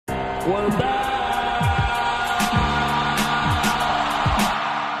We're back.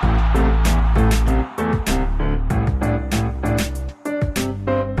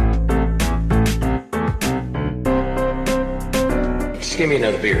 Just give me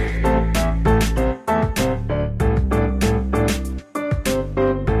another beer.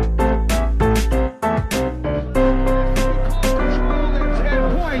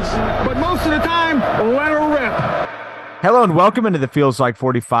 Hello and welcome into the Feels Like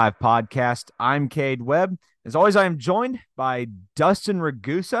 45 podcast. I'm Cade Webb. As always, I am joined by Dustin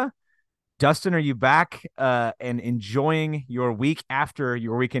Ragusa. Dustin, are you back and enjoying your week after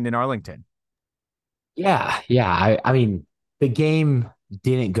your weekend in Arlington? Yeah. I mean, the game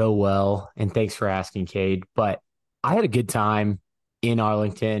didn't go well, and thanks for asking, Cade. But I had a good time in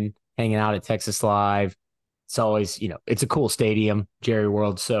Arlington, hanging out at Texas Live. It's always, it's a cool stadium, Jerry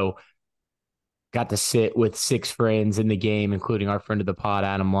World. So got to sit with six friends in the game, including our friend of the pod,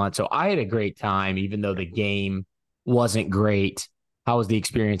 Adam Lunt. So I had a great time, even though the game wasn't great. How was the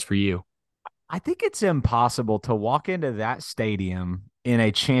experience for you? I think it's impossible to walk into that stadium in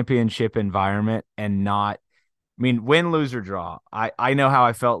a championship environment and not, I mean, win, lose, or draw. I know how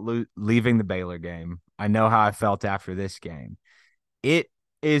I felt leaving the Baylor game. I know how I felt after this game. It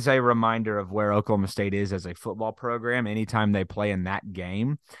is a reminder of where Oklahoma State is as a football program anytime they play in that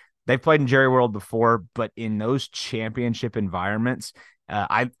game. They've played in Jerry World before, but in those championship environments,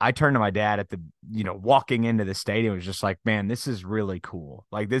 I turned to my dad at the, walking into the stadium. It was just like, man, this is really cool.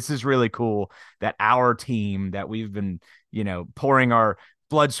 Like, this is really cool that our team that we've been, pouring our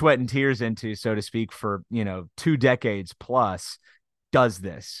blood, sweat, and tears into, so to speak, for, 2 decades plus does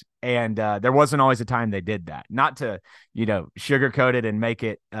this. And there wasn't always a time they did that. Not to, sugarcoat it and make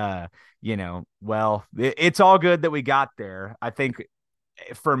it, it's all good that we got there. I think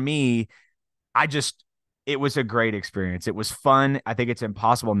for me, it was a great experience. It was fun. I think it's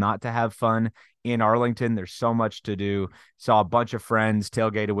impossible not to have fun in Arlington. There's so much to do. Saw a bunch of friends,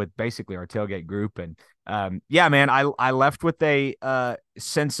 tailgated with basically our tailgate group. And yeah, man, I left with a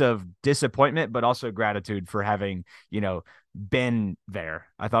sense of disappointment, but also gratitude for having, been there.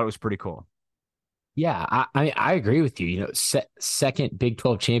 I thought it was pretty cool. Yeah, I agree with you. Second Big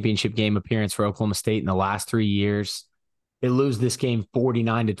 12 championship game appearance for Oklahoma State in the last 3 years. They lose this game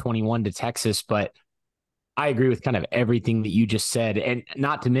 49-21 to Texas, but I agree with kind of everything that you just said. And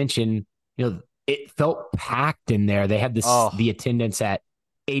not to mention, it felt packed in there. They had the attendance at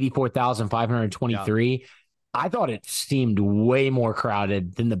 84,523. Yeah. I thought it seemed way more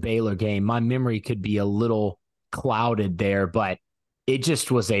crowded than the Baylor game. My memory could be a little clouded there, but it just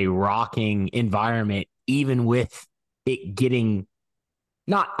was a rocking environment, even with it getting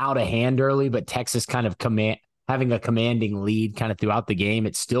not out of hand early, but Texas kind of having a commanding lead kind of throughout the game.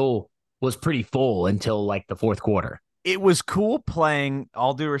 It still was pretty full until like the fourth quarter. It was cool playing,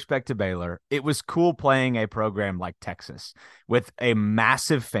 all due respect to Baylor, it was cool playing a program like Texas with a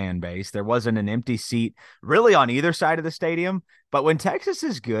massive fan base. There wasn't an empty seat really on either side of the stadium. But when Texas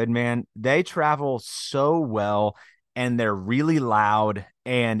is good, man, they travel so well and they're really loud.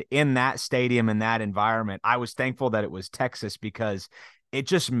 And in that stadium, in that environment, I was thankful that it was Texas because it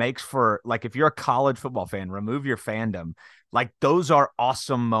just makes for, like, if you're a college football fan, remove your fandom. Like, those are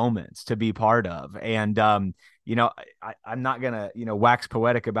awesome moments to be part of. And, I'm not going to, wax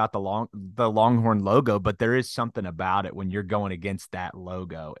poetic about the Longhorn logo, but there is something about it when you're going against that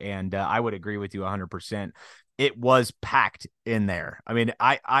logo. And I would agree with you 100%. It was packed in there. I mean,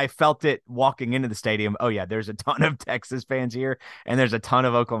 I felt it walking into the stadium. Oh, yeah, there's a ton of Texas fans here, and there's a ton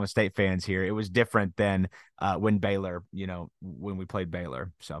of Oklahoma State fans here. It was different than when Baylor, when we played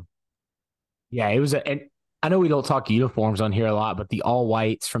Baylor. So, yeah, it was and I know we don't talk uniforms on here a lot, but the all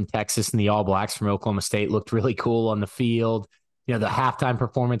whites from Texas and the all blacks from Oklahoma State looked really cool on the field. The halftime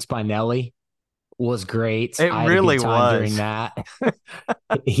performance by Nelly was great. It I had really a good time was during that.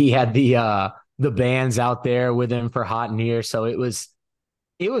 He had the bands out there with him for Hot in Here, so it was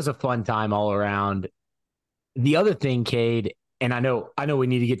a fun time all around. The other thing, Cade, and I know we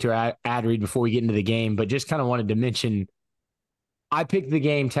need to get to our ad read before we get into the game, but just kind of wanted to mention, I picked the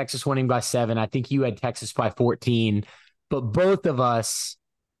game, Texas winning by 7. I think you had Texas by 14, but both of us,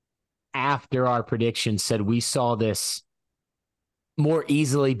 after our predictions, said we saw this more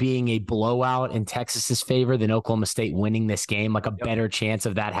easily being a blowout in Texas's favor than Oklahoma State winning this game, like a better chance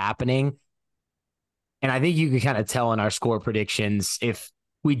of that happening. And I think you can kind of tell in our score predictions, if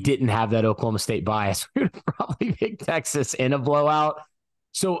we didn't have that Oklahoma State bias, we would probably pick Texas in a blowout.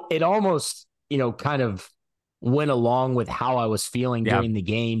 So it almost, kind of went along with how I was feeling during the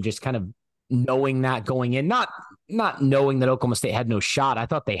game, just kind of knowing that going in, not knowing that Oklahoma State had no shot. I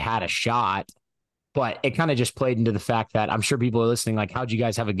thought they had a shot, but it kind of just played into the fact that I'm sure people are listening, like, how'd you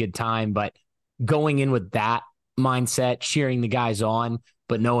guys have a good time? But going in with that mindset, cheering the guys on,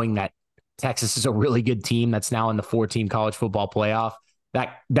 but knowing that Texas is a really good team that's now in the 4-team college football playoff,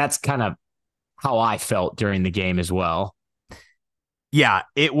 that's kind of how I felt during the game as well. Yeah,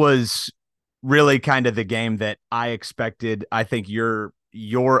 it was really kind of the game that I expected. I think your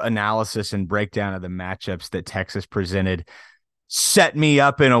analysis and breakdown of the matchups that Texas presented set me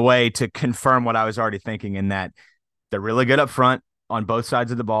up in a way to confirm what I was already thinking, in that they're really good up front on both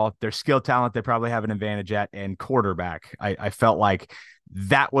sides of the ball. Their skill talent, they probably have an advantage at, and quarterback. I felt like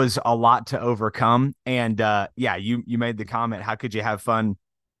that was a lot to overcome. And yeah, you made the comment, how could you have fun,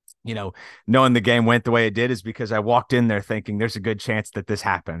 knowing the game went the way it did, is because I walked in there thinking there's a good chance that this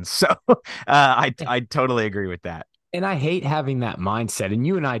happens. So I totally agree with that. And I hate having that mindset. And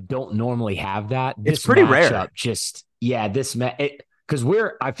you and I don't normally have that. It's This pretty matchup rare. just, yeah, because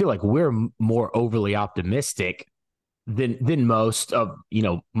I feel like we're more overly optimistic than most of,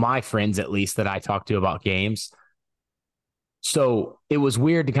 my friends, at least, that I talk to about games. So it was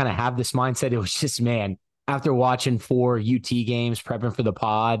weird to kind of have this mindset. It was just, man, after watching 4 UT games, prepping for the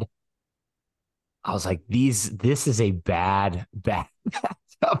pod, I was like, this is a bad matchup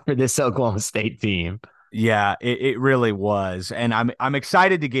for this Oklahoma State team. Yeah, it really was. And I'm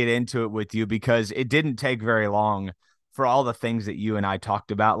excited to get into it with you, because it didn't take very long for all the things that you and I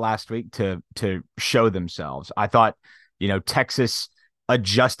talked about last week to show themselves. I thought, Texas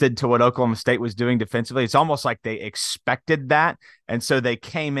adjusted to what Oklahoma State was doing defensively. It's almost like they expected that. And so they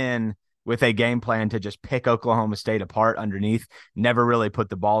came in with a game plan to just pick Oklahoma State apart underneath, never really put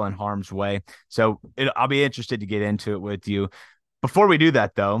the ball in harm's way. So I'll be interested to get into it with you. Before we do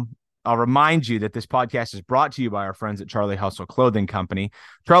that, though, I'll remind you that this podcast is brought to you by our friends at Charlie Hustle Clothing Company.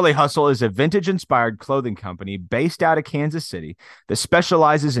 Charlie Hustle is a vintage-inspired clothing company based out of Kansas City that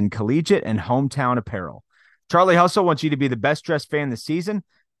specializes in collegiate and hometown apparel. Charlie Hustle wants you to be the best-dressed fan this season,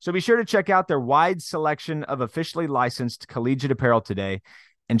 so be sure to check out their wide selection of officially licensed collegiate apparel today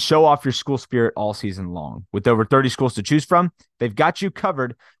and show off your school spirit all season long. With over 30 schools to choose from, they've got you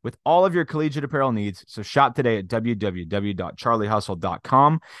covered with all of your collegiate apparel needs. So shop today at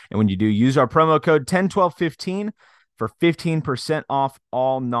www.charliehustle.com. And when you do, use our promo code 101215 for 15% off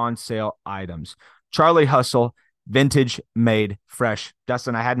all non-sale items. Charlie Hustle, vintage made fresh.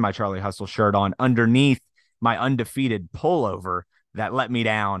 Dustin, I had my Charlie Hustle shirt on underneath my undefeated pullover that let me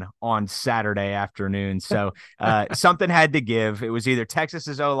down on Saturday afternoon. So something had to give. It was either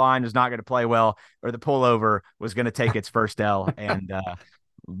Texas's O-line was not going to play well, or the pullover was going to take its first L. And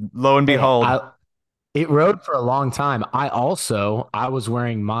lo and behold, it rode for a long time. I was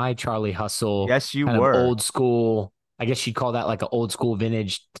wearing my Charlie Hustle. Yes, you kind were. Of old school. I guess you'd call that like an old school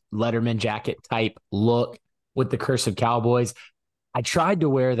vintage Letterman jacket type look with the cursive Cowboys. I tried to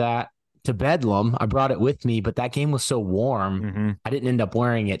wear that to Bedlam. I brought it with me, but that game was so warm, I didn't end up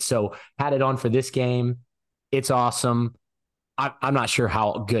wearing it. So had it on for this game. It's awesome. I'm not sure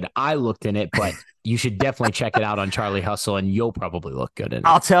how good I looked in it, but you should definitely check it out on Charlie Hustle, and you'll probably look good in it.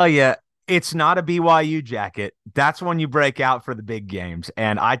 I'll tell you, it's not a BYU jacket. That's when you break out for the big games.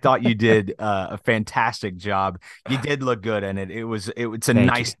 And I thought you did a fantastic job. You did look good in it. It's a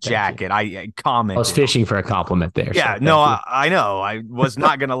nice jacket. I commented. I was fishing for a compliment there. Yeah, so no, I know. I was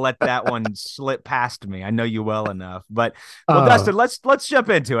not going to let that one slip past me. I know you well enough. But Dustin, let's jump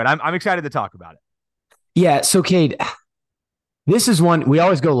into it. I'm excited to talk about it. Yeah. So, Cade, this is one we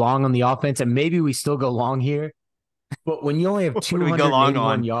always go long on the offense, and maybe we still go long here. But when you only have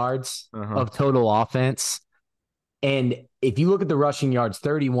 281 yards of total offense, and if you look at the rushing yards,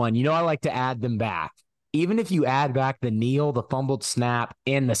 31, I like to add them back. Even if you add back the kneel, the fumbled snap,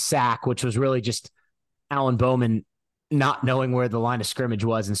 and the sack, which was really just Alan Bowman not knowing where the line of scrimmage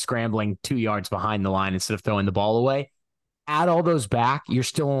was and scrambling 2 yards behind the line instead of throwing the ball away, add all those back, you're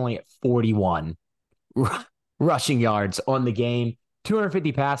still only at 41 rushing yards on the game,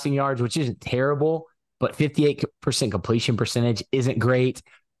 250 passing yards, which isn't terrible, but 58% completion percentage isn't great.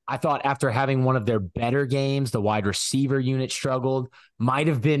 I thought after having one of their better games, the wide receiver unit struggled. Might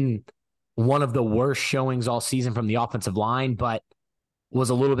have been one of the worst showings all season from the offensive line, but was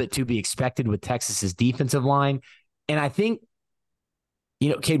a little bit to be expected with Texas's defensive line. And I think,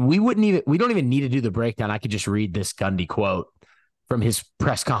 Cade, we don't even need to do the breakdown. I could just read this Gundy quote from his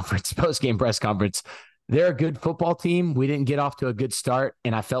post-game press conference. They're a good football team. We didn't get off to a good start,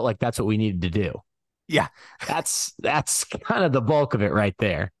 and I felt like that's what we needed to do. Yeah. That's kind of the bulk of it right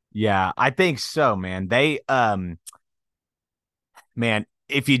there. Yeah, I think so, man. They,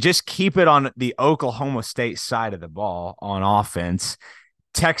 if you just keep it on the Oklahoma State side of the ball on offense,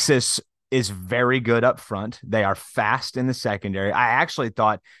 Texas is very good up front. They are fast in the secondary. I actually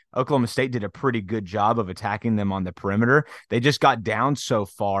thought Oklahoma State did a pretty good job of attacking them on the perimeter. They just got down so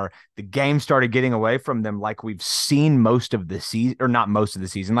far. The game started getting away from them like we've seen most of the season, or not most of the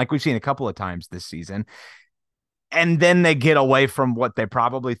season, like we've seen a couple of times this season. And then they get away from what they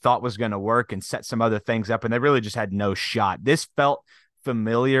probably thought was going to work and set some other things up, and they really just had no shot. This felt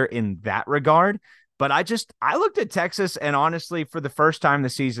familiar in that regard. But I looked at Texas and honestly, for the first time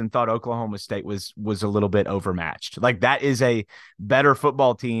this season, thought Oklahoma State was a little bit overmatched. Like, that is a better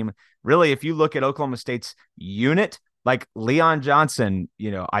football team. Really, if you look at Oklahoma State's unit, like Leon Johnson,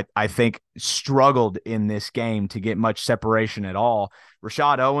 I think struggled in this game to get much separation at all.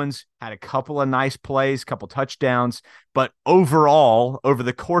 Rashad Owens had a couple of nice plays, couple touchdowns, but overall, over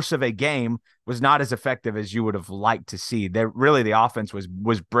the course of a game, was not as effective as you would have liked to see. The offense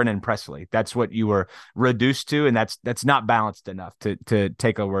was Brennan Presley. That's what you were reduced to, and that's not balanced enough to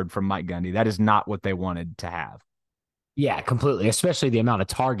take a word from Mike Gundy. That is not what they wanted to have. Yeah, completely. Especially the amount of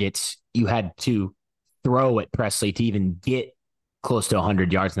targets you had to throw at Presley to even get close to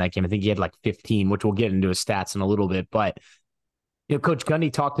 100 yards in that game. I think he had like 15, which we'll get into his stats in a little bit. But Coach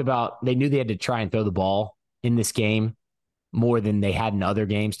Gundy talked about they knew they had to try and throw the ball in this game more than they had in other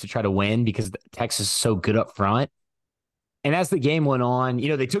games to try to win because Texas is so good up front. And as the game went on,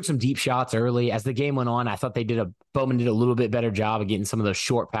 they took some deep shots early. As the game went on, I thought Bowman did a little bit better job of getting some of those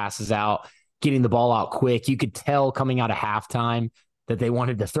short passes out, getting the ball out quick. You could tell coming out of halftime that they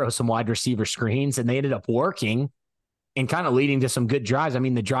wanted to throw some wide receiver screens, and they ended up working and kind of leading to some good drives. I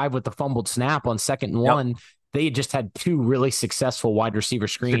mean, the drive with the fumbled snap on 2nd and 1, they had just had 2 really successful wide receiver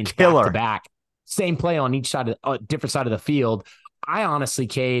screens back to back. Same play on each side of different side of the field. I honestly,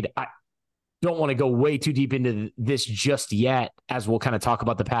 Cade, I don't want to go way too deep into this just yet, as we'll kind of talk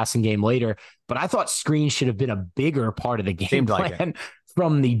about the passing game later. But I thought screens should have been a bigger part of the game plan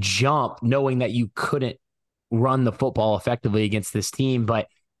from the jump, knowing that you couldn't run the football effectively against this team. But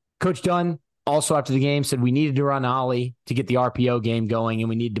Coach Dunn also after the game said we needed to run Ollie to get the RPO game going, and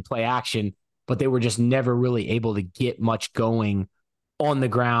we needed to play action, but they were just never really able to get much going on the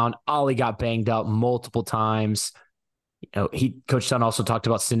ground. Ollie got banged up multiple times. Coach Dunn also talked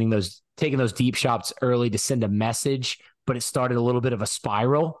about taking those deep shots early to send a message, but it started a little bit of a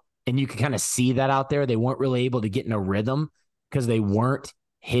spiral, and you could kind of see that out there. They weren't really able to get in a rhythm because they weren't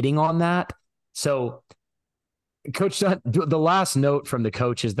hitting on that. So Coach Dunn, the last note from the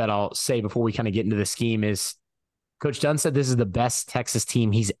coaches that I'll say before we kind of get into the scheme is Coach Dunn said this is the best Texas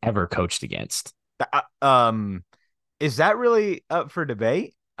team he's ever coached against. Is that really up for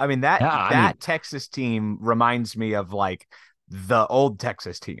debate? I mean, that Texas team reminds me of like the old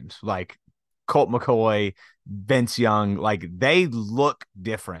Texas teams, like Colt McCoy, Vince Young. Like, they look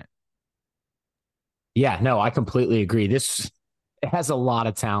different. Yeah, no, I completely agree. This has a lot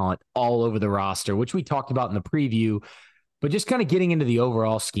of talent all over the roster, which we talked about in the preview, but just kind of getting into the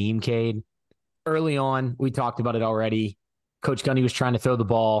overall scheme, Cade. Early on, we talked about it already. Coach Gundy was trying to throw the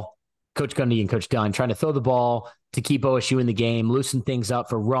ball. Coach Gundy and Coach Dunn trying to throw the ball to keep OSU in the game, loosen things up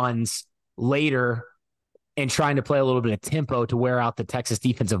for runs later, and trying to play a little bit of tempo to wear out the Texas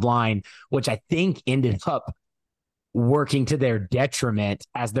defensive line, which I think ended up working to their detriment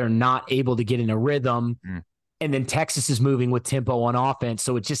as they're not able to get in a rhythm. And then Texas is moving with tempo on offense.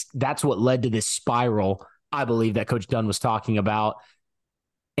 So that's what led to this spiral, I believe, that Coach Dunn was talking about.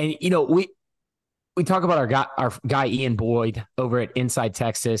 And, we talk about our guy Ian Boyd over at Inside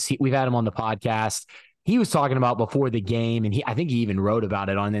Texas. We've had him on the podcast. He was talking about before the game, and I think he even wrote about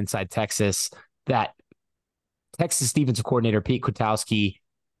it on Inside Texas, that Texas defensive coordinator Pete Kwiatkowski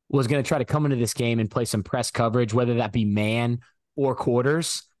was going to try to come into this game and play some press coverage, whether that be man or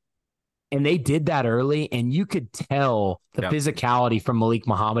quarters. And they did that early, and you could tell the physicality from Malik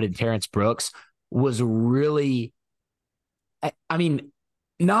Muhammad and Terrence Brooks was really, I mean,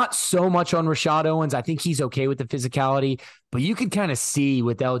 not so much on Rashad Owens. I think he's okay with the physicality, but you could kind of see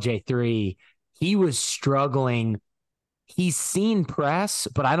with LJ3, he was struggling. He's seen press,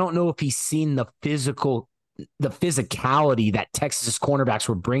 but I don't know if he's seen the physicality that Texas cornerbacks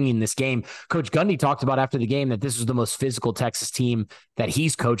were bringing this game. Coach Gundy talked about after the game that this was the most physical Texas team that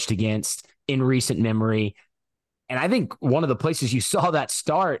he's coached against in recent memory. And I think one of the places you saw that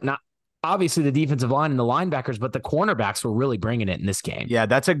start, not obviously the defensive line and the linebackers, but the cornerbacks were really bringing it in this game. Yeah,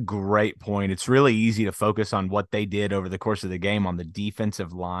 that's a great point. It's really easy to focus on what they did over the course of the game on the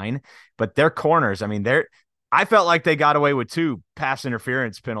defensive line, but their corners, I mean, I felt like they got away with 2 pass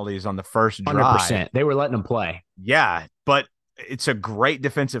interference penalties on the first drive. 100%. They were letting them play. Yeah, but it's a great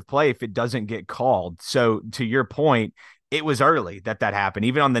defensive play if it doesn't get called. So to your point, it was early that happened.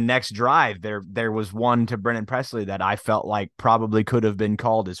 Even on the next drive, there was one to Brennan Presley that I felt like probably could have been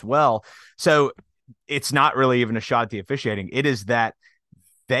called as well. So it's not really even a shot at the officiating. It is that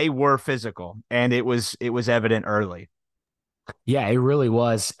they were physical, and it was evident early. Yeah, it really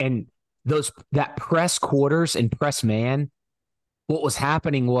was. And that press quarters and press man, what was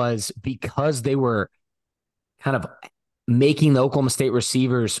happening was because they were kind of making the Oklahoma State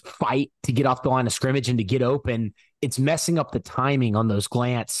receivers fight to get off the line of scrimmage and to get open, it's messing up the timing on those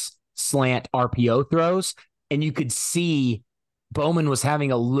glance slant RPO throws. And you could see Bowman was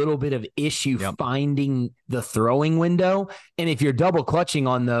having a little bit of issue finding the throwing window. And if you're double clutching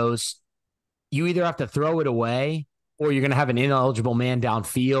on those, you either have to throw it away or you're going to have an ineligible man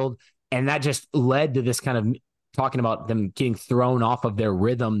downfield. And that just led to this kind of talking about them getting thrown off of their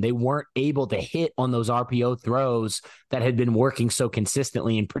rhythm. They weren't able to hit on those RPO throws that had been working so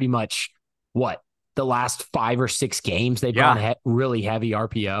consistently in pretty much the last 5 or 6 games. They've gone really heavy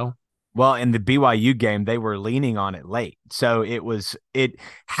RPO. Well, in the BYU game, they were leaning on it late. So it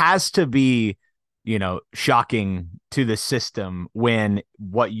has to be, shocking to the system when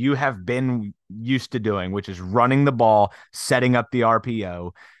what you have been used to doing, which is running the ball, setting up the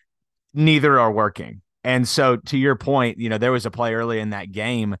RPO, neither are working. And so to your point, there was a play early in that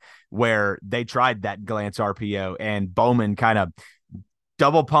game where they tried that glance RPO and Bowman kind of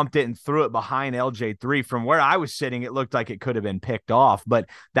double pumped it and threw it behind LJ3. From where I was sitting, it looked like it could have been picked off, but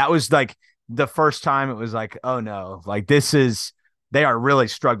that was like the first time it was like, oh no, like they are really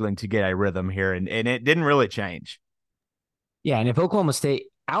struggling to get a rhythm here. And it didn't really change. Yeah. And if Oklahoma State,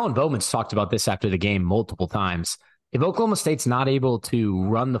 Alan Bowman's talked about this after the game multiple times. If Oklahoma State's not able to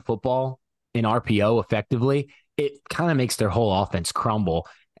run the football in RPO effectively, it kind of makes their whole offense crumble.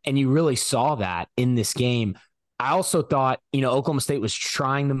 And you really saw that in this game. I also thought, Oklahoma State was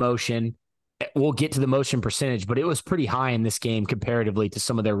trying the motion. We'll get to the motion percentage, but it was pretty high in this game comparatively to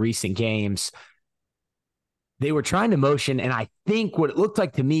some of their recent games. They were trying to motion, and I think what it looked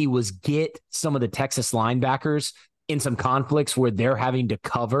like to me was get some of the Texas linebackers in some conflicts where they're having to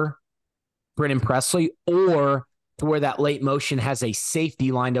cover Brennan Presley, or to where that late motion has a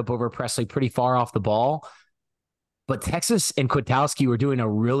safety lined up over Presley pretty far off the ball. But Texas and Kwiatkowski were doing a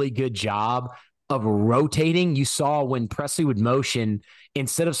really good job of rotating. You saw when Presley would motion,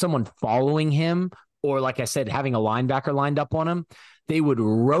 instead of someone following him, or like I said, having a linebacker lined up on him, they would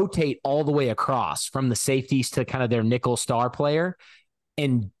rotate all the way across from the safeties to kind of their nickel star player.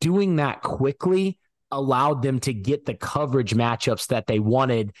 And doing that quickly allowed them to get the coverage matchups that they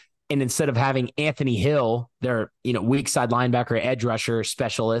wanted. And instead of having Anthony Hill, their weak side linebacker, edge rusher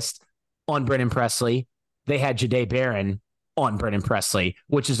specialist, on Brennan Presley, they had Jahdae Barron on Brennan Presley,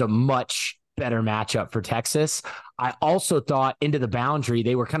 which is a much better matchup for Texas. I also thought into the boundary,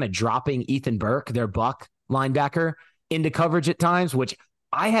 they were kind of dropping Ethan Burke, their buck linebacker, into coverage at times, which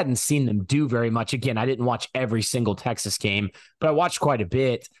I hadn't seen them do very much. Again, I didn't watch every single Texas game, but I watched quite a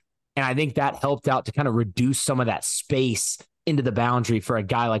bit. And I think that helped out to kind of reduce some of that space into the boundary for a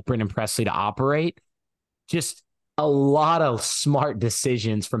guy like Brennan Presley to operate. Just a lot of smart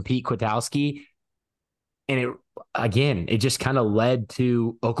decisions from Pete Kwiatkowski. And it just kind of led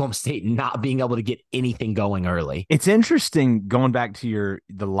to Oklahoma State not being able to get anything going early. It's interesting going back to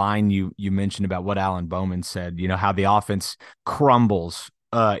the line you mentioned about what Alan Bowman said, how the offense crumbles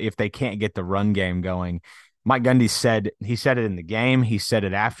if they can't get the run game going. Mike Gundy said it in the game. He said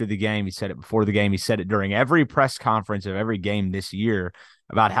it after the game. He said it before the game. He said it during every press conference of every game this year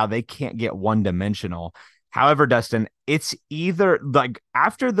about how they can't get one-dimensional. However, Dustin, it's either like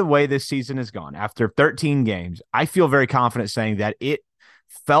after the way this season has gone, after 13 games, I feel very confident saying that it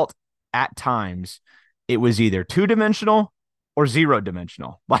felt at times it was either two-dimensional or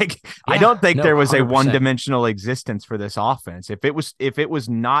zero-dimensional. Like, I don't think there was 100%. A one-dimensional existence for this offense. If it was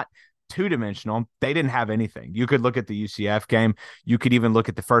not two-dimensional, they didn't have anything. You could look at the UCF game. You could even look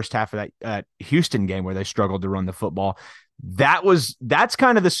at the first half of that Houston game where they struggled to run the football. That's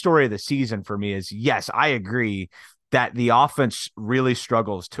kind of the story of the season for me is, yes, I agree that the offense really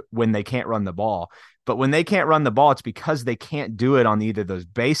struggles when they can't run the ball. But when they can't run the ball, it's because they can't do it on either those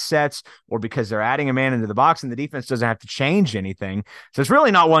base sets or because they're adding a man into the box and the defense doesn't have to change anything. So it's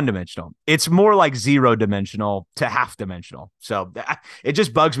really not one-dimensional. It's more like zero-dimensional to half-dimensional. So it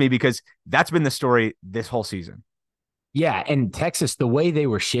just bugs me because that's been the story this whole season. Yeah, and Texas, the way they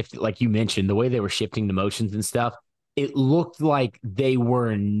were shifting, like you mentioned, the way they were shifting the motions and stuff, it looked like they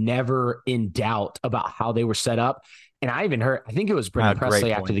were never in doubt about how they were set up. And I even heard, I think it was Brennan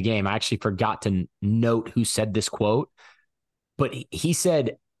Presley after the game. I actually forgot to note who said this quote, but he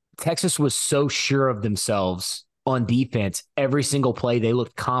said Texas was so sure of themselves on defense. Every single play, they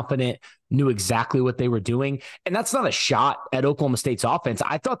looked confident, knew exactly what they were doing. And that's not a shot at Oklahoma State's offense.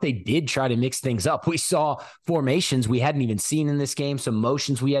 I thought they did try to mix things up. We saw formations we hadn't even seen in this game, some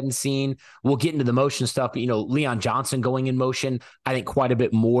motions we hadn't seen. We'll get into the motion stuff. You know, Leon Johnson going in motion, I think quite a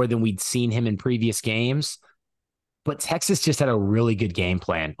bit more than we'd seen him in previous games. But Texas just had a really good game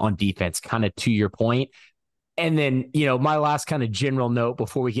plan on defense, kind of to your point. And then, you know, my last kind of general note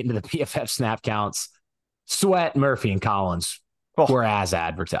before we get into the PFF snap counts, Sweat, Murphy, and Collins were as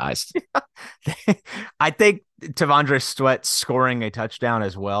advertised. I think Tavondre Sweat scoring a touchdown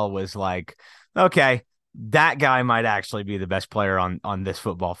as well was like, okay, that guy might actually be the best player on this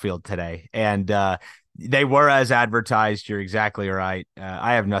football field today. And they were as advertised. You're exactly right.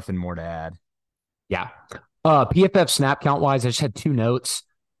 I have nothing more to add. Yeah. PFF snap count wise, I just had 2 notes.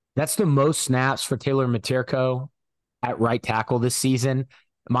 That's the most snaps for Taylor Materko at right tackle this season.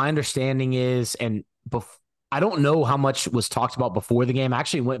 My understanding is, and I don't know how much was talked about before the game. I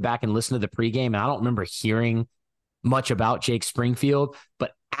actually went back and listened to the pregame, and I don't remember hearing much about Jake Springfield.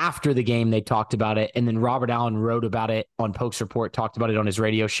 But after the game, they talked about it, and then Robert Allen wrote about it on Pokes Report, talked about it on his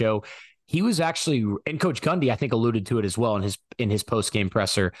radio show. He was actually, and Coach Gundy, I think, alluded to it as well in his post-game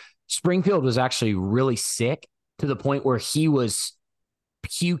presser. Springfield was actually really sick to the point where he was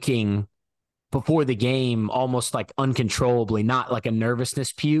puking before the game, almost like uncontrollably, not like a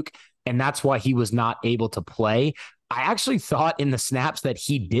nervousness puke. And that's why he was not able to play. I actually thought in the snaps that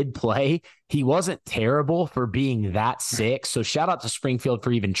he did play, he wasn't terrible for being that sick. So shout out to Springfield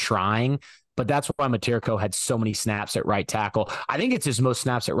for even trying. But that's why Materko had so many snaps at right tackle. I think it's his most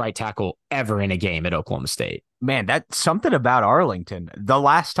snaps at right tackle ever in a game at Oklahoma State. Man, that's something about Arlington. The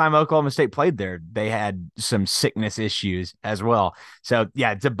last time Oklahoma State played there, they had some sickness issues as well. So,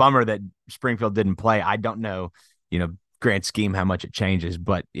 yeah, it's a bummer that Springfield didn't play. I don't know, grand scheme how much it changes,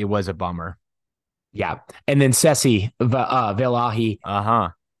 but it was a bummer. Yeah. And then Sesi Velahi.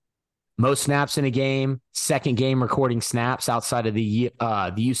 Most snaps in a game, second game recording snaps outside of the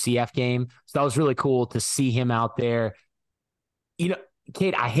UCF game. So that was really cool to see him out there.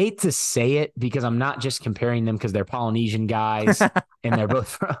 Kate, I hate to say it because I'm not just comparing them because they're Polynesian guys and they're both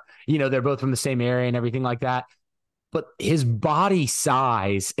from, they're both from the same area and everything like that. But his body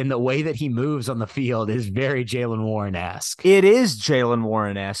size and the way that he moves on the field is very Jaylen Warren-esque. It is Jaylen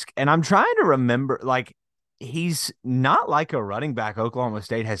Warren-esque. And I'm trying to remember, he's not like a running back Oklahoma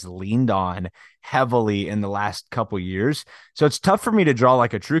State has leaned on heavily in the last couple years. So it's tough for me to draw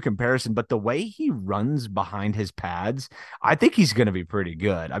like a true comparison, but the way he runs behind his pads, I think he's going to be pretty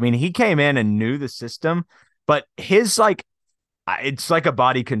good. I mean, he came in and knew the system, but his it's like a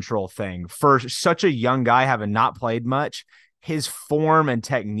body control thing for such a young guy having not played much. His form and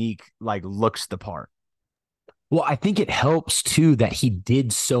technique looks the part. Well, I think it helps too that he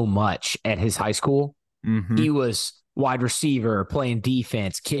did so much at his high school. Mm-hmm. He was wide receiver, playing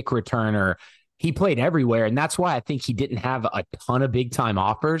defense, kick returner. He played everywhere. And that's why I think he didn't have a ton of big time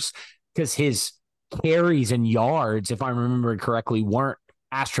offers because his carries and yards, if I remember correctly, weren't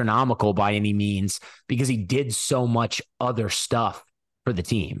astronomical by any means because he did so much other stuff for the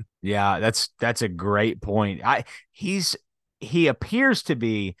team. Yeah, that's a great point. He appears to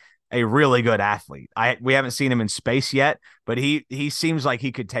be a really good athlete. We haven't seen him in space yet, but he seems like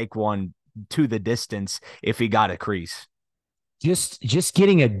he could take one to the distance if he got a crease. Just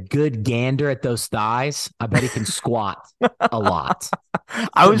getting a good gander at those thighs, I bet he can squat a lot.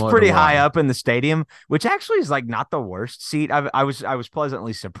 I was pretty high up in the stadium, which actually is not the worst seat. I was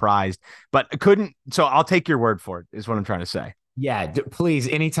pleasantly surprised, but couldn't. So I'll take your word for it, is what I'm trying to say. Yeah, please.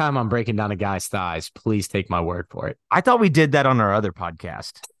 Anytime I'm breaking down a guy's thighs, please take my word for it. I thought we did that on our other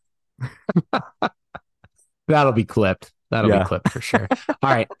podcast. That'll be clipped. That'll be clipped for sure. All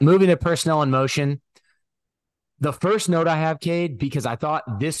right, moving to personnel in motion. The first note I have, Cade, because I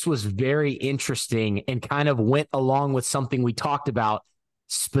thought this was very interesting and kind of went along with something we talked about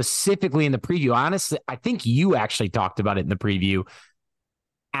specifically in the preview. Honestly, I think you actually talked about it in the preview.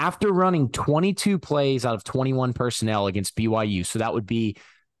 After running 22 plays out of 21 personnel against BYU, so that would be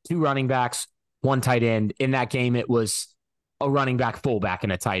 2 running backs, 1 tight end. In that game, it was a running back, fullback,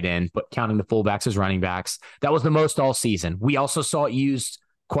 and a tight end, but counting the fullbacks as running backs. That was the most all season. We also saw it used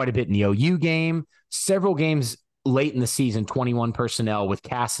quite a bit in the OU game, several games late in the season. 21 personnel with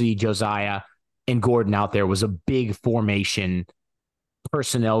Cassidy, Josiah, and Gordon out there was a big formation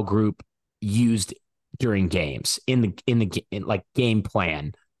personnel group used during games in game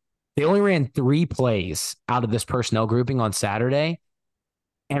plan. They only ran 3 plays out of this personnel grouping on Saturday.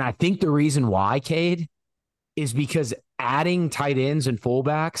 And I think the reason why, Cade, is because adding tight ends and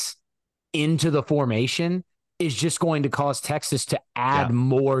fullbacks into the formation is just going to cause Texas to add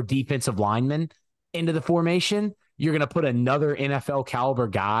more defensive linemen. into the formation, you're going to put another NFL caliber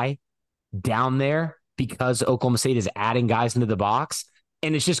guy down there because Oklahoma State is adding guys into the box.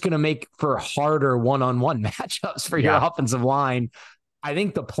 And it's just going to make for harder one-on-one matchups for your offensive line. I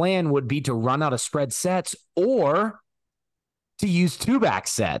think the plan would be to run out of spread sets or to use two-back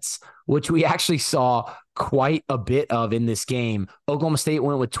sets, which we actually saw quite a bit of in this game. Oklahoma State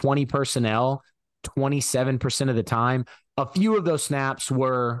went with 20 personnel 27% of the time. A few of those snaps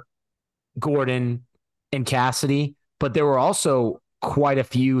were Gordon and Cassidy, but there were also quite a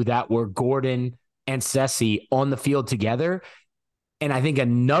few that were Gordon and Sessi on the field together. And I think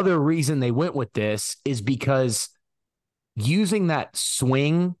another reason they went with this is because using that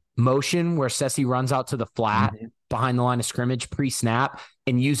swing motion where Sessi runs out to the flat behind the line of scrimmage pre-snap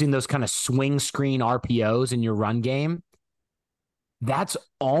and using those kind of swing screen RPOs in your run game, that's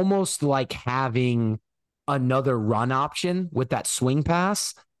almost like having another run option with that swing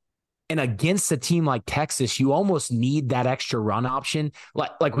pass. And against a team like Texas, you almost need that extra run option.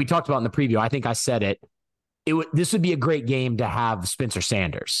 Like we talked about in the preview, I think I said it. This would be a great game to have Spencer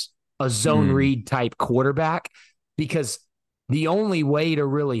Sanders, a zone read type quarterback, because the only way to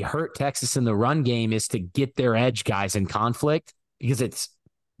really hurt Texas in the run game is to get their edge guys in conflict, because it's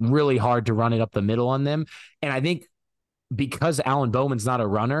really hard to run it up the middle on them. And I think because Alan Bowman's not a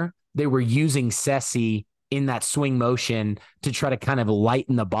runner, they were using Sessi in that swing motion to try to kind of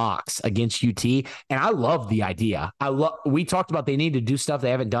lighten the box against UT. And I love the idea. We talked about they need to do stuff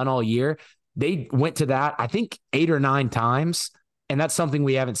they haven't done all year. They went to that, I think, 8 or 9 times. And that's something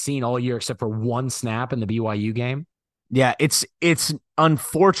we haven't seen all year except for one snap in the BYU game. Yeah, it's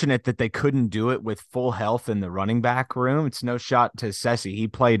unfortunate that they couldn't do it with full health in the running back room. It's no shot to Sessi. He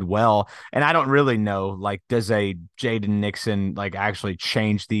played well. And I don't really know, like, does a Jaden Nixon like actually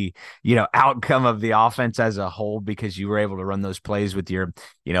change the, outcome of the offense as a whole because you were able to run those plays with your,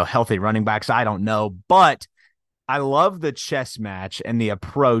 healthy running backs? I don't know. But I love the chess match and the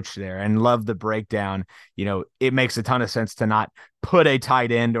approach there and love the breakdown. It makes a ton of sense to not put a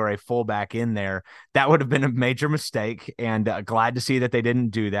tight end or a fullback in there. That would have been a major mistake, and glad to see that they didn't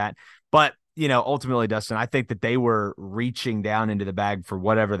do that. But, ultimately, Dustin, I think that they were reaching down into the bag for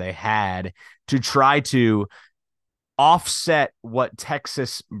whatever they had to try to offset what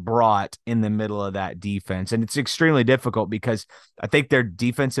Texas brought in the middle of that defense. And it's extremely difficult because I think their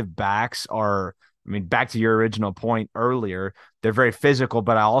defensive backs are, back to your original point earlier, they're very physical,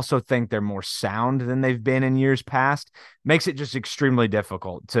 but I also think they're more sound than they've been in years past. Makes it just extremely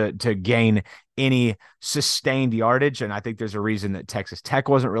difficult to gain any sustained yardage. And I think there's a reason that Texas Tech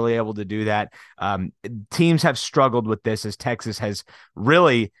wasn't really able to do that. Teams have struggled with this as Texas has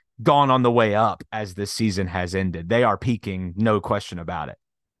really gone on the way up as this season has ended. They are peaking, no question about it.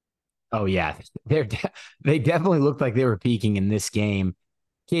 Oh, yeah. They definitely looked like they were peaking in this game.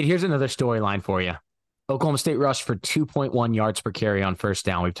 Kate, here's another storyline for you. Oklahoma State rushed for 2.1 yards per carry on first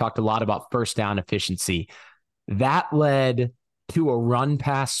down. We've talked a lot about first down efficiency. That led to a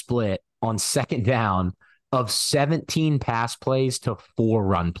run-pass split on second down of 17 pass plays to 4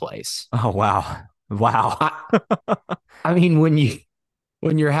 run plays. Oh, wow. Wow.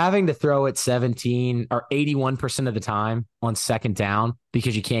 When you're having to throw it 17 or 81% of the time on second down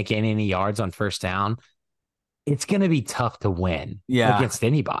because you can't gain any yards on first down, it's going to be tough to win against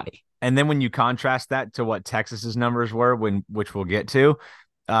anybody. And then when you contrast that to what Texas's numbers were, which we'll get to,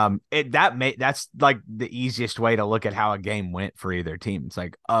 that's like the easiest way to look at how a game went for either team. It's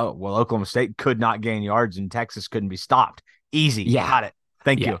like, oh, well, Oklahoma State could not gain yards and Texas couldn't be stopped. Easy. Yeah. Got it.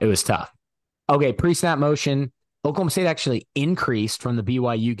 Thank you. It was tough. Okay, pre-snap motion. Oklahoma State actually increased from the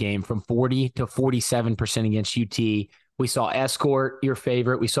BYU game from 40 to 47% against UT. We saw Escort, your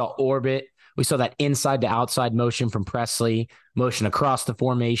favorite. We saw Orbit. We saw that inside to outside motion from Presley, motion across the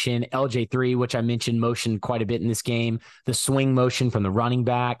formation, LJ3, which I mentioned motion quite a bit in this game, the swing motion from the running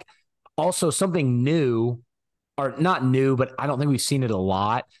back. Also something new, or not new, but I don't think we've seen it a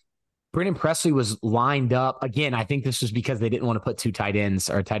lot. Brennan Presley was lined up. Again, I think this was because they didn't want to put 2 tight ends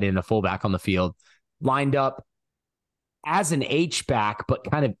or a tight end and a fullback on the field. Lined up as an H-back, but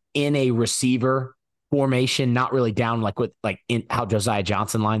kind of in a receiver formation, not really down in how Josiah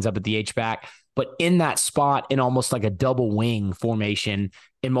Johnson lines up at the H-back, but in that spot in almost like a double wing formation.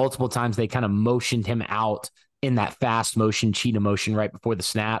 And multiple times they kind of motioned him out in that fast motion, cheetah motion right before the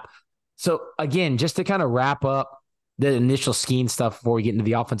snap. So again, just to kind of wrap up the initial scheme stuff before we get into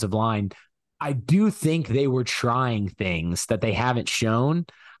the offensive line, I do think they were trying things that they haven't shown.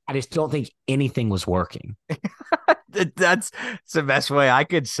 I just don't think anything was working. That's the best way I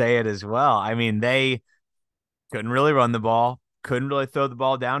could say it as well. They couldn't really run the ball, couldn't really throw the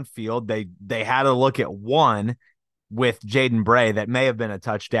ball downfield. They had to look at one, with Jaden Bray that may have been a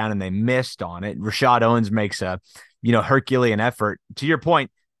touchdown and they missed on it. Rashad Owens makes a, Herculean effort. To your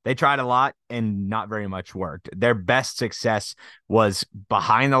point, they tried a lot and not very much worked. Their best success was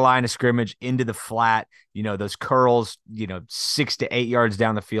behind the line of scrimmage into the flat, those curls, 6 to 8 yards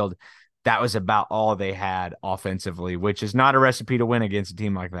down the field. That was about all they had offensively, which is not a recipe to win against a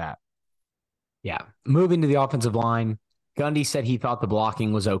team like that. Yeah. Moving to the offensive line, Gundy said he thought the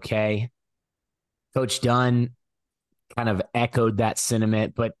blocking was okay. Coach Dunn kind of echoed that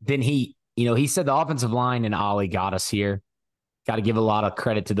sentiment, but then he said the offensive line and Ollie got us here. Got to give a lot of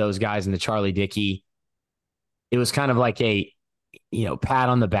credit to those guys and to Charlie Dickey. It was kind of like a, pat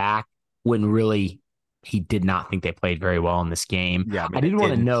on the back when really he did not think they played very well in this game. Yeah, I did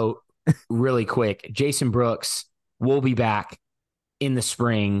want to note really quick, Jason Brooks will be back in the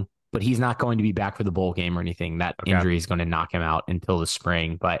spring, but he's not going to be back for the bowl game or anything. That injury is going to knock him out until the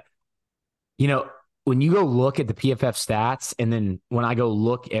spring. But, when you go look at the PFF stats, and then when I go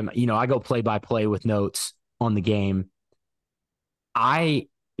look at, I go play by play with notes on the game. I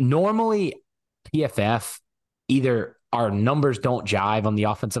normally PFF either our numbers don't jive on the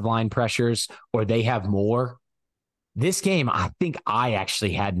offensive line pressures or they have more. This game, I think I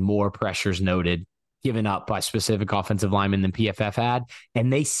actually had more pressures noted given up by specific offensive linemen than PFF had,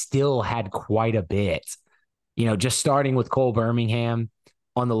 and they still had quite a bit. Just starting with Cole Birmingham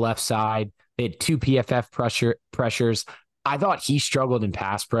on the left side, they had 2 PFF pressures. I thought he struggled in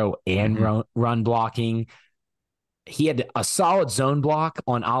pass pro and run blocking. He had a solid zone block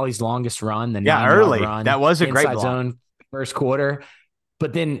on Ollie's longest run, the 9-yard early run. That was a great block. Zone first quarter.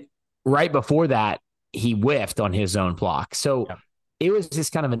 But then right before that, he whiffed on his zone block. So it was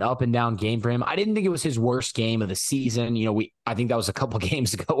just kind of an up and down game for him. I didn't think it was his worst game of the season. I think that was a couple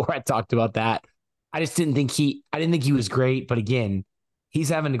games ago where I talked about that. I didn't think he was great. But again, he's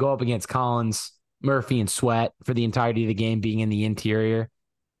having to go up against Collins, Murphy, and Sweat for the entirety of the game, being in the interior.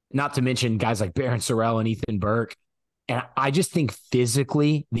 Not to mention guys like Barron Sorrell and Ethan Burke. And I just think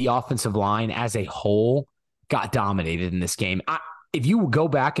physically the offensive line as a whole got dominated in this game. If you go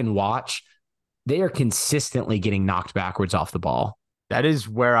back and watch, they are consistently getting knocked backwards off the ball. That is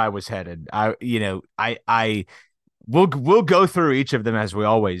where I was headed. We'll go through each of them as we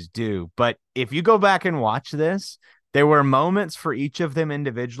always do. But if you go back and watch this, there were moments for each of them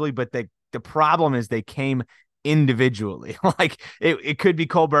individually, but the problem is they came individually. Like it could be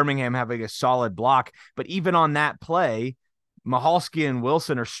Cole Birmingham having a solid block, but even on that play, Mahalski and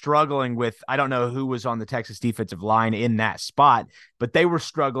Wilson are struggling with, I don't know who was on the Texas defensive line in that spot, but they were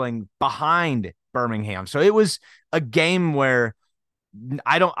struggling behind Birmingham. So it was a game where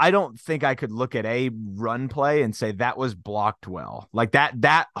I don't think I could look at a run play and say that was blocked well. Like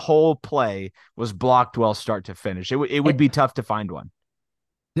that whole play was blocked well start to finish. It would be tough to find one.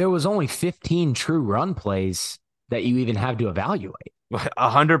 There was only 15 true run plays that you even have to evaluate.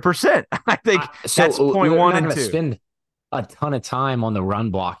 100%. I think that's point one and two. Spend a ton of time on the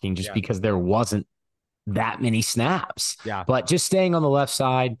run blocking just because there wasn't that many snaps. Yeah. But just staying on the left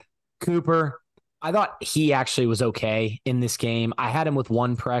side, Cooper, I thought he actually was okay in this game. I had him with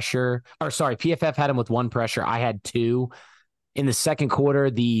PFF had him with 1 pressure. I had 2. In the second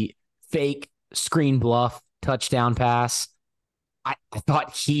quarter, the fake screen bluff touchdown pass, I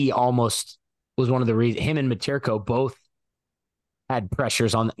thought he almost was one of the reasons. Him and Materko both gave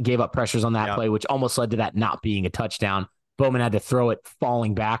up pressures on that play, which almost led to that not being a touchdown. Bowman had to throw it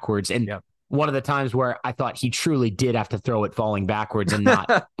falling backwards. And one of the times where I thought he truly did have to throw it falling backwards and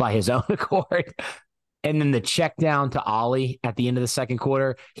not by his own accord. And then the check down to Ollie at the end of the second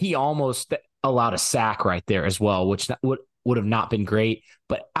quarter, he almost allowed a sack right there as well, which would have not been great.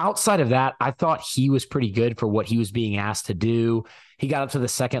 But outside of that, I thought he was pretty good for what he was being asked to do. He got up to the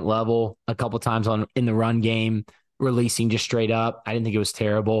second level a couple times in the run game, releasing just straight up. I didn't think it was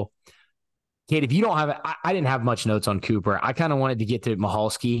terrible. Kate, if you don't have it, I didn't have much notes on Cooper. I kind of wanted to get to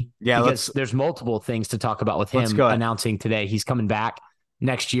Mahalski because there's multiple things to talk about with him announcing today. He's coming back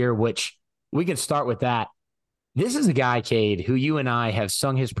next year, which we can start with that. This is a guy, Cade, who you and I have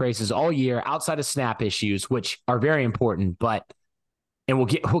sung his praises all year outside of snap issues, which are very important, and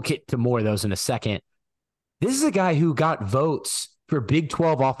we'll get to more of those in a second. This is a guy who got votes for Big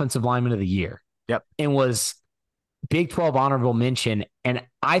 12 Offensive Lineman of the Year. Yep. And was Big 12 honorable mention, and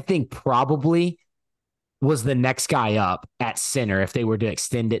I think probably was the next guy up at center if they were to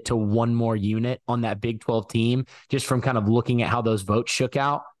extend it to one more unit on that Big 12 team, just from kind of looking at how those votes shook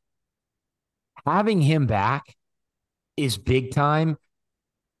out. Having him back is big time,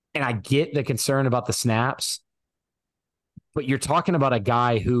 and I get the concern about the snaps, but you're talking about a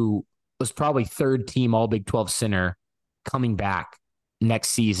guy who was probably third team All Big 12 center coming back next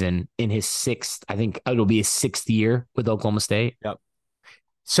season in his sixth. I think it'll be his sixth year with Oklahoma State. Yep.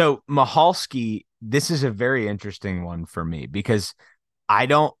 So Mahalski, this is a very interesting one for me because I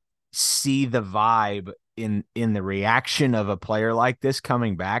don't see the vibe in the reaction of a player like this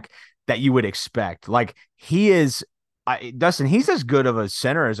coming back that you would expect. Like he is, Dustin, he's as good of a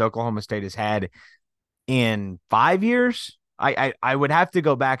center as Oklahoma State has had in 5 years. I would have to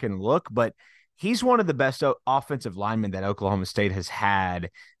go back and look, but he's one of the best offensive linemen that Oklahoma State has had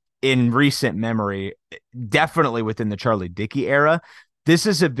in recent memory, definitely within the Charlie Dickey era. This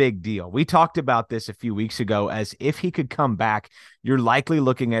is a big deal. We talked about this a few weeks ago as if he could come back, you're likely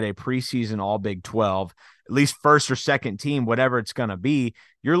looking at a preseason All Big 12, at least first or second team, whatever it's going to be.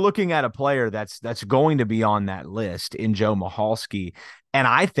 You're looking at a player that's going to be on that list in Joe Mahalski. And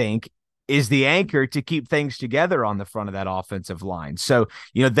I think is the anchor to keep things together on the front of that offensive line. So,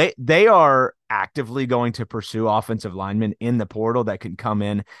 they are actively going to pursue offensive linemen in the portal that can come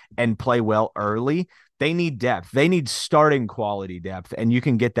in and play well early. They need depth. They need starting quality depth, and you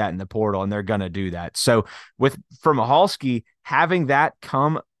can get that in the portal, and they're going to do that. So for Mahalski, having that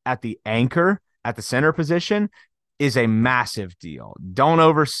come at the anchor at the center position is a massive deal. Don't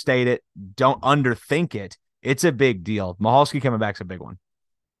overstate it. Don't underthink it. It's a big deal. Mahalski coming back is a big one.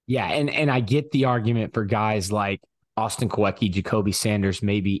 Yeah, and I get the argument for guys like Austin Kowecki, Jacoby Sanders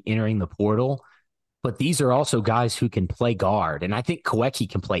maybe entering the portal, but these are also guys who can play guard, and I think Kowecki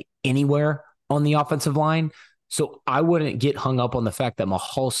can play anywhere on the offensive line. So I wouldn't get hung up on the fact that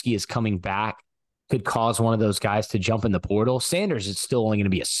Mahalski is coming back could cause one of those guys to jump in the portal. Sanders is still only going to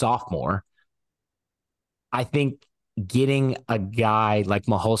be a sophomore. I think getting a guy like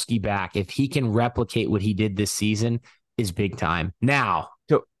Mahalski back, if he can replicate what he did this season, is big time. Now,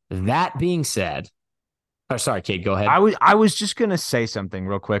 so that being said, sorry, Cade, go ahead. I was just going to say something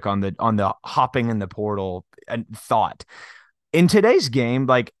real quick on the hopping in the portal and thought. In today's game,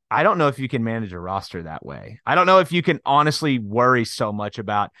 like, I don't know if you can manage a roster that way. I don't know if you can honestly worry so much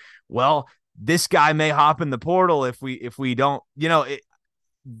about, well, this guy may hop in the portal if we don't,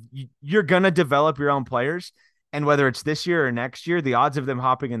 you're going to develop your own players. And whether it's this year or next year, the odds of them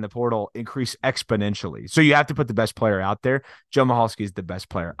hopping in the portal increase exponentially. So you have to put the best player out there. Joe Mahalski is the best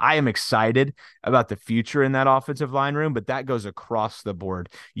player. I am excited about the future in that offensive line room, but that goes across the board.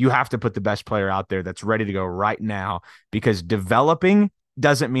 You have to put the best player out there that's ready to go right now, because developing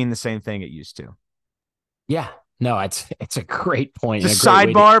doesn't mean the same thing it used to. Yeah, no, it's a great point. It's a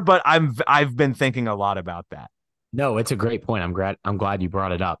sidebar, but I've been thinking a lot about that. No, it's a great point. I'm glad you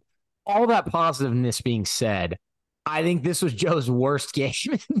brought it up. All that positiveness being said, I think this was Joe's worst game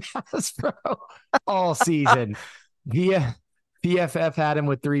in Bass Pro all season. PFF had him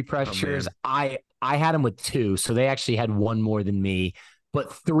with 3 pressures. I had him with 2, so they actually had 1 more than me.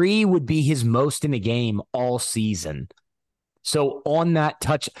 But 3 would be his most in a game all season. So on that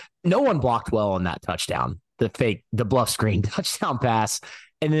touch, no one blocked well on that touchdown, the bluff screen touchdown pass.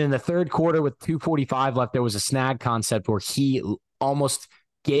 And then in the third quarter with 2:45 left, there was a snag concept where he almost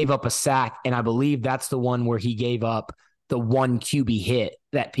gave up a sack, and I believe that's the one where he gave up the 1 QB hit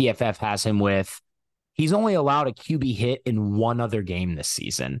that PFF has him with. He's only allowed a QB hit in 1 other game this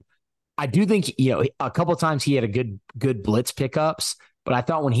season. I do think, a couple of times he had a good blitz pickups, but I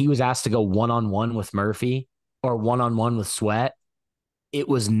thought when he was asked to go one-on-one with Murphy or one-on-one with Sweat, it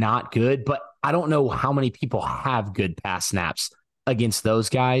was not good. But I don't know how many people have good pass snaps against those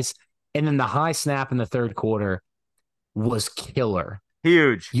guys. And then the high snap in the third quarter was killer.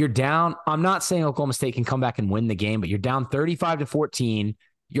 Huge. You're down. I'm not saying Oklahoma State can come back and win the game, but you're down 35-14.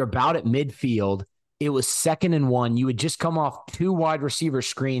 You're about at midfield. It was 2nd and 1. You had just come off 2 wide receiver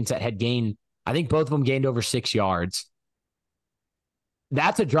screens that had gained, I think both of them gained over 6 yards.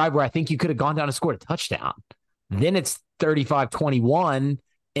 That's a drive where I think you could have gone down and scored a touchdown. Then it's 35-21,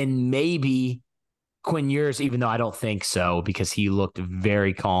 and maybe Quinn Ewers, even though I don't think so, because he looked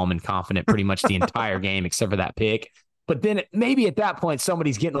very calm and confident pretty much the entire game except for that pick. But then maybe at that point,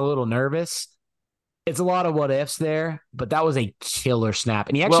 somebody's getting a little nervous. It's a lot of what ifs there, but that was a killer snap.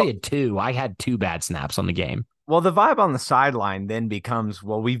 And he actually had 2. I had 2 bad snaps on the game. Well, the vibe on the sideline then becomes,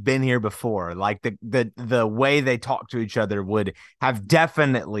 well, we've been here before. Like the way they talk to each other would have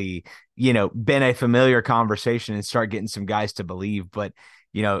definitely, been a familiar conversation and start getting some guys to believe. But,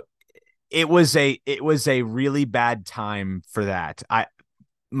 it was a really bad time for that.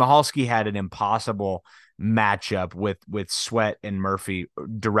 Mahalski had an impossible matchup with Sweat and Murphy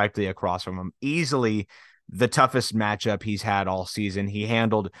directly across from him. Easily the toughest matchup he's had all season. He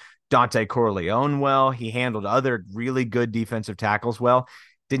handled Dante Corleone well. He handled other really good defensive tackles well.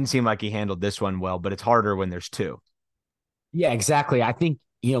 Didn't seem like he handled this one well, but it's harder when there's 2. Yeah, exactly. I think,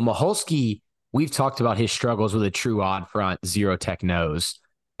 Mahalski, we've talked about his struggles with a true odd front, zero tech nose.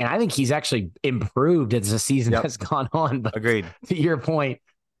 And I think he's actually improved as the season has gone on. But Agreed. to your point,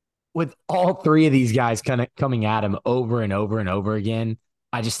 with all three of these guys kind of coming at him over and over and over again,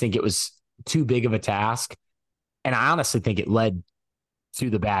 I just think it was too big of a task. And I honestly think it led to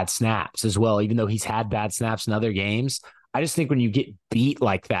the bad snaps as well, even though he's had bad snaps in other games. I just think when you get beat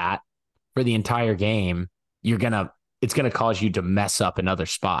like that for the entire game, it's gonna cause you to mess up in other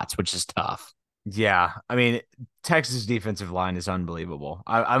spots, which is tough. Yeah. I mean, Texas defensive line is unbelievable.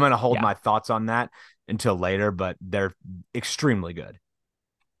 I'm going to hold my thoughts on that until later, but they're extremely good.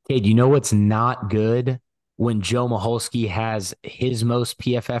 Hey, do you know what's not good when Joe Maholski has his most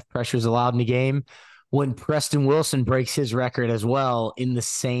PFF pressures allowed in the game? When Preston Wilson breaks his record as well in the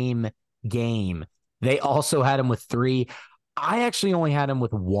same game. They also had him with 3. I actually only had him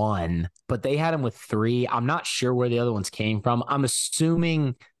with 1, but they had him with 3. I'm not sure where the other ones came from. I'm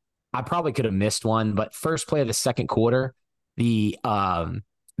assuming I probably could have missed one, but first play of the second quarter, the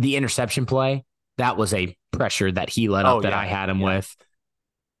interception play, that was a pressure that he let up that I had him with.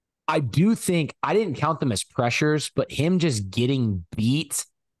 I do think I didn't count them as pressures, but him just getting beat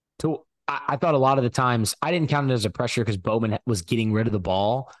to I thought a lot of the times I didn't count it as a pressure because Bowman was getting rid of the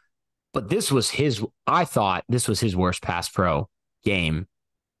ball, but I thought this was his worst pass pro game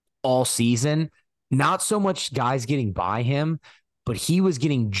all season. Not so much guys getting by him, but he was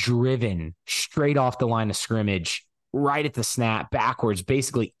getting driven straight off the line of scrimmage, right at the snap, backwards,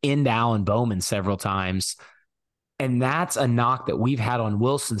 basically into Alan Bowman several times. And that's a knock that we've had on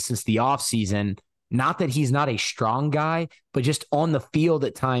Wilson since the offseason. Not that he's not a strong guy, but just on the field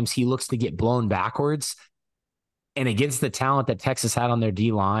at times he looks to get blown backwards. And against the talent that Texas had on their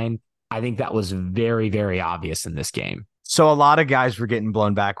D-line, I think that was very, very obvious in this game. So a lot of guys were getting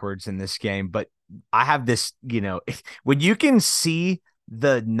blown backwards in this game, but I have this, when you can see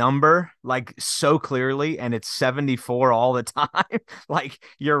the number like so clearly and it's 74 all the time, like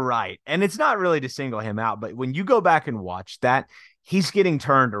you're right. And it's not really to single him out, but when you go back and watch that, he's getting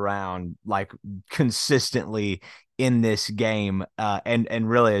turned around like consistently in this game, and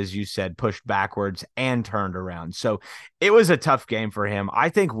really, as you said, pushed backwards and turned around. So it was a tough game for him. I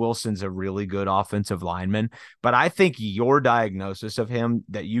think Wilson's a really good offensive lineman, but I think your diagnosis of him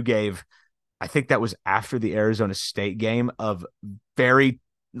that you gave, I think that was after the Arizona State game, of very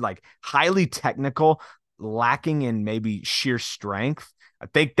like highly technical, lacking in maybe sheer strength. I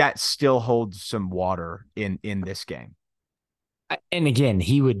think that still holds some water in this game. And again,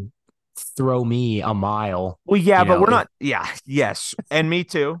 he would throw me a mile. Well, yeah, but we're not. Yeah, yes, and me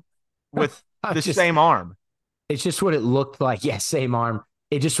too, with the same arm. It's just what it looked like. Yeah, same arm.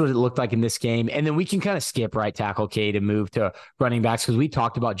 It's just what it looked like in this game. And then we can kind of skip right tackle, Cade, and move to running backs because we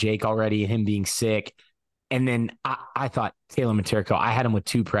talked about Jake already and him being sick. And then I thought Taylor Materko, I had him with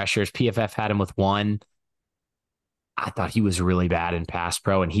 2 pressures. PFF had him with 1. I thought he was really bad in pass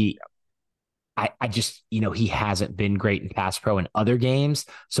pro, and I just, he hasn't been great in pass pro in other games.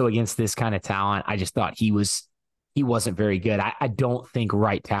 So against this kind of talent, I just thought he wasn't very good. I don't think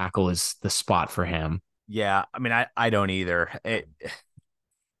right tackle is the spot for him. Yeah, I mean, I don't either.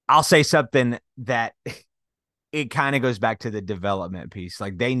 I'll say something that it kind of goes back to the development piece.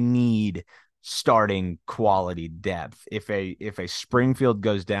 Like they need starting quality depth. If a Springfield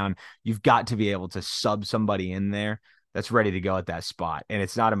goes down, you've got to be able to sub somebody in there that's ready to go at that spot. And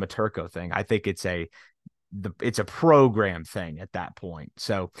it's not a Materko thing. I think it's a program thing at that point.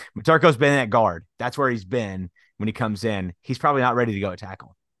 So Materko's been at guard. That's where he's been when he comes in. He's probably not ready to go at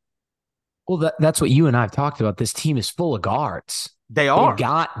tackle. Well, that's what you and I have talked about. This team is full of guards. They've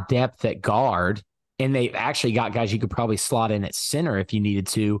got depth at guard, and they've actually got guys you could probably slot in at center if you needed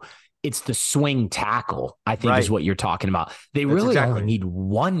to. It's the swing tackle, I think, is what you're talking about. That's really only need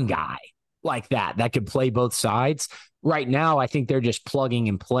one guy like that could play both sides. Right now, I think they're just plugging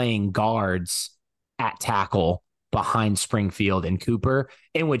and playing guards at tackle behind Springfield and Cooper,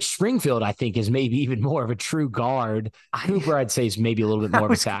 in which Springfield, I think, is maybe even more of a true guard. Cooper, I'd say, is maybe a little bit more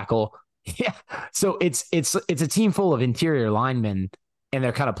of a tackle. Yeah. So it's a team full of interior linemen, and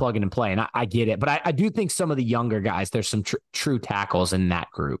they're kind of plugging and playing. I get it. But I do think some of the younger guys, there's some true tackles in that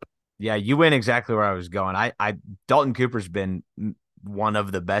group. Yeah, you went exactly where I was going. Dalton Cooper's been one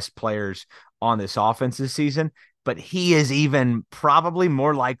of the best players on this offense this season, but he is even probably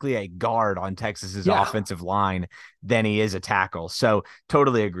more likely a guard on Texas's offensive line than he is a tackle. So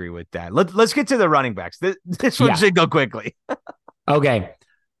totally agree with that. Let's get to the running backs. This one should go quickly. Okay.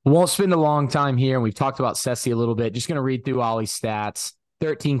 We won't spend a long time here. We've talked about Sessi a little bit. Just going to read through Ollie's stats.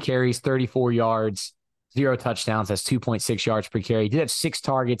 13 carries, 34 yards, 0 touchdowns. That's 2.6 yards per carry. He did have 6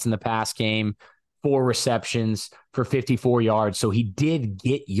 targets in the pass game, 4 receptions for 54 yards. So he did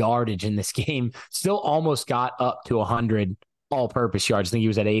get yardage in this game, still almost got up to 100 all-purpose yards. I think he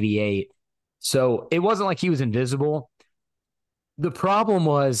was at 88. So it wasn't like he was invisible. The problem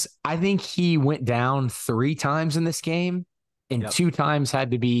was, I think he went down 3 times in this game, and 2 times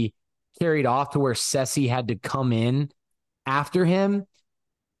had to be carried off to where Sessi had to come in after him.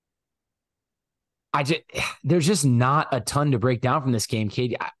 There's just not a ton to break down from this game,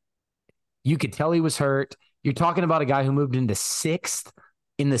 Katie. You could tell he was hurt. You're talking about a guy who moved into 6th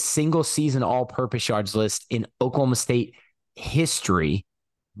in the single season all-purpose yards list in Oklahoma State history.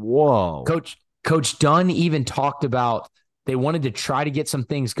 Whoa. Coach Dunn even talked about they wanted to try to get some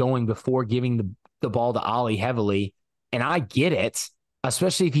things going before giving the ball to Ollie heavily. And I get it,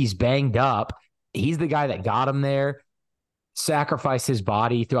 especially if he's banged up. He's the guy that got him there, sacrificed his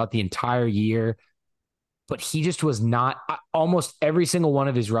body throughout the entire year. But he just was not – almost every single one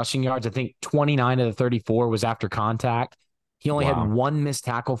of his rushing yards, I think 29 of the 34 was after contact. He only had 1 missed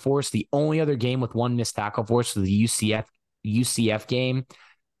tackle force. The only other game with 1 missed tackle force was the UCF game.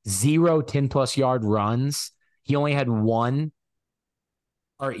 0 10-plus yard runs. He only had 1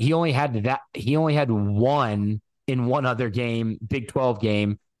 – or he only had one in one other game, Big 12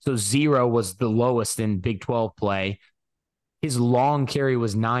 game. So 0 was the lowest in Big 12 play. His long carry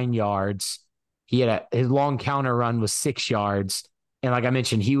was 9 yards. His long counter run was 6 yards. And like I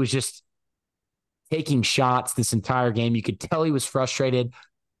mentioned, he was just taking shots this entire game. You could tell he was frustrated.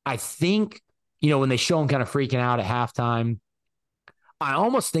 I think, when they show him kind of freaking out at halftime, I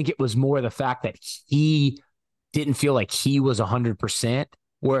almost think it was more the fact that he didn't feel like he was 100%,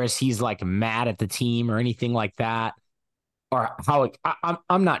 whereas he's like mad at the team or anything like that. Or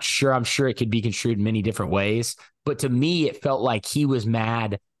I'm not sure. I'm sure it could be construed in many different ways. But to me, it felt like he was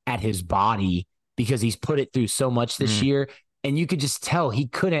mad at his body because he's put it through so much this year. And you could just tell he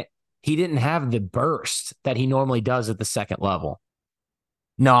didn't have the burst that he normally does at the second level.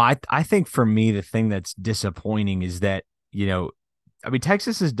 No, I think for me, the thing that's disappointing is that,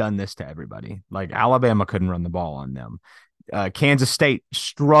 Texas has done this to everybody. Like Alabama couldn't run the ball on them. Kansas State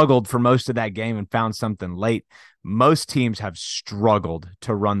struggled for most of that game and found something late. Most teams have struggled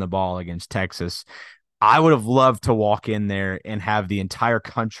to run the ball against Texas. I would have loved to walk in there and have the entire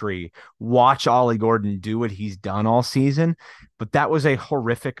country watch Ollie Gordon do what he's done all season, but that was a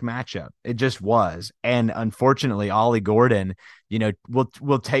horrific matchup. It just was. And unfortunately, Ollie Gordon,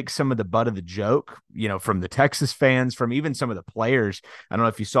 will take some of the butt of the joke, from the Texas fans, from even some of the players. I don't know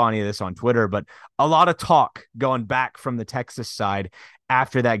if you saw any of this on Twitter, but a lot of talk going back from the Texas side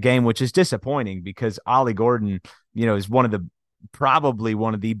after that game, which is disappointing because Ollie Gordon, is probably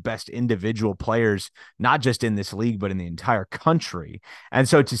one of the best individual players, not just in this league, but in the entire country. And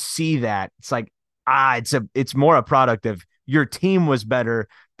so to see that, it's like, it's more a product of your team was better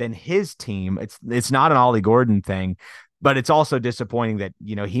than his team. It's not an Ollie Gordon thing, but it's also disappointing that,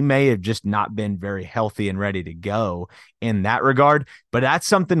 he may have just not been very healthy and ready to go in that regard. But that's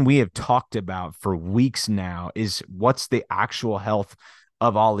something we have talked about for weeks now, is what's the actual health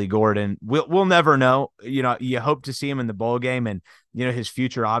of Ollie Gordon. We'll never know. You hope to see him in the bowl game, and his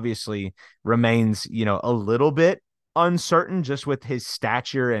future obviously remains a little bit uncertain just with his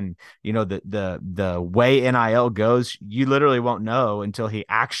stature and the way NIL goes. You literally won't know until he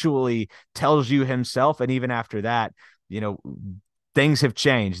actually tells you himself, and even after that, things have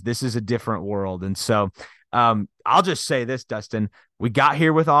changed. This is a different world, and so I'll just say this, Dustin. We got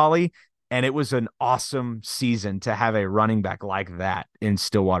here with Ollie. And it was an awesome season to have a running back like that in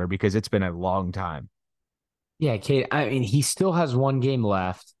Stillwater because it's been a long time. Yeah, Kate, he still has 1 game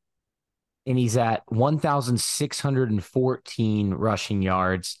left, and he's at 1,614 rushing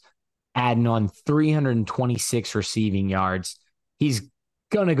yards, adding on 326 receiving yards. He's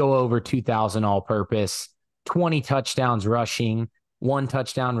going to go over 2,000 all-purpose, 20 touchdowns rushing, 1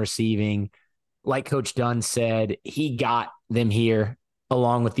 touchdown receiving. Like Coach Dunn said, he got them here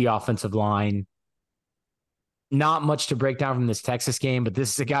along with the offensive line. Not much to break down from this Texas game, but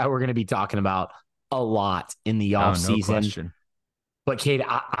this is a guy we're going to be talking about a lot in the offseason. No, but, Kate,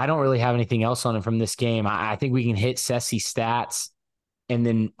 I don't really have anything else on him from this game. I think we can hit Sessi stats and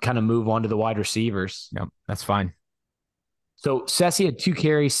then kind of move on to the wide receivers. Yep, that's fine. So Sessi had 2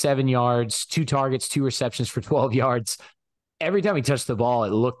 carries, 7 yards, 2 targets, 2 receptions for 12 yards. Every time he touched the ball,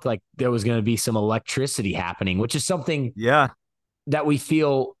 it looked like there was going to be some electricity happening, which is something that we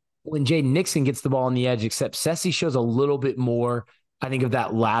feel when Jaden Nixon gets the ball on the edge, except Sessi shows a little bit more, I think, of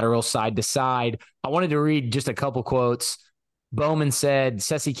that lateral side to side. I wanted to read just a couple quotes. Bowman said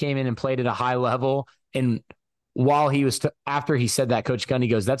Sessi came in and played at a high level. And while he was, after he said that, Coach Gundy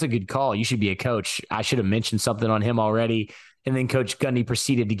goes, "That's a good call. You should be a coach. I should have mentioned something on him already." And then Coach Gundy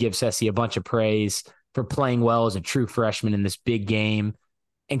proceeded to give Sessi a bunch of praise for playing well as a true freshman in this big game.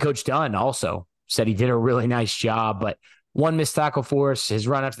 And Coach Dunn also said he did a really nice job, but one missed tackle for us. His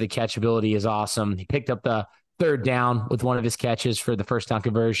run after the catch ability is awesome. He picked up the third down with one of his catches for the first down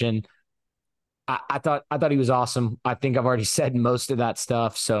conversion. I thought he was awesome. I think I've already said most of that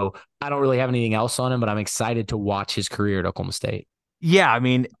stuff, so I don't really have anything else on him, but I'm excited to watch his career at Oklahoma State. Yeah, I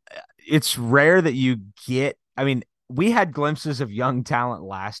mean, it's rare that you get, I mean, we had glimpses of young talent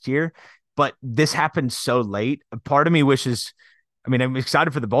last year, but this happened so late. Part of me wishes, I mean, I'm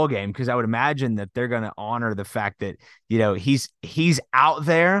excited for the bowl game because I would imagine that they're going to honor the fact that, he's out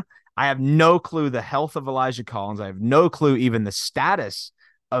there. I have no clue the health of Elijah Collins. I have no clue even the status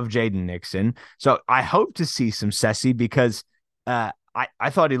of Jaden Nixon. So I hope to see some Sessi because I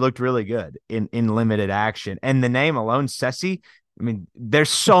thought he looked really good in limited action. And the name alone, Sessi, I mean, there's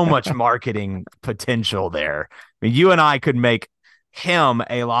so much marketing potential there. I mean, you and I could make him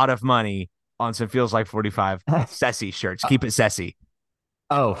a lot of money on some Feels Like 45 Sessi shirts. Keep it Sessi.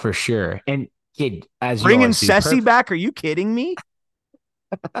 Oh, for sure. And kid, as bringing Sessi back, are you kidding me?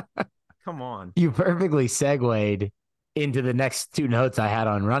 Come on. You perfectly segued into the next two notes I had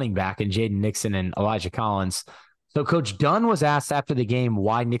on running back and Jaden Nixon and Elijah Collins. So Coach Dunn was asked after the game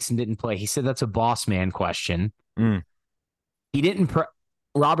why Nixon didn't play. He said that's a boss man question. He didn't.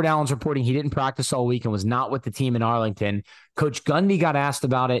 Robert Allen's reporting he didn't practice all week and was not with the team in Arlington. Coach Gundy got asked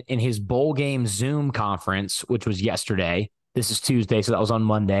about it in his bowl game Zoom conference, which was yesterday. This is Tuesday, so that was on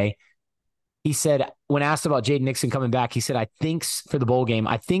Monday. He said, when asked about Jaden Nixon coming back, he said, I think for the bowl game,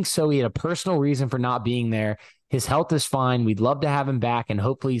 I think so. He had a personal reason for not being there. His health is fine. We'd love to have him back, and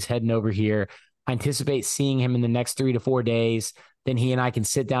hopefully he's heading over here. I anticipate seeing him in the next 3 to 4 days. Then he and I can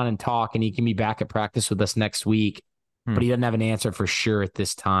sit down and talk, and he can be back at practice with us next week. But he doesn't have an answer for sure at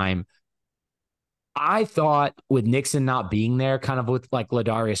this time. I thought with Nixon not being there, kind of with like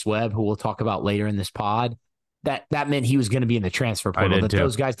Ladarius Webb, who we'll talk about later in this pod, that meant he was going to be in the transfer portal. That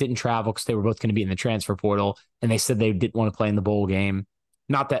those guys didn't travel because they were both going to be in the transfer portal, and they said they didn't want to play in the bowl game.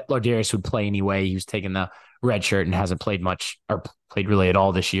 Not that Ladarius would play anyway. He was taking the red shirt and hasn't played much or played really at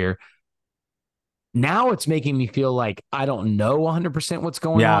all this year. Now it's making me feel like I don't know 100% what's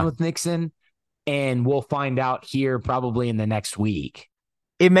going on with Nixon. And we'll find out here probably in the next week.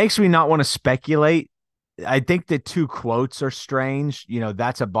 It makes me not want to speculate. I think the two quotes are strange.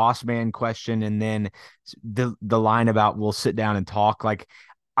 That's a boss man question. And then the line about we'll sit down and talk. Like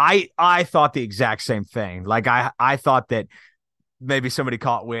I thought the exact same thing. Like I thought that maybe somebody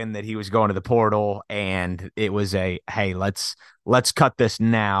caught wind that he was going to the portal and it was hey, let's cut this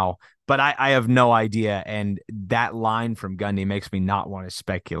now. But I have no idea. And that line from Gundy makes me not want to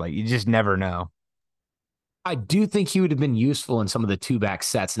speculate. You just never know. I do think he would have been useful in some of the two-back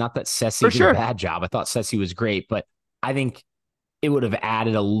sets. Not that Sessi did a bad job. I thought Sessi was great, but I think it would have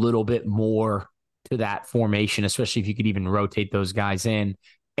added a little bit more to that formation, especially if you could even rotate those guys in.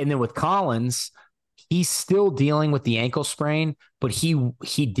 And then with Collins, he's still dealing with the ankle sprain, but he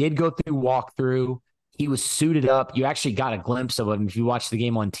did go through walkthrough. He was suited up. You actually got a glimpse of him if you watch the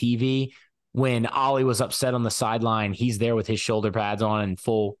game on TV. When Ollie was upset on the sideline, he's there with his shoulder pads on and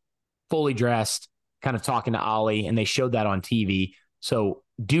fully dressed, kind of talking to Ollie, and they showed that on TV. So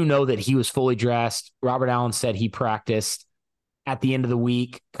do know that he was fully dressed. Robert Allen said he practiced at the end of the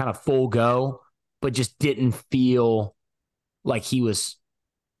week, kind of full go, but just didn't feel like he was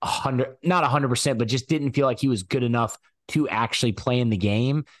not 100%, but just didn't feel like he was good enough to actually play in the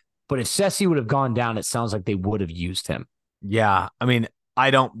game. But if Sessi would have gone down, it sounds like they would have used him. Yeah. I mean,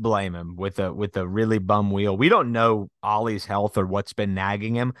 I don't blame him with a really bum wheel. We don't know Ollie's health or what's been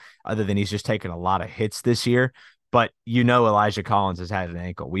nagging him other than he's just taken a lot of hits this year. But Elijah Collins has had an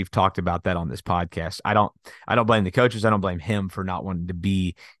ankle. We've talked about that on this podcast. I don't blame the coaches. I don't blame him for not wanting to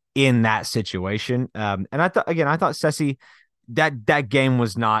be in that situation. And I thought Sessi, that game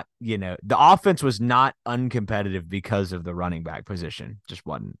was not, the offense was not uncompetitive because of the running back position. Just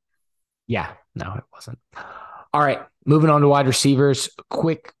wasn't. Yeah, no, it wasn't. All right, moving on to wide receivers.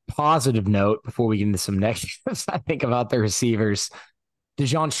 Quick positive note before we get into some negatives, I think, about the receivers.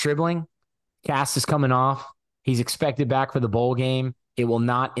 DeJon Stribling, cast is coming off. He's expected back for the bowl game. It will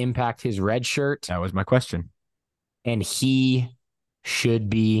not impact his red shirt. That was my question. And he should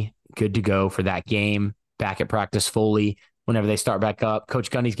be good to go for that game, back at practice fully whenever they start back up. Coach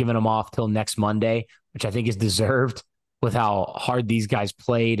Gundy's giving him off till next Monday, which I think is deserved with how hard these guys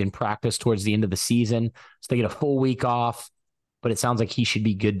played and practiced towards the end of the season. So they get a full week off, but it sounds like he should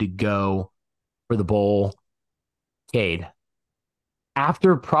be good to go for the bowl. Cade,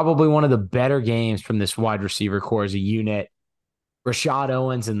 after probably one of the better games from this wide receiver core as a unit, Rashad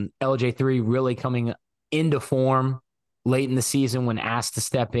Owens and LJ3 really coming into form. late in the season when asked to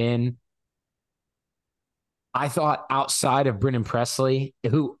step in. I thought outside of Brennan Presley,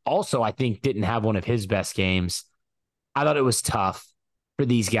 who also I think didn't have one of his best games, I thought it was tough for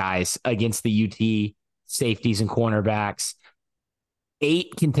these guys against the UT safeties and cornerbacks.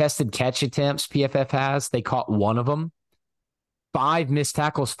 8 contested catch attempts PFF has. They caught one of them. 5 missed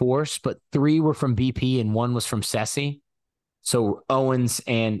tackles forced, but 3 were from BP and 1 was from Sessi. So Owens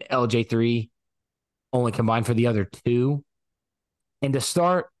and LJ3 only combined for the other 2. And to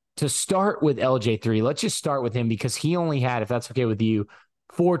start with LJ3, let's just start with him because he only had, if that's okay with you,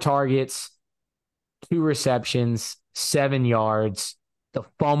 4 targets, 2 receptions, 7 yards, the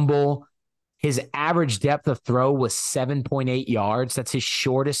fumble. His average depth of throw was 7.8 yards. That's his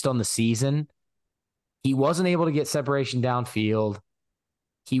shortest on the season. He wasn't able to get separation downfield.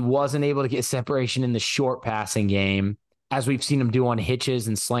 He wasn't able to get separation in the short passing game, as we've seen him do on hitches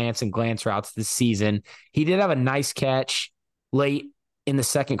and slants and glance routes this season. He did have a nice catch late in the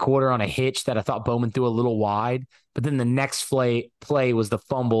second quarter on a hitch that I thought Bowman threw a little wide, but then the next play was the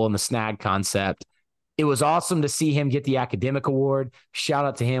fumble and the snag concept. It was awesome to see him get the academic award. Shout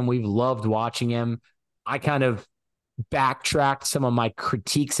out to him. We've loved watching him. I kind of backtracked some of my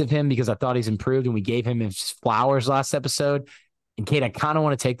critiques of him because I thought he's improved, and we gave him his flowers last episode. And Kate, I kind of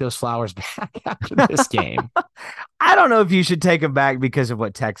want to take those flowers back after this game. I don't know if you should take him back because of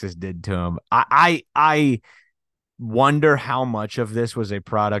what Texas did to him. I wonder how much of this was a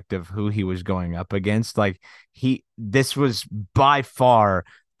product of who he was going up against. This was by far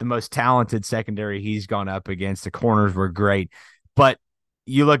the most talented secondary he's gone up against. The corners were great, but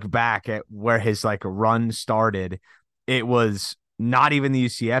you look back at where his run started. It was not even the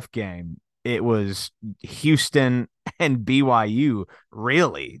UCF game. It was Houston and BYU,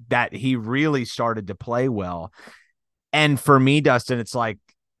 really, that he really started to play well. And for me, Dustin, it's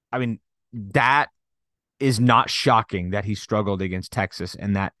that is not shocking that he struggled against Texas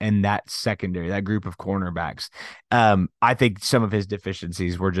and that secondary, that group of cornerbacks. I think some of his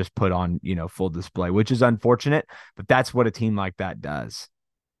deficiencies were just put on, full display, which is unfortunate, but that's what a team like that does.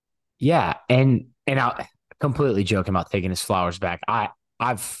 Yeah. And I completely joking about taking his flowers back. I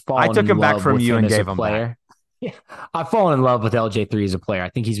took him back from you and gave him back. Yeah. I've fallen in love with LJ3 as a player. I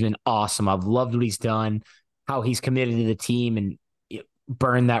think he's been awesome. I've loved what he's done, how he's committed to the team and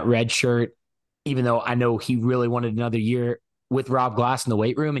burned that red shirt, even though I know he really wanted another year with Rob Glass in the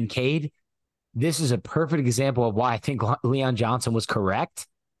weight room. And Cade, this is a perfect example of why I think Leon Johnson was correct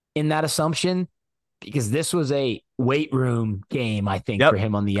in that assumption, because this was a weight room game, I think, for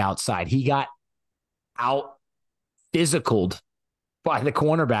him on the outside. He got out physicaled by the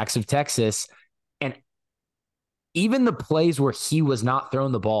cornerbacks of Texas. And even the plays where he was not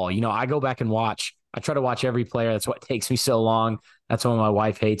throwing the ball, I go back and watch. I try to watch every player. That's what takes me so long. That's why my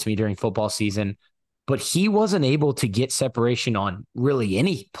wife hates me during football season. But he wasn't able to get separation on really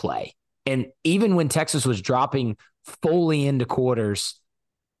any play. And even when Texas was dropping fully into quarters,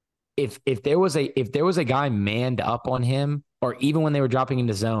 if there was a guy manned up on him, or even when they were dropping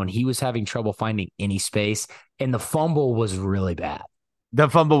into zone, he was having trouble finding any space. And the fumble was really bad. The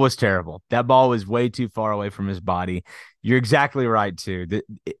fumble was terrible. That ball was way too far away from his body. You're exactly right, too. The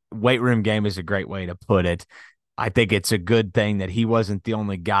weight room game is a great way to put it. I think it's a good thing that he wasn't the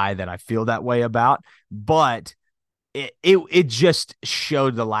only guy that I feel that way about, but it just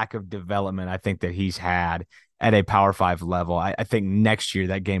showed the lack of development I think that he's had at a Power 5 level. I think next year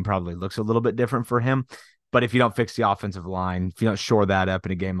that game probably looks a little bit different for him. But if you don't fix the offensive line, if you don't shore that up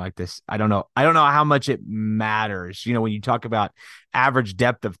in a game like this, I don't know how much it matters. When you talk about average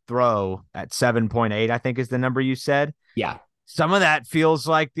depth of throw at 7.8, I think is the number you said. Yeah. Some of that feels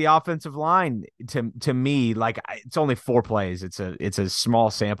like the offensive line to me. It's only 4 plays. It's a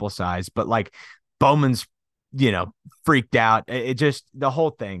small sample size, but Bowman's, freaked out. It just, the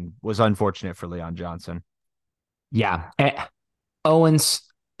whole thing was unfortunate for Leon Johnson. Yeah. Owens,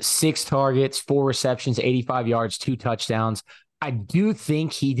 6 targets, 4 receptions, 85 yards, 2 touchdowns. I do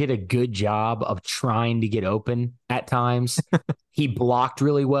think he did a good job of trying to get open at times. He blocked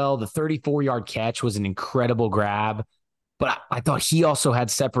really well. The 34-yard catch was an incredible grab, but I thought he also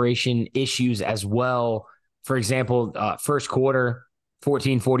had separation issues as well. For example, first quarter,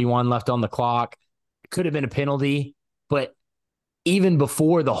 14:41 left on the clock. Could have been a penalty, but even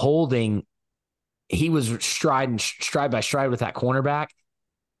before the holding, he was stride by stride with that cornerback.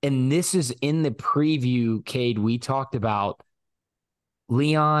 And this is in the preview, Cade, we talked about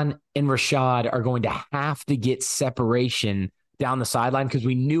Leon and Rashad are going to have to get separation down the sideline because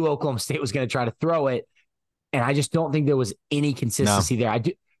we knew Oklahoma State was going to try to throw it. And I just don't think there was any consistency there.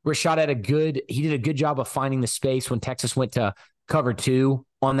 Rashad did a good job of finding the space when Texas went to cover 2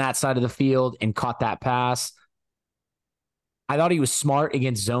 on that side of the field and caught that pass. I thought he was smart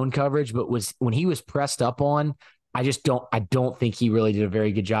against zone coverage, but when he was pressed up on, I don't think he really did a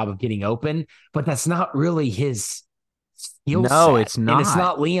very good job of getting open, but that's not really his skill No, set. it's And it's not.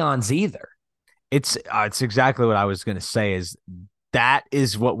 not Leon's either. It's exactly what I was going to say is that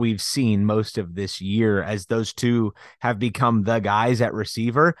is what we've seen most of this year as those two have become the guys at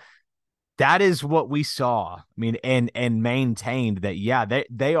receiver. That is what we saw. I mean, and maintained that, yeah,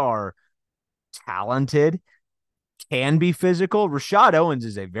 they are talented, can be physical. Rashad Owens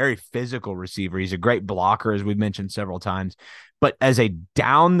is a very physical receiver. He's a great blocker, as we've mentioned several times. But as a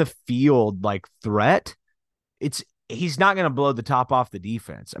down the field like threat, he's not going to blow the top off the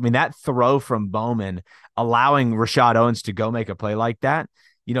defense. I mean, that throw from Bowman, allowing Rashad Owens to go make a play like that,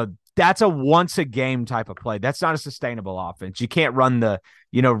 that's a once a game type of play. That's not a sustainable offense. You can't run the,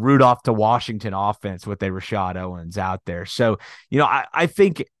 Rudolph to Washington offense with a Rashad Owens out there. So, I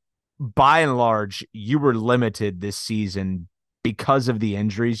think by and large, you were limited this season because of the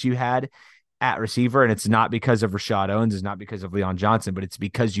injuries you had at receiver. And it's not because of Rashad Owens, it's not because of Leon Johnson, but it's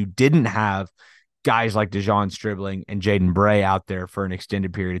because you didn't have guys like Dejon Stribling and Jaden Bray out there for an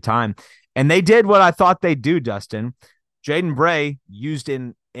extended period of time. And they did what I thought they'd do, Dustin. Jaden Bray used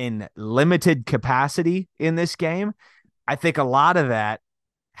in limited capacity in this game. I think a lot of that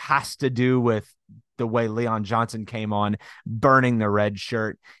has to do with the way Leon Johnson came on, burning the red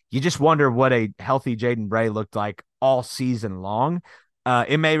shirt. You just wonder what a healthy Jaden Bray looked like all season long.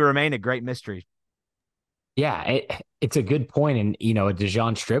 It may remain a great mystery. Yeah, it's a good point. And, a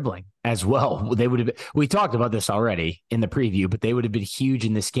Dejon Stribling as well. They would have been, we talked about this already in the preview, but they would have been huge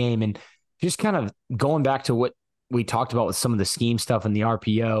in this game. And just kind of going back to what we talked about with some of the scheme stuff in the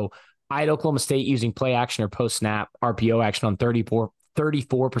RPO, I had Oklahoma State using play action or post snap RPO action on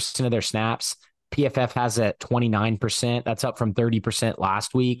 34% of their snaps. PFF has it at 29%. That's up from 30%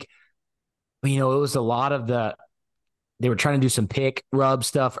 last week. But, it was a lot of they were trying to do some pick rub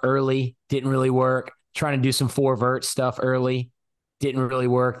stuff early. Didn't really work. Trying to do some four vert stuff early. Didn't really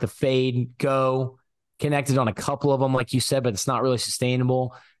work. The fade, go, connected on a couple of them, like you said, but it's not really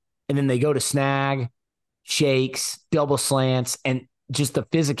sustainable. And then they go to snag, shakes, double slants, and just the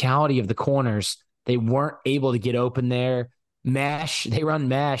physicality of the corners. They weren't able to get open there. Mesh, they run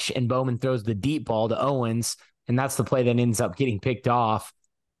mesh, and Bowman throws the deep ball to Owens, and that's the play that ends up getting picked off.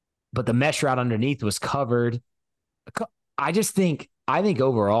 But the mesh route underneath was covered. I think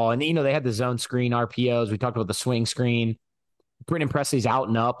overall, and they had the zone screen RPOs. We talked about the swing screen. Brennan Presley's out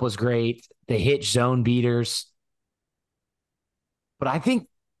and up was great. The hitch zone beaters. But I think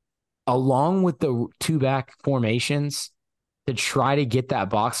along with the two back formations to try to get that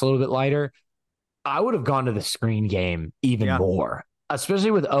box a little bit lighter, I would have gone to the screen game even more, especially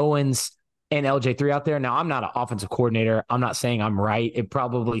with Owens and LJ3 out there. Now, I'm not an offensive coordinator. I'm not saying I'm right. They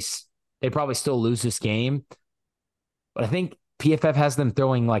probably still lose this game. But I think PFF has them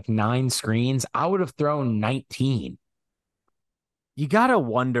throwing like 9 screens. I would have thrown 19. You got to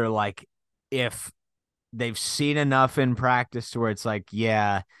wonder, like, if they've seen enough in practice where it's like,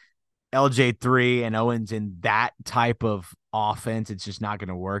 yeah, LJ3 and Owens in that type of offense, it's just not going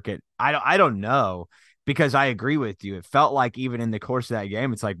to work. I don't know, because I agree with you. It felt like even in the course of that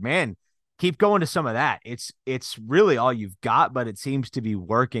game, it's like, man, keep going to some of that. It's really all you've got, but it seems to be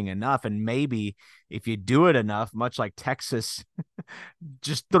working enough. And maybe if you do it enough, much like Texas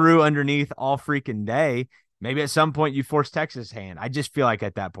just threw underneath all freaking day, maybe at some point you force Texas' hand. I just feel like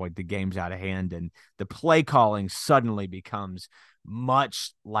at that point the game's out of hand and the play calling suddenly becomes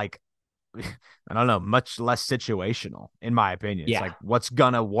much like, I don't know, much less situational, in my opinion. Yeah. It's like, what's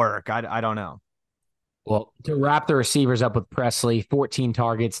gonna work? I don't know. Well, to wrap the receivers up with Presley, 14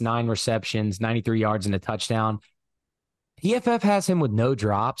 targets, 9 receptions, 93 yards, and a touchdown. PFF has him with no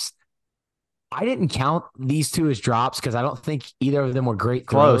drops. I didn't count these two as drops because I don't think either of them were great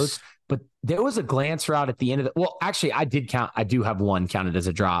throws. But there was a glance route at the end of the – well, actually, I did count – I do have one counted as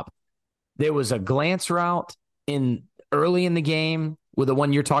a drop. There was a glance route early in the game with the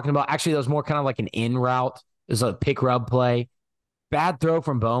one you're talking about. Actually, that was more kind of like an in route. It was a pick rub play. Bad throw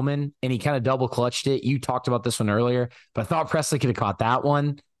from Bowman, and he kind of double clutched it. You talked about this one earlier, but I thought Presley could have caught that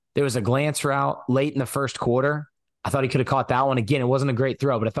one. There was a glance route late in the first quarter. I thought he could have caught that one. Again, it wasn't a great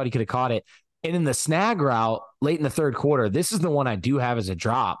throw, but I thought he could have caught it. And in the snag route late in the third quarter, this is the one I do have as a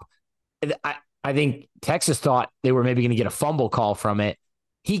drop. I think Texas thought they were maybe going to get a fumble call from it.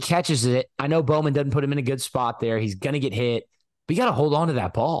 He catches it. I know Bowman doesn't put him in a good spot there. He's going to get hit, but you got to hold on to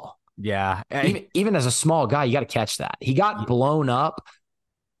that ball. Yeah. Even as a small guy, you got to catch that. He got blown up.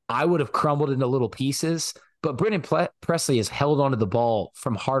 I would have crumbled into little pieces, but Brennan Presley has held onto the ball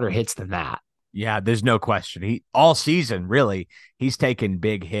from harder hits than that. Yeah, there's no question. He all season, really, he's taken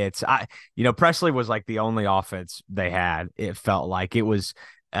big hits. Presley was like the only offense they had. It felt like it was,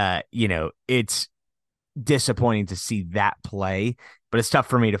 it's disappointing to see that play, but it's tough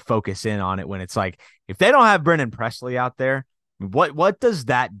for me to focus in on it when it's like, if they don't have Brennan Presley out there, what does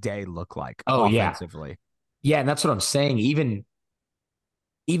that day look like Oh yeah. offensively? Yeah. And that's what I'm saying.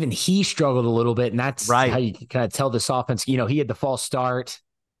 Even he struggled a little bit. And that's how Right. you can kind of tell this offense, he had the false start,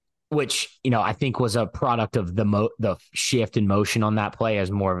 which, I think was a product of the shift in motion on that play,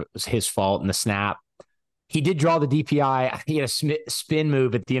 as more of it was his fault in the snap. He did draw the DPI. He had a spin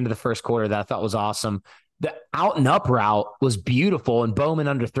move at the end of the first quarter that I thought was awesome. The out and up route was beautiful, and Bowman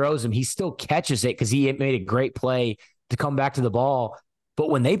underthrows him. He still catches it because he made a great play to come back to the ball. But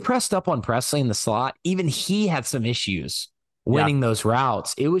when they pressed up on Presley in the slot, even he had some issues winning those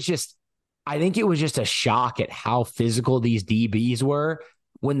routes. I think it was just a shock at how physical these DBs were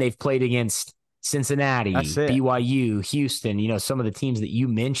when they've played against Cincinnati, That's it. BYU, Houston, some of the teams that you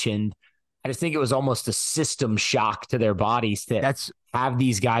mentioned. I just think it was almost a system shock to their bodies to have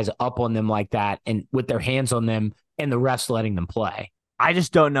these guys up on them like that and with their hands on them and the refs letting them play. I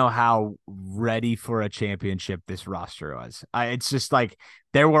just don't know how ready for a championship this roster was. It's just like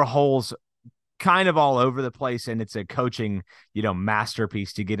there were holes kind of all over the place, and it's a coaching,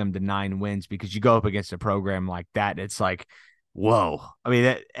 masterpiece to get them to 9 wins, because you go up against a program like that, it's like, whoa. I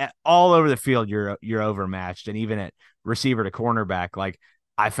mean, all over the field, you're overmatched, and even at receiver to cornerback, like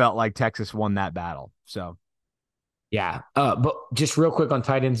I felt like Texas won that battle. So, yeah. But just real quick on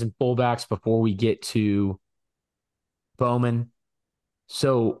tight ends and fullbacks before we get to Bowman.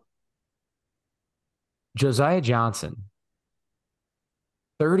 So Josiah Johnson,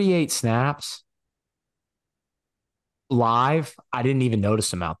 38 snaps live. I didn't even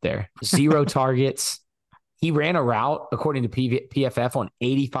notice him out there. 0 targets. He ran a route, according to PFF, on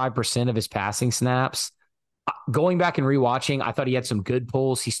 85% of his passing snaps. Going back and rewatching, I thought he had some good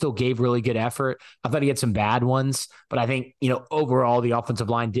pulls. He still gave really good effort. I thought he had some bad ones, but I think, overall the offensive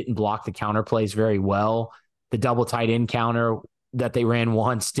line didn't block the counter plays very well. The double tight end counter that they ran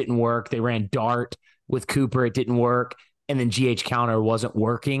once didn't work. They ran dart with Cooper. It didn't work. And then GH counter wasn't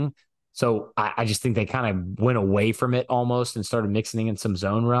working. So I just think they kind of went away from it almost and started mixing in some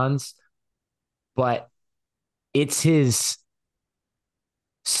zone runs. But it's his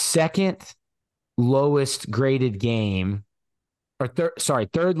second lowest graded game, or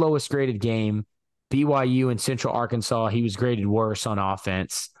third lowest graded game. BYU and Central Arkansas, he was graded worse on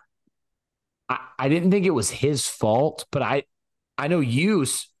offense. I didn't think it was his fault, but I know you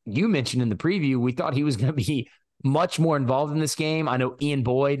mentioned in the preview, we thought he was going to be much more involved in this game. I know Ian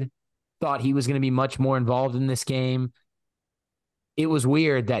Boyd thought he was going to be much more involved in this game. It was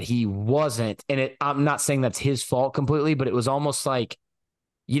weird that he wasn't, and I'm not saying that's his fault completely, but it was almost like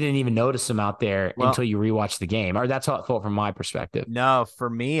you didn't even notice him out there until you rewatched the game, or that's how it felt from my perspective. No, for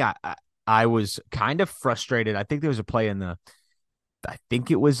me, I was kind of frustrated. I think there was a play I think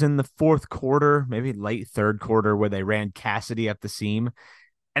it was in the fourth quarter, maybe late third quarter, where they ran Cassidy up the seam.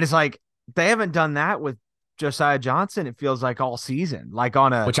 And it's like, they haven't done that with Josiah Johnson, it feels like, all season. Like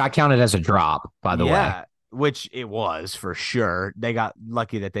which I counted as a drop, by the way. Yeah, which it was for sure. They got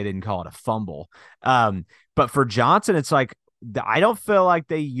lucky that they didn't call it a fumble. But for Johnson, it's like, I don't feel like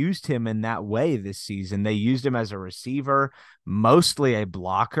they used him in that way this season. They used him as a receiver, mostly a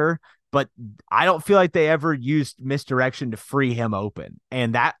blocker, but I don't feel like they ever used misdirection to free him open.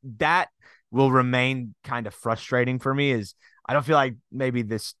 And that will remain kind of frustrating for me. Is I don't feel like maybe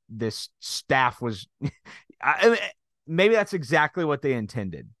this staff was maybe that's exactly what they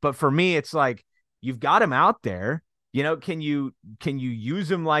intended. But for me, it's like, you've got him out there. Can you use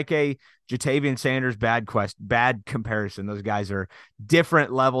him like a Jatavian Sanders? Bad comparison. Those guys are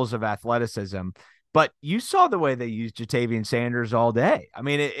different levels of athleticism. But you saw the way they used Jatavian Sanders all day. I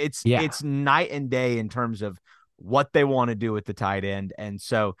mean, it's night and day in terms of what they want to do with the tight end. And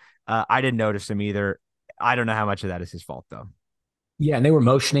so I didn't notice him either. I don't know how much of that is his fault, though. Yeah, and they were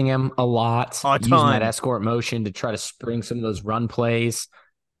motioning him a lot, using that escort motion to try to spring some of those run plays.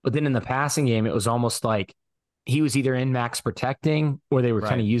 But then in the passing game, it was almost like he was either in max protecting or they were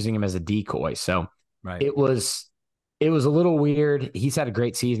kind of using him as a decoy. So it was a little weird. He's had a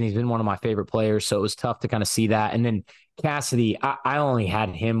great season. He's been one of my favorite players. So it was tough to kind of see that. And then Cassidy, I only had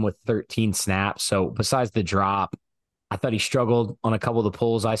him with 13 snaps. So besides the drop, I thought he struggled on a couple of the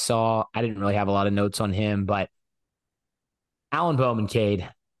pulls I saw. I didn't really have a lot of notes on him, but Alan Bowman, Cade,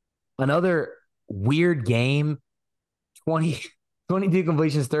 another weird game, 22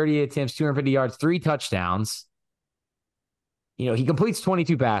 completions, 38 attempts, 250 yards, 3 touchdowns. He completes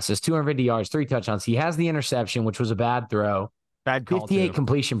 22 passes, 250 yards, 3 touchdowns. He has the interception, which was a bad throw. Bad call 58 too.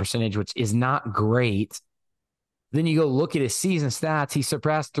 completion percentage, which is not great. Then you go look at his season stats. He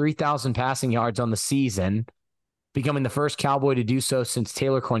surpassed 3,000 passing yards on the season, becoming the first Cowboy to do so since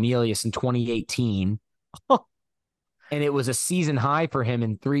Taylor Cornelius in 2018. And it was a season high for him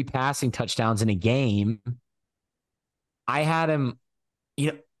in 3 passing touchdowns in a game. I had him,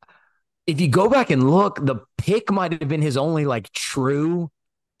 if you go back and look, the pick might have been his only true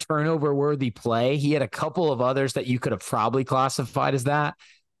turnover worthy play. He had a couple of others that you could have probably classified as that.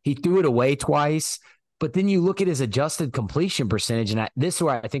 He threw it away twice, but then you look at his adjusted completion percentage, and this is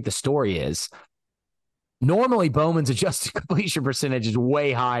where I think the story is. Normally, Bowman's adjusted completion percentage is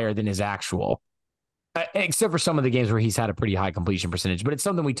way higher than his actual, except for some of the games where he's had a pretty high completion percentage. But it's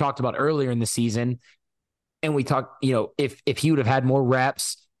something we talked about earlier in the season. And we talked, if he would have had more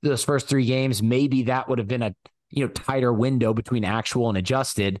reps those first 3 games, maybe that would have been a tighter window between actual and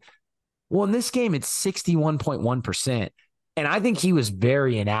adjusted. Well, in this game, it's 61.1%. And I think he was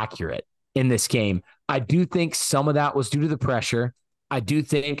very inaccurate in this game. I do think some of that was due to the pressure. I do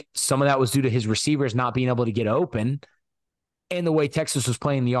think some of that was due to his receivers not being able to get open and the way Texas was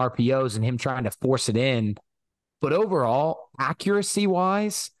playing the RPOs and him trying to force it in. But overall,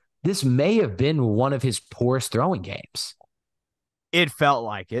 accuracy-wise, this may have been one of his poorest throwing games. It felt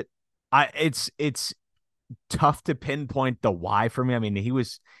like it. It's tough to pinpoint the why for me. I mean, he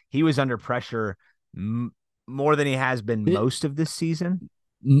was under pressure more than he has been most of this season.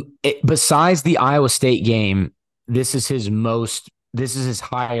 Besides the Iowa State game, this is his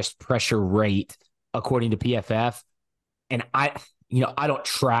highest pressure rate according to PFF. And I don't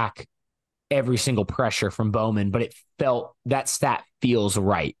track every single pressure from Bowman, but that stat feels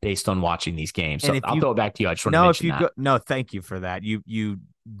right based on watching these games. So I'll throw it back to you. I just want to mention that. No, thank you for that. You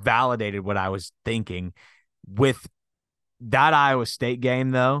validated what I was thinking with that Iowa State game,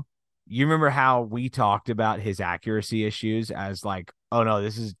 though. You remember how we talked about his accuracy issues as oh no,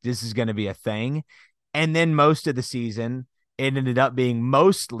 this is going to be a thing. And then most of the season, it ended up being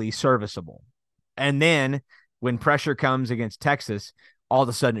mostly serviceable. And then when pressure comes against Texas, all of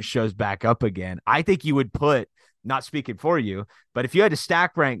a sudden it shows back up again. I think you would put, not speaking for you, but if you had to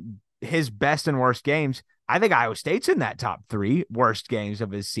stack rank his best and worst games, I think Iowa State's in that top 3 worst games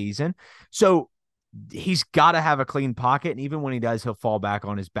of his season. So he's got to have a clean pocket. And even when he does, he'll fall back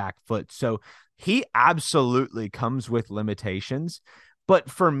on his back foot. So he absolutely comes with limitations. But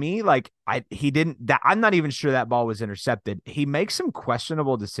for me, I'm not even sure that ball was intercepted. He makes some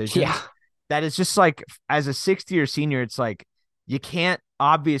questionable decisions. Yeah. That is just as a 6th-year senior, it's you can't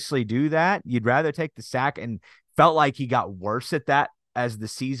obviously do that. You'd rather take the sack, and felt like he got worse at that as the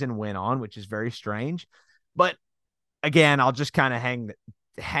season went on, which is very strange. But again, I'll just kind of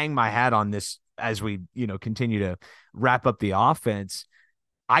hang my hat on this as we, continue to wrap up the offense.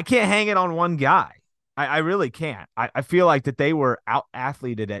 I can't hang it on one guy. I really can't. I feel like that they were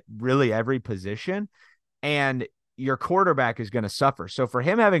out-athleted at really every position, and your quarterback is going to suffer. So for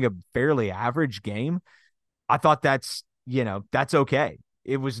him having a fairly average game, I thought that's okay.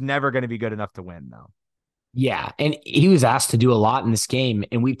 It was never going to be good enough to win, though. Yeah, and he was asked to do a lot in this game,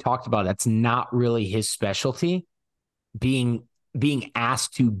 and we've talked about that's not really his specialty, being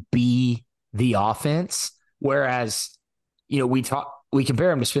asked to be the offense. Whereas, we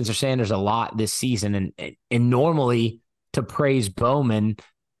compare him to Spencer Sanders a lot this season, and normally to praise Bowman,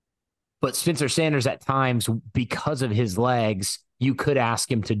 but Spencer Sanders at times, because of his legs, you could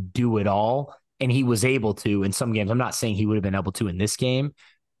ask him to do it all, and he was able to in some games. I'm not saying he would have been able to in this game,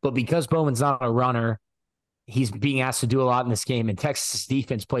 but because Bowman's not a runner, he's being asked to do a lot in this game, and Texas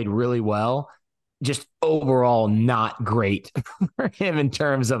defense played really well. Just overall not great for him in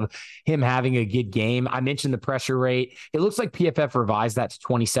terms of him having a good game. I mentioned the pressure rate. It looks like PFF revised that to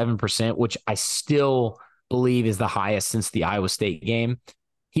 27%, which I still believe is the highest since the Iowa State game.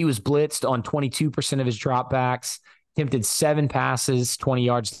 He was blitzed on 22% of his dropbacks, attempted 7 passes, 20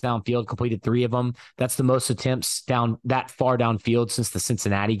 yards downfield, completed 3 of them. That's the most attempts down that far downfield since the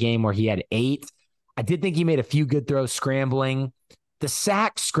Cincinnati game, where he had 8. I did think he made a few good throws scrambling. The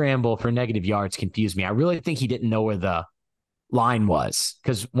sack scramble for negative yards confused me. I really think he didn't know where the line was,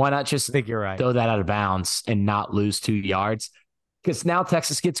 because why not just think you're right. Throw that out of bounds and not lose 2 yards? Because now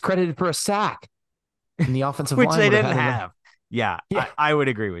Texas gets credited for a sack in the offensive which line. They didn't have. Yeah. I would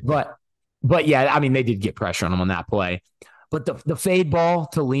agree with that. But yeah, I mean, they did get pressure on him on that play. But the fade ball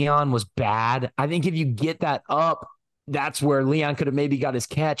to Leon was bad. I think if you get that up, that's where Leon could have maybe got his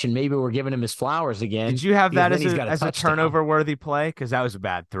catch, and maybe we're giving him his flowers again. Did you have that as a turnover worthy play? Because that was a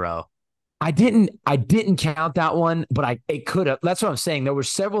bad throw. I didn't count that one, but it could have. That's what I'm saying. There were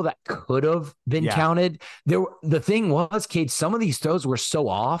several that could have been counted. The thing was, Cade, some of these throws were so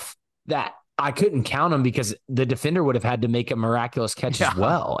off that I couldn't count him because the defender would have had to make a miraculous catch as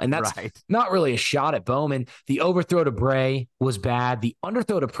well. And that's not really a shot at Bowman. The overthrow to Bray was bad. The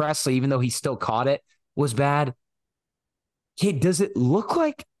underthrow to Presley, even though he still caught it, was bad. Okay, does it look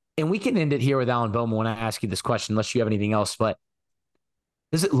like, and we can end it here with Alan Bowman when I ask you this question, unless you have anything else, but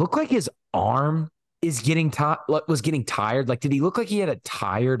does it look like his arm was getting tired? Like, did he look like he had a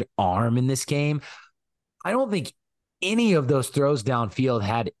tired arm in this game? I don't think any of those throws downfield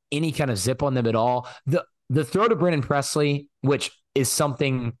had any kind of zip on them at all. The throw to Brennan Presley, which is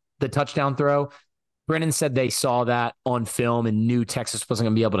something, the touchdown throw, Brennan said they saw that on film and knew Texas wasn't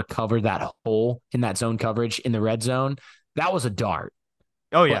going to be able to cover that hole in that zone coverage in the red zone. That was a dart.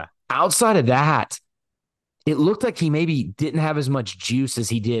 Oh, yeah. But outside of that, it looked like he maybe didn't have as much juice as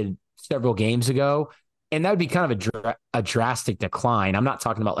he did several games ago. And that would be kind of a drastic decline. I'm not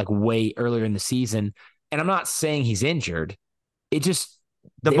talking about like way earlier in the season. And I'm not saying he's injured. It just,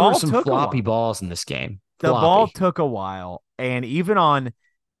 there were some floppy balls in this game. The ball took a while. And even on,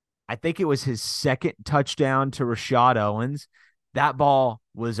 I think it was his second touchdown to Rashad Owens, that ball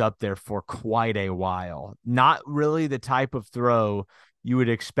was up there for quite a while. Not really the type of throw you would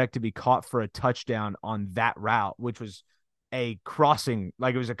expect to be caught for a touchdown on that route, which was a crossing,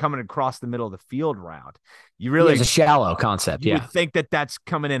 like it was a coming across the middle of the field route. You really, it's a shallow concept. You would think that that's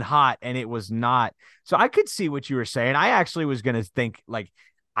coming in hot, and it was not. So I could see what you were saying. I actually was going to think, like,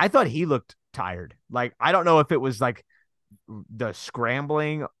 I thought he looked tired. Like, I don't know if it was like the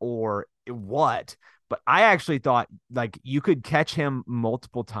scrambling or what, but I actually thought like you could catch him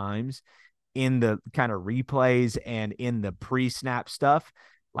multiple times in the kind of replays and in the pre-snap stuff,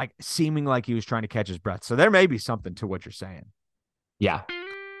 like seeming like he was trying to catch his breath. So there may be something to what you're saying. Yeah.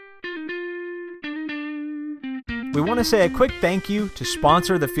 We want to say a quick thank you to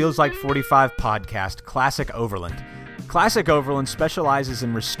sponsor the Feels Like 45 podcast, Classic Overland. Classic Overland specializes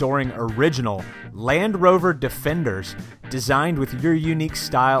in restoring original Land Rover Defenders designed with your unique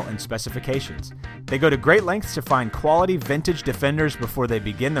style and specifications. They go to great lengths to find quality vintage Defenders before they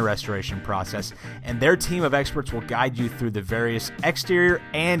begin the restoration process, and their team of experts will guide you through the various exterior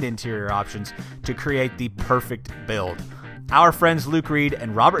and interior options to create the perfect build. Our friends Luke Reed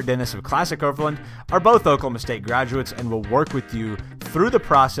and Robert Dennis of Classic Overland are both Oklahoma State graduates and will work with you through the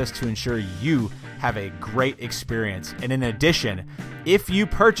process to ensure you have a great experience. And in addition, if you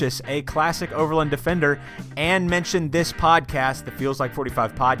purchase a Classic Overland Defender and mention this podcast, the Feels Like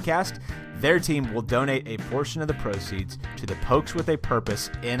 45 podcast, their team will donate a portion of the proceeds to the Pokes with a Purpose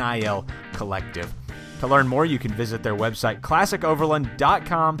NIL Collective. To learn more, you can visit their website,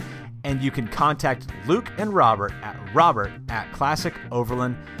 classicoverland.com, and you can contact Luke and Robert at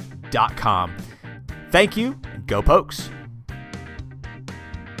classicoverland.com. Thank you, and go Pokes.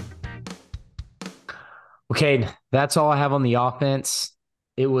 Okay, that's all I have on the offense.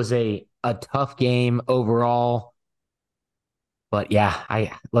 It was a tough game overall. But yeah,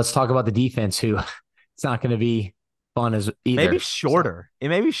 let's talk about the defense, who it's not going to be fun as either. Maybe shorter. It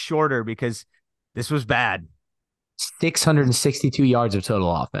may be shorter because this was bad. 662 yards of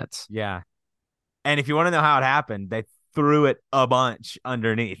total offense. Yeah. And if you want to know how it happened, they threw it a bunch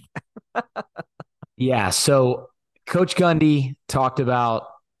underneath. Yeah, so Coach Gundy talked about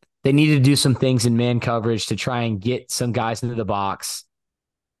they needed to do some things in man coverage to try and get some guys into the box.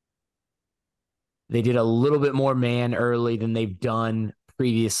 They did a little bit more man early than they've done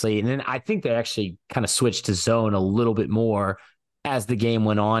previously. And then I think they actually kind of switched to zone a little bit more as the game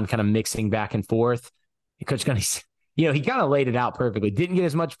went on, kind of mixing back and forth. And Coach Gundy, he kind of laid it out perfectly. Didn't get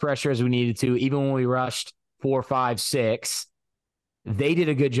as much pressure as we needed to, even when we rushed 4, 5, 6. They did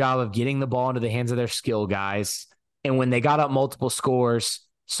a good job of getting the ball into the hands of their skill guys. And when they got up multiple scores,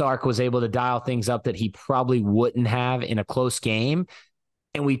 Sark was able to dial things up that he probably wouldn't have in a close game.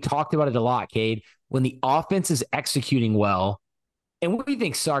 And we talked about it a lot, Cade. When the offense is executing well, and we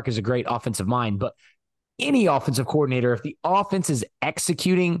think Sark is a great offensive mind, but any offensive coordinator, if the offense is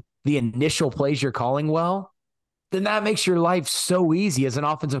executing the initial plays you're calling well, then that makes your life so easy as an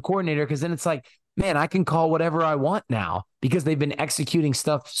offensive coordinator, because then it's like, man, I can call whatever I want now because they've been executing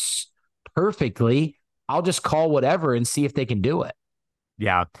stuff perfectly. I'll just call whatever and see if they can do it.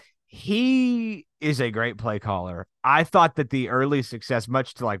 Yeah, he is a great play caller. I thought that the early success,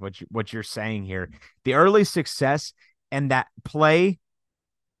 much to like what you're saying here, the early success and that play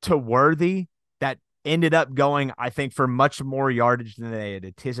to Worthy that ended up going, I think, for much more yardage than they had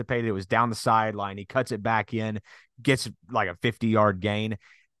anticipated. It was down the sideline. He cuts it back in, gets like a 50-yard gain.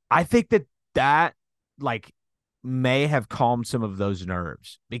 I think that like may have calmed some of those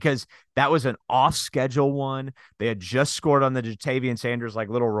nerves, because that was an off-schedule one. They had just scored on the Jatavian Sanders like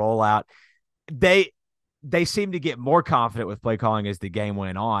little rollout. they seemed to get more confident with play calling as the game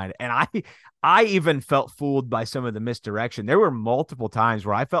went on. And I even felt fooled by some of the misdirection. There were multiple times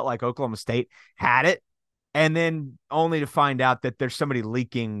where I felt like Oklahoma State had it, and then only to find out that there's somebody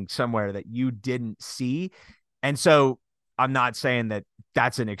leaking somewhere that you didn't see. And so I'm not saying that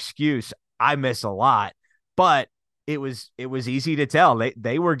that's an excuse. I miss a lot, but it was easy to tell.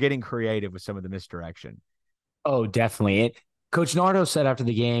 They were getting creative with some of the misdirection. Oh, definitely. Coach Nardo said after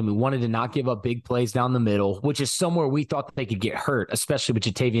the game he wanted to not give up big plays down the middle, which is somewhere we thought that they could get hurt, especially with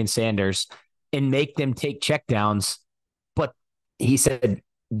Jatavian Sanders, and make them take checkdowns. But he said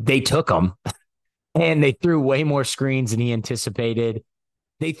they took them, and they threw way more screens than he anticipated.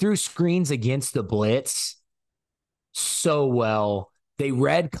 They threw screens against the blitz so well. They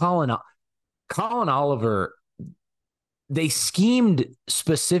read Colin Oliver. They schemed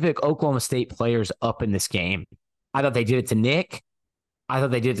specific Oklahoma State players up in this game. I thought they did it to Nick. I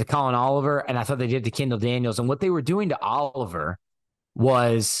thought they did it to Colin Oliver, and I thought they did it to Kendall Daniels. And what they were doing to Oliver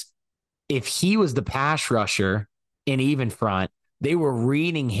was, if he was the pass rusher in even front, they were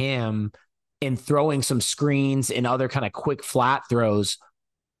reading him and throwing some screens and other kind of quick flat throws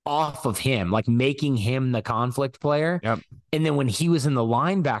off of him, like making him the conflict player. Yep. And then when he was in the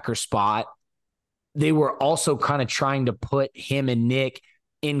linebacker spot, they were also kind of trying to put him and Nick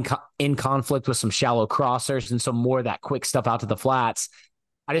in conflict with some shallow crossers and some more of that quick stuff out to the flats.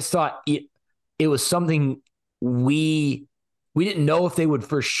 I just thought it was something we didn't know if they would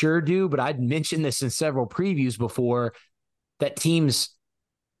for sure do, but I'd mentioned this in several previews before, that teams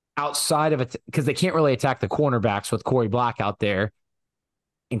outside of it, because they can't really attack the cornerbacks with Corey Black out there,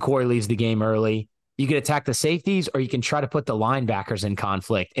 and Corey leaves the game early. You can attack the safeties, or you can try to put the linebackers in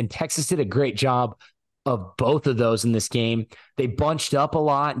conflict. And Texas did a great job of both of those in this game. They bunched up a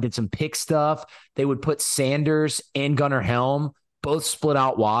lot and did some pick stuff. They would put Sanders and Gunnar Helm both split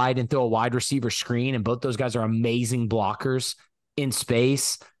out wide and throw a wide receiver screen. And both those guys are amazing blockers in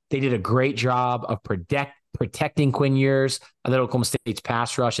space. They did a great job of protecting Quinn Ewers. I thought Oklahoma State's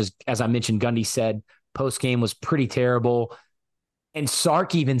pass rush, as I mentioned, Gundy said post-game, was pretty terrible. And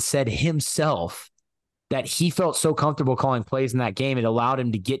Sark even said himself that he felt so comfortable calling plays in that game, it allowed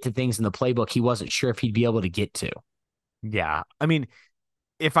him to get to things in the playbook he wasn't sure if he'd be able to get to. Yeah. I mean,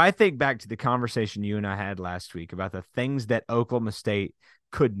 if I think back to the conversation you and I had last week about the things that Oklahoma State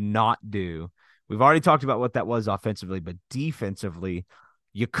could not do, we've already talked about what that was offensively, but defensively,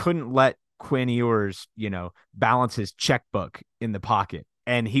 you couldn't let Quinn Ewers, balance his checkbook in the pocket.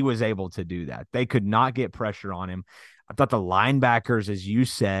 And he was able to do that. They could not get pressure on him. I thought the linebackers, as you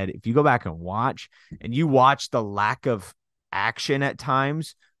said, if you go back and you watch the lack of action at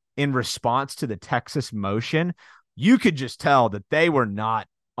times in response to the Texas motion, you could just tell that they were not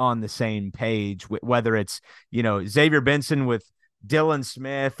on the same page, whether it's, Xavier Benson with Dylan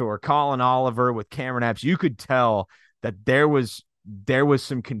Smith or Colin Oliver with Cameron Epps. You could tell that there was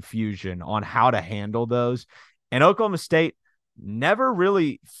some confusion on how to handle those. And Oklahoma State never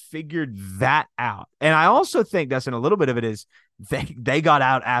really figured that out. And I also think, Dustin, a little bit of it is they got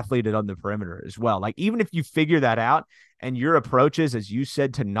out athleted on the perimeter as well. Like, even if you figure that out and your approach is, as you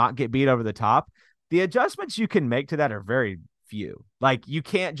said, to not get beat over the top, the adjustments you can make to that are very few. Like, you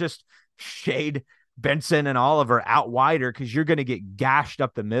can't just shade Benson and Oliver out wider because you're going to get gashed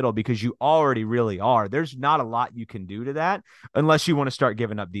up the middle, because you already really are. There's not a lot you can do to that unless you want to start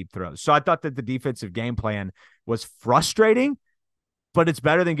giving up deep throws. So I thought that the defensive game plan was frustrating, but it's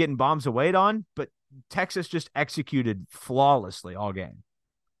better than getting bombs away on. But Texas just executed flawlessly all game.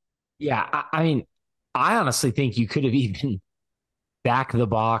 Yeah, I mean, I honestly think you could have even backed the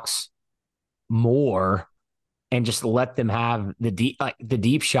box more and just let them have the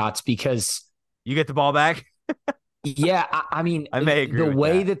deep shots, because you get the ball back. Yeah, I mean, I may agree the with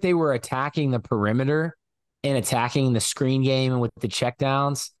way that they were attacking the perimeter and attacking the screen game and with the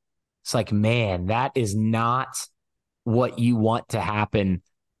checkdowns, it's like, man, that is not what you want to happen.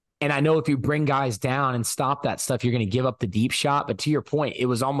 And I know if you bring guys down and stop that stuff, you're going to give up the deep shot. But to your point, it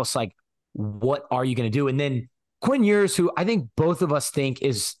was almost like, what are you going to do? And then Quinn Ewers, who I think both of us think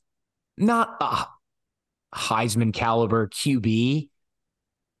is not a Heisman caliber QB,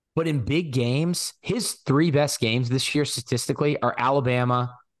 but in big games, his three best games this year statistically are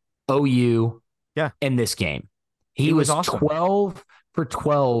Alabama, OU, and this game. He was awesome. 12 for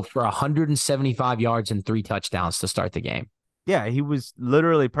 12 for 175 yards and 3 touchdowns to start the game. Yeah, he was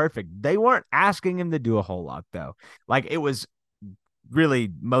literally perfect. They weren't asking him to do a whole lot, though. Like, it was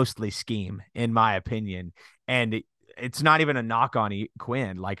really mostly scheme, in my opinion. And it's not even a knock on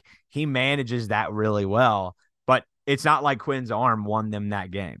Quinn. Like, he manages that really well, but it's not like Quinn's arm won them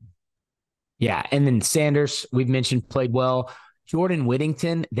that game. Yeah, and then Sanders, we've mentioned, played well. Jordan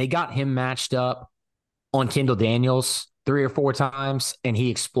Whittington, they got him matched up on Kendall Daniels 3 or 4 times, and he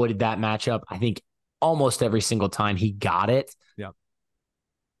exploited that matchup. I think almost every single time he got it. Yeah.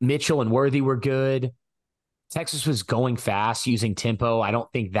 Mitchell and Worthy were good. Texas was going fast using tempo. I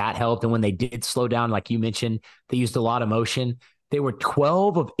don't think that helped. And when they did slow down, like you mentioned, they used a lot of motion. They were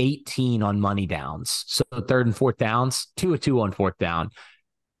 12 of 18 on money downs. So third and fourth downs, 2 of 2 on fourth down.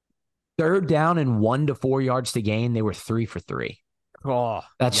 Third down and 1 to 4 yards to gain, they were 3 for 3. Oh,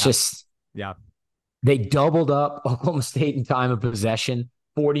 That's just, yeah. they doubled up Oklahoma State in time of possession,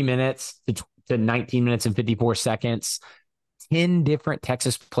 40 minutes to 19 minutes and 54 seconds. 10 different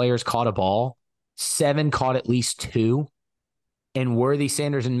Texas players caught a ball. 7 caught at least 2. And Worthy,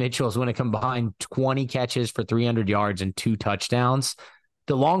 Sanders, and Mitchell is going to combine 20 catches for 300 yards and 2 touchdowns.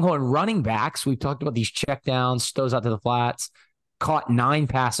 The Longhorn running backs, we've talked about these checkdowns, throws out to the flats, caught 9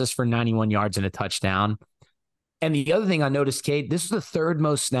 passes for 91 yards and a touchdown. And the other thing I noticed, Kate, this is the third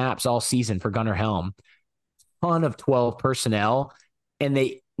most snaps all season for Gunnar Helm. Ton of 12 personnel. And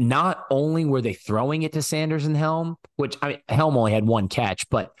they not only were they throwing it to Sanders and Helm, which I mean, Helm only had 1 catch,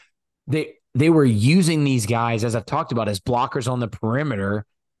 but they were using these guys, as I've talked about, as blockers on the perimeter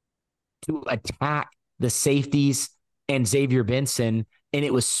to attack the safeties and Xavier Benson. And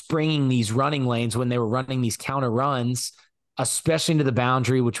it was springing these running lanes when they were running these counter runs, especially into the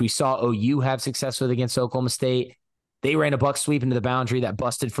boundary, which we saw OU have success with against Oklahoma State. They ran a buck sweep into the boundary that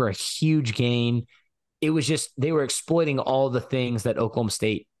busted for a huge gain. It was just, they were exploiting all the things that Oklahoma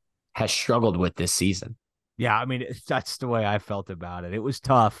State has struggled with this season. Yeah, I mean, that's the way I felt about it. It was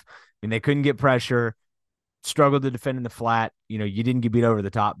tough. I mean, they couldn't get pressure, struggled to defend in the flat. You know, you didn't get beat over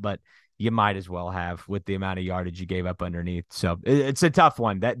the top, but you might as well have with the amount of yardage you gave up underneath. So it's a tough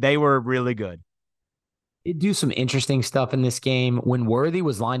one. That they were really good. They do some interesting stuff in this game. When Worthy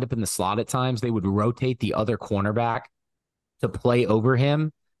was lined up in the slot at times, they would rotate the other cornerback to play over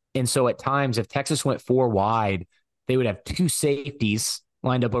him. And so at times, if Texas went 4 wide, they would have 2 safeties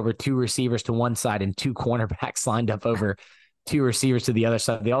lined up over 2 receivers to one side and 2 cornerbacks lined up over 2 receivers to the other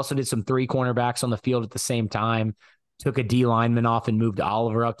side. They also did some 3 cornerbacks on the field at the same time, took a D lineman off and moved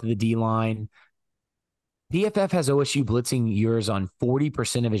Oliver up to the D line. PFF has OSU blitzing yours on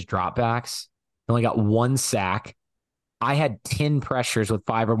 40% of his dropbacks. Only got 1 sack. I had 10 pressures with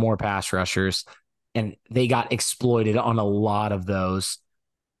 5 or more pass rushers, and they got exploited on a lot of those.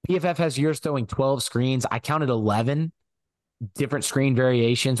 PFF has yours throwing 12 screens. I counted 11 different screen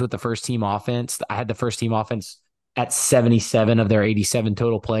variations with the first team offense. I had the first team offense at 77 of their 87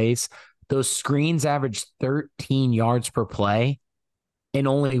 total plays. Those screens averaged 13 yards per play, and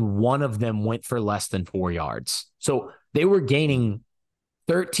only 1 of them went for less than 4 yards. So they were gaining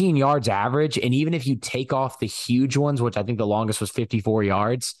 13 yards average. And even if you take off the huge ones, which I think the longest was 54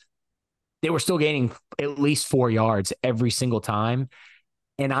 yards, they were still gaining at least 4 yards every single time.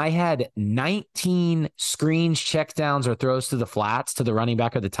 And I had 19 screens, checkdowns, or throws to the flats to the running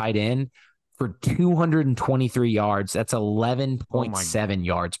back or the tight end for 223 yards. That's 11.7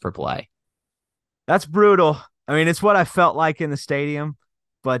 yards per play. That's brutal. I mean, it's what I felt like in the stadium.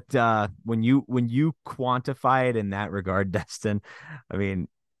 But when you quantify it in that regard, Destin, I mean,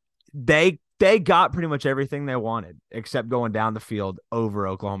 they got pretty much everything they wanted except going down the field over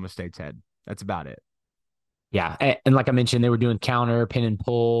Oklahoma State's head. That's about it. Yeah, and like I mentioned, they were doing counter, pin and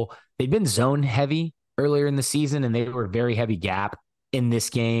pull. They'd been zone heavy earlier in the season, and they were very heavy gap in this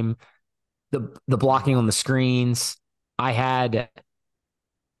game. The blocking on the screens, I had,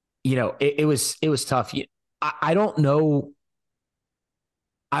 it was tough. I don't know.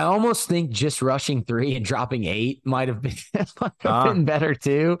 I almost think just rushing 3 and dropping 8 might have been better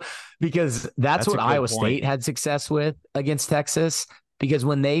too, because that's what Iowa State had success with against Texas. Because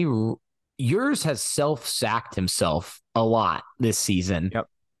when yours has self-sacked himself a lot this season. Yep.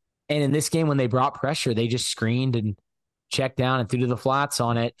 And in this game, when they brought pressure, they just screened and checked down and threw to the flats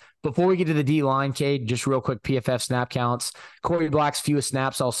on it. Before we get to the D line, Cade, just real quick, PFF snap counts. Corey Black's fewest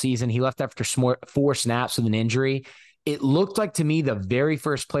snaps all season. He left after 4 snaps with an injury. It looked like to me the very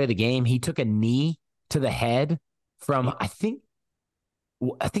first play of the game, he took a knee to the head from, I think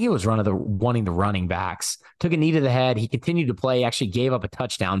it was one of the running backs. Took a knee to the head. He continued to play, actually gave up a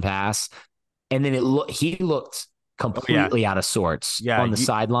touchdown pass. And then he looked completely out of sorts on the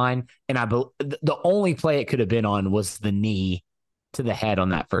sideline. And the only play it could have been on was the knee to the head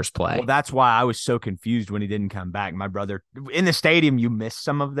on that first play. Well, that's why I was so confused when he didn't come back. My brother in the stadium, you missed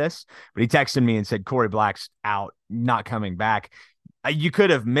some of this, but he texted me and said, Corey Black's out, not coming back. You could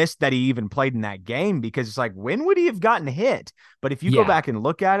have missed that he even played in that game, because it's like, when would he have gotten hit? But if you go back and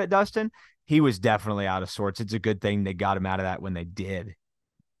look at it, Dustin, he was definitely out of sorts. It's a good thing they got him out of that when they did.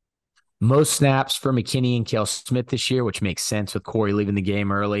 Most snaps for McKinney and Cale Smith this year, which makes sense with Corey leaving the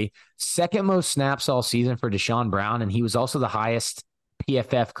game early. Second most snaps all season for Deshaun Brown, and he was also the highest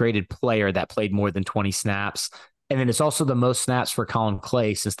PFF graded player that played more than 20 snaps. And then it's also the most snaps for Colin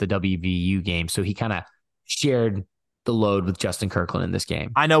Clay since the WVU game. So he kind of shared the load with Justin Kirkland in this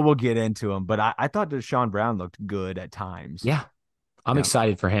game. I know we'll get into him, but I thought Deshaun Brown looked good at times. Yeah, I'm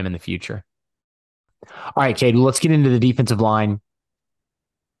excited for him in the future. All right, Cade, let's get into the defensive line.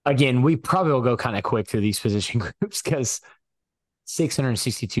 Again, we probably will go kind of quick through these position groups because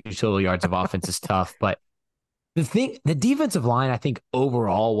 662 total yards of offense is tough. But the defensive line, I think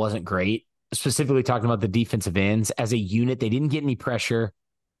overall wasn't great, specifically talking about the defensive ends. As a unit, they didn't get any pressure,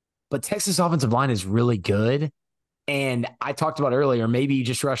 but Texas offensive line is really good. And I talked about earlier, maybe you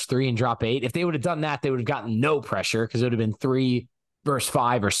just rush 3 and drop 8. If they would have done that, they would have gotten no pressure because it would have been 3 versus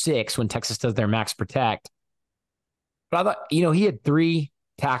 5 or 6 when Texas does their max protect. But I thought, he had 3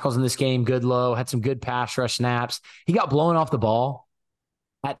 tackles in this game, good low, had some good pass rush snaps. He got blown off the ball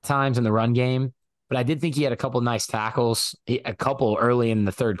at times in the run game, but I did think he had a couple nice tackles, a couple early in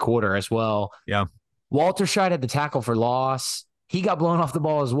the third quarter as well. Yeah. Walter Scheid had the tackle for loss. He got blown off the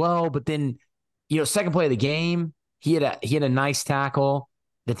ball as well, but then, second play of the game, he had a nice tackle.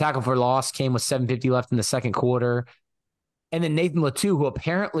 The tackle for loss came with 7:50 left in the second quarter. And then Nathan Latu, who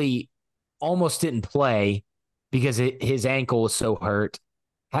apparently almost didn't play because his ankle was so hurt,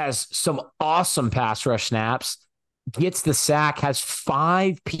 has some awesome pass rush snaps, gets the sack, has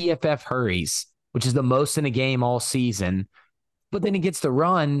 5 PFF hurries, which is the most in a game all season. But then he gets the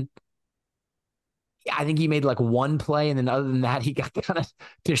run. I think he made like 1 play, and then other than that, he got kind of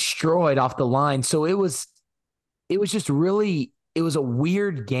destroyed off the line. So it was just really, it was a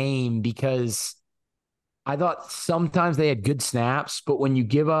weird game because I thought sometimes they had good snaps, but when you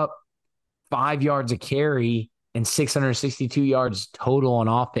give up 5 yards a carry and 662 yards total on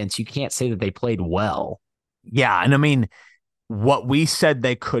offense, you can't say that they played well. Yeah. And I mean, what we said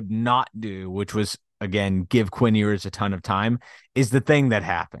they could not do, which was, again, give Quinn Ewers a ton of time, is the thing that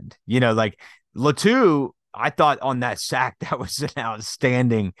happened. Like Latu, I thought on that sack, that was an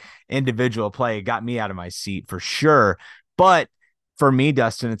outstanding individual play. It got me out of my seat for sure. But for me,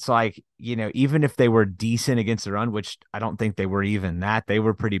 Dustin, it's like, even if they were decent against the run, which I don't think they were even that, they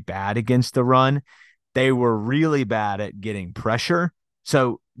were pretty bad against the run. They were really bad at getting pressure.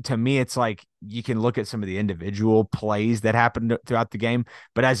 So to me, it's like you can look at some of the individual plays that happened throughout the game,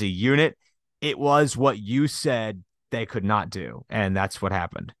 but as a unit, it was what you said they could not do. And that's what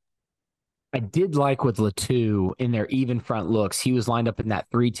happened. I did like with Latu in their even front looks. He was lined up in that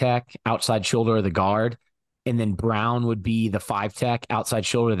 3 tech outside shoulder of the guard, and then Brown would be the 5 tech outside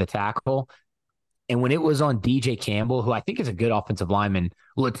shoulder of the tackle. And when it was on DJ Campbell, who I think is a good offensive lineman,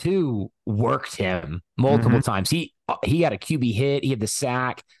 Latu worked him multiple times. He had a QB hit. He had the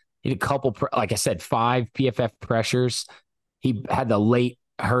sack. He had a couple, like I said, 5 PFF pressures. He had the late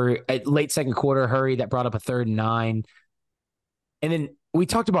second quarter hurry that brought up a 3rd and 9. And then we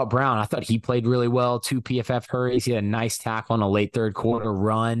talked about Brown. I thought he played really well. 2 PFF hurries. He had a nice tackle on a late third quarter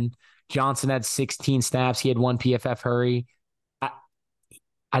run. Johnson had 16 snaps. He had 1 PFF hurry.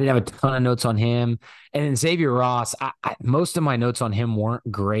 I didn't have a ton of notes on him. And then Xavier Ross, most of my notes on him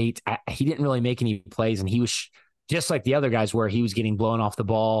weren't great. He didn't really make any plays, and he was just like the other guys where he was getting blown off the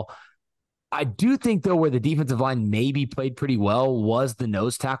ball. I do think, though, where the defensive line maybe played pretty well was the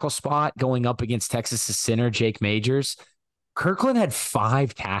nose tackle spot going up against Texas's center, Jake Majors. Kirkland had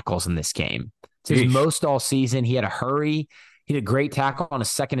 5 tackles in this game. It's his most all season. He had a hurry. He had a great tackle on a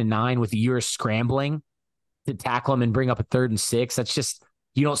 2nd and 9 with Ewers scrambling to tackle him and bring up a 3rd and 6. That's just,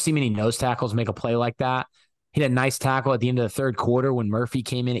 you don't see many nose tackles make a play like that. He had a nice tackle at the end of the 3rd quarter when Murphy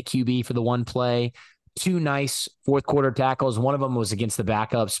came in at QB for the 1 play. 2 nice 4th quarter tackles. One of them was against the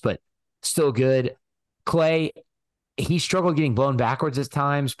backups, but still good. Clay, he struggled getting blown backwards at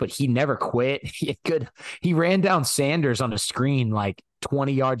times, but he never quit. He ran down Sanders on a screen like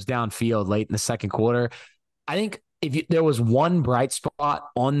 20 yards downfield late in the 2nd quarter. I think if there was one bright spot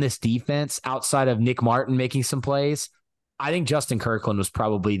on this defense outside of Nick Martin making some plays, I think Justin Kirkland was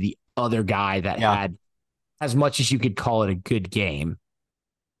probably the other guy that had as much as you could call it a good game.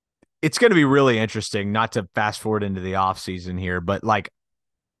 It's going to be really interesting, not to fast forward into the offseason here, but like,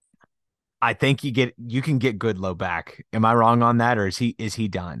 I think you can get Goodlow back. Am I wrong on that, or is he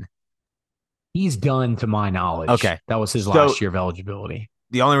done? He's done to my knowledge. Okay. That was his last year of eligibility.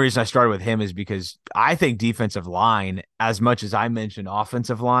 The only reason I started with him is because I think defensive line, as much as I mentioned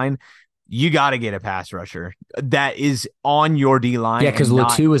offensive line, you got to get a pass rusher that is on your D line. Yeah, because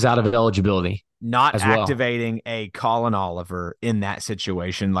Latu is out of eligibility. Not activating a Colin Oliver in that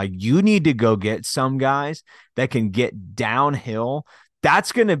situation. Like, you need to go get some guys that can get downhill.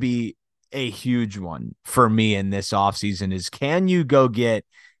 That's going to be a huge one for me in this offseason is, can you go get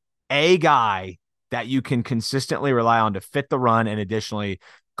a guy that you can consistently rely on to fit the run and additionally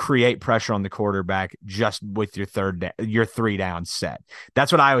create pressure on the quarterback just with your 3 down set?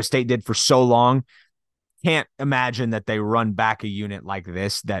 That's what Iowa State did for so long. Can't imagine that they run back a unit like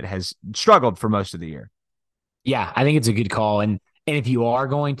this that has struggled for most of the year. Yeah, I think it's a good call. And if you are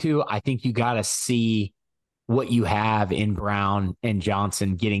going to, I think you got to see what you have in Brown and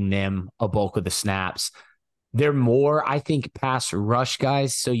Johnson, getting them a bulk of the snaps. They're more, I think, pass rush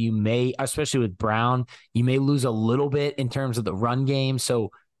guys. So you may, especially with Brown, you may lose a little bit in terms of the run game.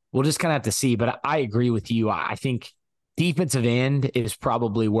 So we'll just kind of have to see. But I agree with you. I think defensive end is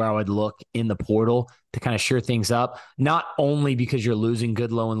probably where I would look in the portal to kind of shore things up. Not only because you're losing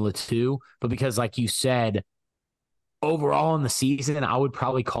Goodlow and Latu, but because, like you said, overall in the season, I would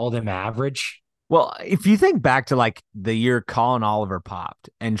probably call them average. Well, if you think back to like the year Colin Oliver popped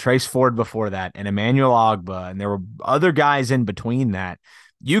and Trace Ford before that and Emmanuel Ogba, and there were other guys in between that,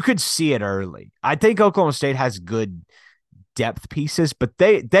 you could see it early. I think Oklahoma State has good depth pieces, but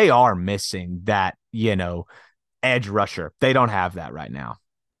they are missing that, edge rusher. They don't have that right now.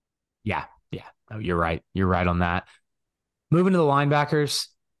 Yeah. Oh, you're right. You're right on that. Moving to the linebackers,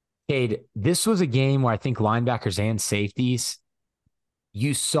 Cade, this was a game where I think linebackers and safeties,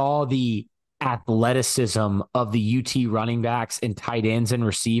 you saw the athleticism of the UT running backs and tight ends and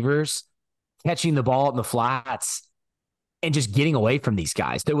receivers catching the ball in the flats and just getting away from these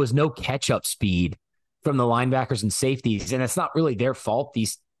guys. There was no catch-up speed from the linebackers and safeties, and it's not really their fault.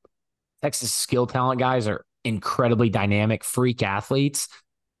 These Texas skill talent guys are incredibly dynamic, freak athletes.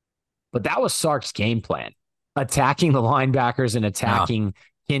 But that was Sark's game plan, attacking the linebackers and attacking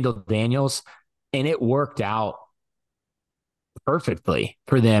Kendall Daniels, and it worked out perfectly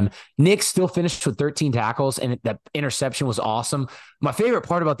for them. Nick still finished with 13 tackles, and that interception was awesome. My favorite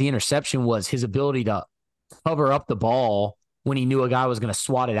part about the interception was his ability to cover up the ball when he knew a guy was going to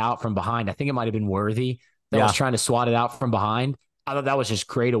swat it out from behind. I think it might have been Worthy that was trying to swat it out from behind. I thought that was just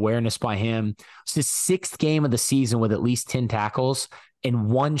great awareness by him. It's his 6th game of the season with at least 10 tackles and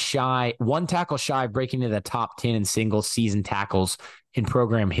one tackle shy of breaking into the top 10 in single season tackles in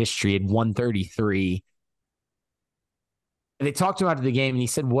program history at 133. And they talked to him after the game, and he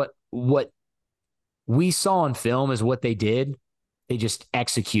said, what we saw on film is what they did. They just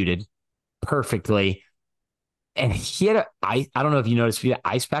executed perfectly. And he had I don't know if you noticed, he had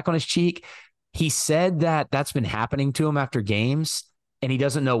ice pack on his cheek. He said that that's been happening to him after games, and he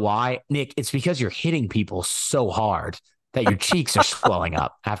doesn't know why. Nick, it's because you're hitting people so hard that your cheeks are swelling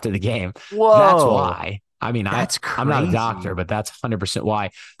up after the game. Whoa. That's why. I mean, that's crazy. I'm not a doctor, but that's 100% why.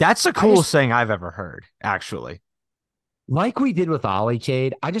 That's the coolest thing I've ever heard, actually. Like we did with Ollie,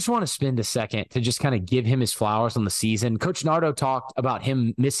 Cade, I just want to spend a second to just kind of give him his flowers on the season. Coach Nardo talked about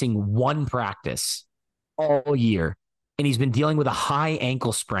him missing one practice all year, and he's been dealing with a high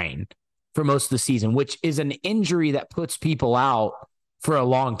ankle sprain for most of the season, which is an injury that puts people out for a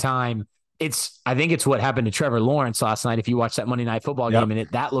long time. I think it's what happened to Trevor Lawrence last night. If you watch that Monday Night Football game, and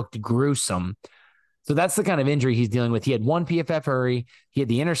that looked gruesome. So that's the kind of injury he's dealing with. He had one PFF hurry. He had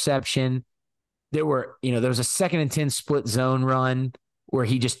the interception. There was a 2nd and 10 split zone run where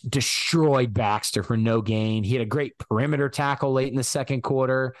he just destroyed Baxter for no gain. He had a great perimeter tackle late in the second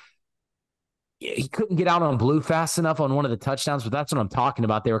quarter. He couldn't get out on blue fast enough on one of the touchdowns, but that's what I'm talking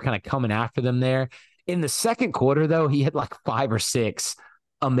about. They were kind of coming after them there. In the second quarter, though, he had like 5 or 6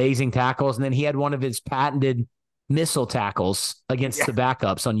 amazing tackles, and then he had one of his patented missile tackles against the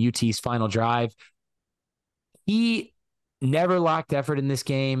backups on UT's final drive. He never lacked effort in this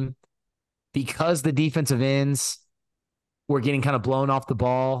game because the defensive ends were getting kind of blown off the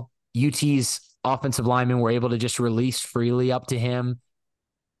ball. UT's offensive linemen were able to just release freely up to him,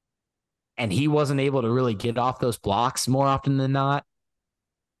 and he wasn't able to really get off those blocks more often than not.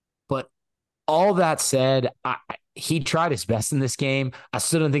 But all that said, he tried his best in this game. I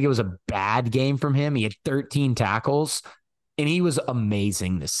still don't think it was a bad game from him. He had 13 tackles, and he was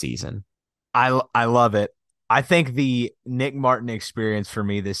amazing this season. I love it. I think the Nick Martin experience for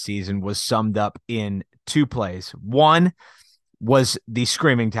me this season was summed up in 2 plays. One was the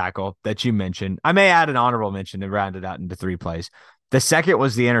screaming tackle that you mentioned. I may add an honorable mention to round it out into 3 plays. The second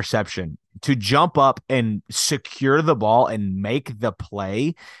was the interception, to jump up and secure the ball and make the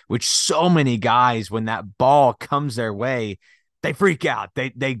play, which so many guys, when that ball comes their way, they freak out.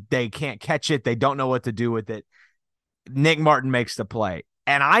 They can't catch it. They don't know what to do with it. Nick Martin makes the play.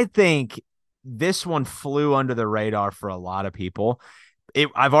 And I think this one flew under the radar for a lot of people.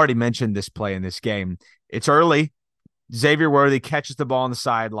 I've already mentioned this play in this game. It's early. Xavier Worthy catches the ball on the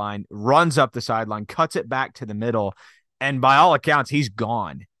sideline, runs up the sideline, cuts it back to the middle, and by all accounts, he's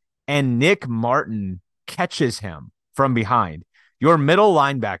gone. and Nick Martin catches him from behind. Your middle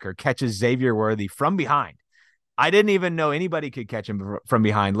linebacker catches Xavier Worthy from behind. I didn't even know anybody could catch him from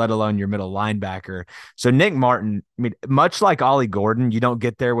behind, let alone your middle linebacker. So Nick Martin, I mean, much like Ollie Gordon, you don't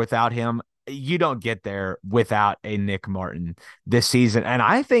get there without him. You don't get there without a Nick Martin this season. And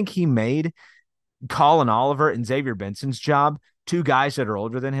I think he made Colin Oliver and Xavier Benson's job, two guys that are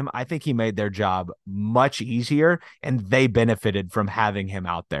older than him. I think he made their job much easier, and they benefited from having him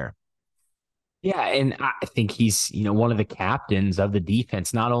out there. Yeah, and I think he's, one of the captains of the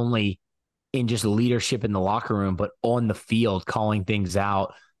defense, not only in just leadership in the locker room, but on the field, calling things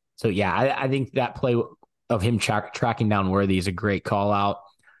out. So, yeah, I think that play of him tracking down Worthy is a great call out.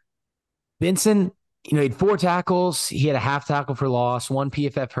 Benson, he had 4 tackles. He had a half tackle for loss, 1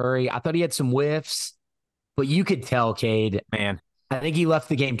 PFF hurry. I thought he had some whiffs, but you could tell, Cade. Man, I think he left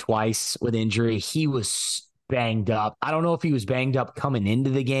the game twice with injury. He was banged up. I don't know if he was banged up coming into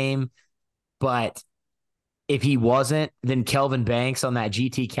the game, but if he wasn't, then Kelvin Banks on that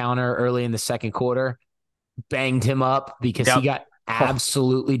GT counter early in the second quarter banged him up because he got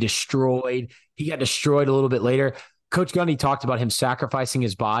absolutely destroyed. He got destroyed a little bit later. Coach Gundy talked about him sacrificing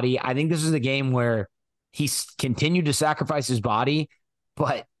his body. I think this is a game where he continued to sacrifice his body,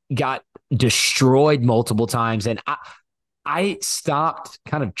 but got destroyed multiple times. And I stopped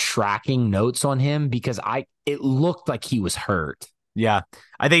kind of tracking notes on him because it looked like he was hurt. Yeah,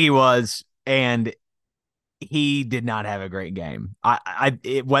 I think he was. And he did not have a great game.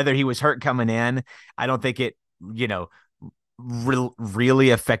 Whether he was hurt coming in, I don't think it,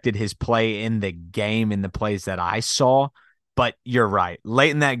 really affected his play in the game in the plays that I saw. But you're right. Late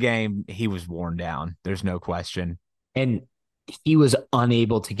in that game, he was worn down. There's no question. And he was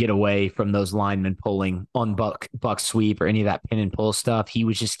unable to get away from those linemen pulling on buck sweep or any of that pin and pull stuff. He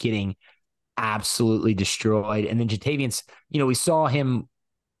was just getting absolutely destroyed. And then Jatavian's, we saw him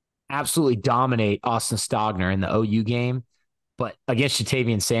absolutely dominate Austin Stogner in the OU game, but against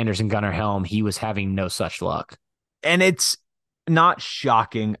Jatavian Sanders and Gunnar Helm, he was having no such luck. And it's not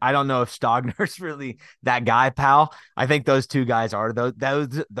shocking. I don't know if Stogner's really that guy, pal. I think those two guys are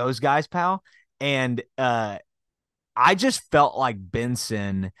those guys, pal. And I just felt like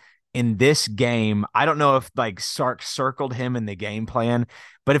Benson in this game. I don't know if like Sark circled him in the game plan,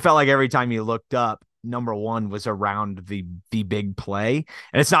 but it felt like every time you looked up, number one was around the big play.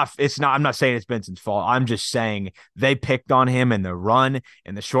 And it's not, I'm not saying it's Benson's fault. I'm just saying they picked on him in the run,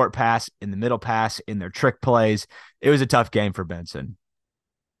 in the short pass, in the middle pass, in their trick plays. It was a tough game for Benson.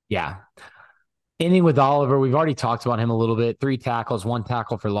 Yeah. Ending with Oliver, we've already talked about him a little bit. 3 tackles, 1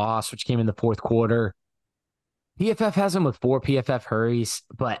 tackle for loss, which came in the fourth quarter. PFF has him with 4 PFF hurries,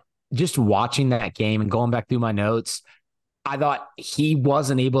 but just watching that game and going back through my notes, I thought he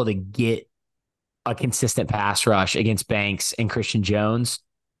wasn't able to get a consistent pass rush against Banks and Christian Jones,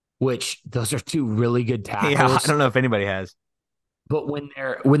 which those are 2 really good tackles. Yeah, I don't know if anybody has. But when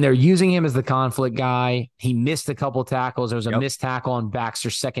they're using him as the conflict guy, he missed a couple tackles. There was a missed tackle on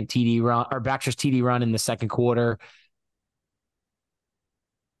Baxter's TD run in the second quarter.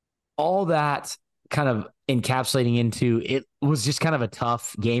 All that kind of encapsulating into it was just kind of a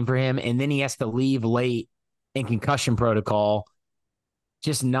tough game for him. And then he has to leave late in concussion protocol.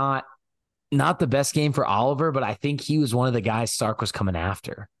 Just not the best game for Oliver, but I think he was one of the guys Sark was coming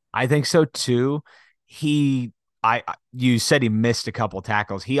after. I think so too. You said he missed a couple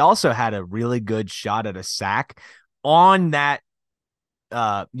tackles. He also had a really good shot at a sack on that,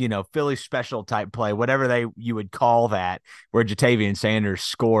 Philly special type play, whatever you would call that, where Jatavian Sanders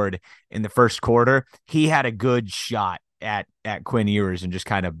scored in the first quarter. He had a good shot at Quinn Ewers and just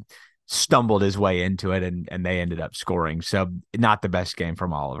kind of stumbled his way into it, and they ended up scoring. So not the best game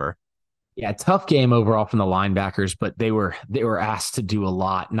from Oliver. Yeah, tough game overall from the linebackers, but they were asked to do a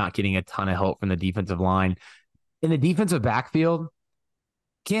lot, not getting a ton of help from the defensive line. In the defensive backfield,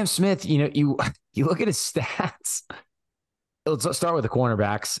 Cam Smith, you look at his stats. Let's start with the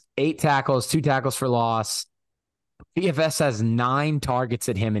cornerbacks. 8 tackles, 2 tackles for loss. PFS has 9 targets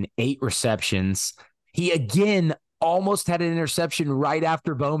at him and 8 receptions. He again almost had an interception right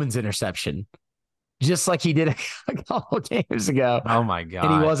after Bowman's interception, just like he did a couple of games ago. Oh my God.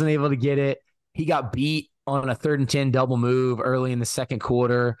 And he wasn't able to get it. He got beat on a 3rd and 10 double move early in the second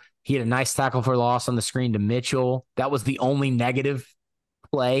quarter. He had a nice tackle for loss on the screen to Mitchell. That was the only negative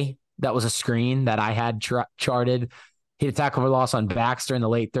play. That was a screen that I had charted. He had a tackle for loss on Baxter in the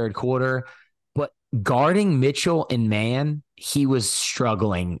late third quarter. But guarding Mitchell in man, he was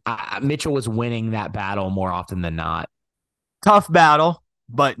struggling. Mitchell was winning that battle more often than not. Tough battle,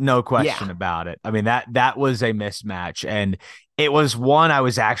 but no question about it. I mean, that was a mismatch, and it was one I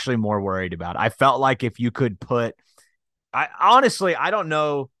was actually more worried about. I felt like if you could put I honestly, I don't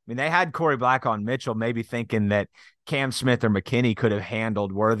know. I mean, they had Corey Black on Mitchell, maybe thinking that Cam Smith or McKinney could have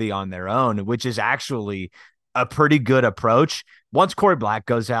handled Worthy on their own, which is actually a pretty good approach. Once Corey Black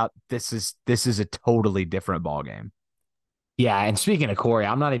goes out, this is a totally different ball game. Yeah, and speaking of Corey,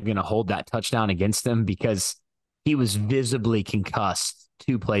 I'm not even going to hold that touchdown against him because he was visibly concussed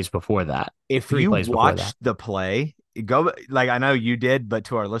 2 plays before that. If 3 you plays before that. watch the play, go like I know you did, but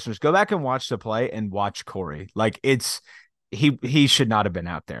to our listeners, go back and watch the play and watch Corey. Like he should not have been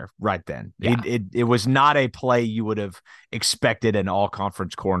out there right then. Yeah. It was not a play you would have expected an all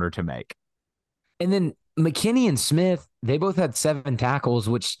conference corner to make. And then McKinney and Smith, they both had 7 tackles,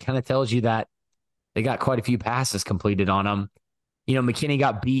 which kind of tells you that they got quite a few passes completed on them. You know, McKinney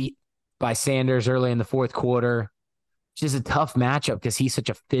got beat by Sanders early in the fourth quarter, which is a tough matchup because he's such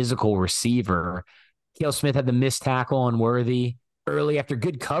a physical receiver. Cale Smith had the missed tackle on Worthy early after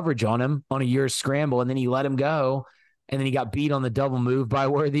good coverage on him on a year's scramble, and then he let him go. And then he got beat on the double move by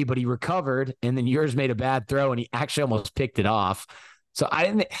Worthy, but he recovered. And then yours made a bad throw, and he actually almost picked it off. So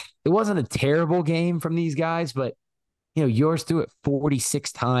it wasn't a terrible game from these guys, but, you know, yours threw it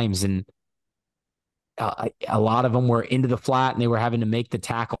 46 times, and a lot of them were into the flat, and they were having to make the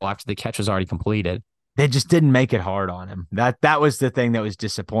tackle after the catch was already completed. They just didn't make it hard on him. That was the thing that was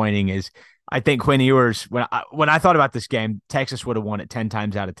disappointing. Is I think Quinn Ewers, when I thought about this game, Texas would have won it 10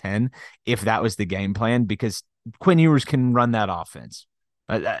 times out of 10 if that was the game plan, because Quinn Ewers can run that offense.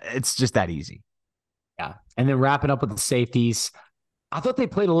 It's just that easy. Yeah. And then wrapping up with the safeties, I thought they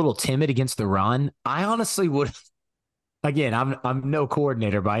played a little timid against the run. I honestly would. Again, I'm no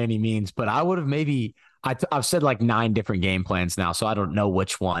coordinator by any means, but I would have maybe I've said like 9 different game plans now, so I don't know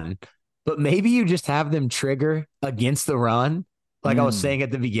which one. But maybe you just have them trigger against the run, like I was saying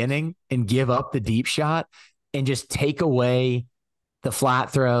at the beginning, and give up the deep shot and just take away the flat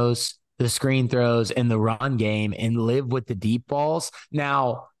throws, the screen throws, and the run game and live with the deep balls.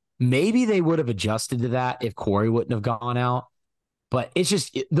 Now, maybe they would have adjusted to that if Corey wouldn't have gone out. But it's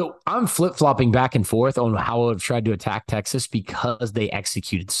just, I'm flip-flopping back and forth on how I would have tried to attack Texas because they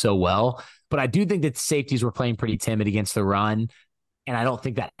executed so well. But I do think that the safeties were playing pretty timid against the run, and I don't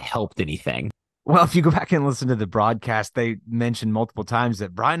think that helped anything. Well, if you go back and listen to the broadcast, they mentioned multiple times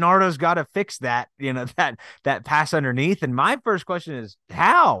that Brian Nardo's got to fix that, that pass underneath. And my first question is,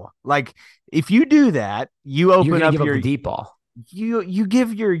 how? Like, if you do that, you open up your deep ball. You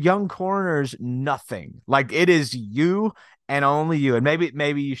give your young corners nothing. Like, it is you and only you. And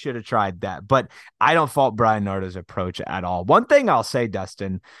maybe you should have tried that. But I don't fault Brian Nardo's approach at all. One thing I'll say,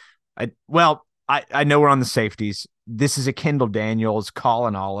 Dustin, I know we're on the safeties. This is a Kendall Daniels,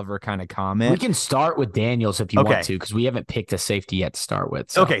 Colin Oliver kind of comment. We can start with Daniels if you want to, because we haven't picked a safety yet to start with.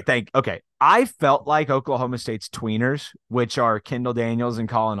 So. Okay. I felt like Oklahoma State's tweeners, which are Kendall Daniels and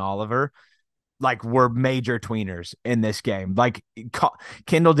Colin Oliver, like were major tweeners in this game. Like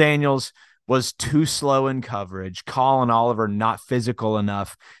Kendall Daniels was too slow in coverage. Colin Oliver not physical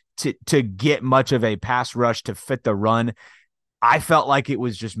enough to get much of a pass rush to fit the run. I felt like it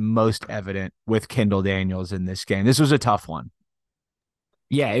was just most evident with Kendall Daniels in this game. This was a tough one.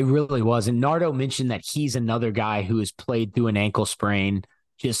 Yeah, it really was. And Nardo mentioned that he's another guy who has played through an ankle sprain,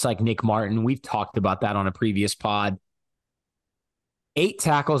 just like Nick Martin. We've talked about that on a previous pod. 8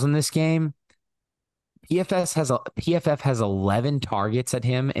 tackles in this game. PFF has 11 targets at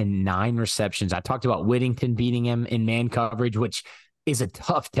him and 9 receptions. I talked about Whittington beating him in man coverage, which is a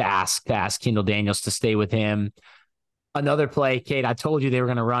tough task to ask Kendall Daniels to stay with him. Another play, Kate, I told you they were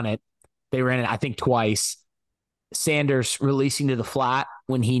going to run it. They ran it, I think, twice. Sanders releasing to the flat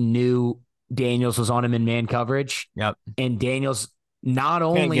when he knew Daniels was on him in man coverage. Yep. And Daniels, not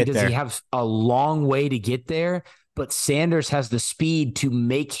only does he have a long way to get there, but Sanders has the speed to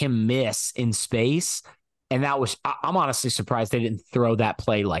make him miss in space. And that was, I'm honestly surprised they didn't throw that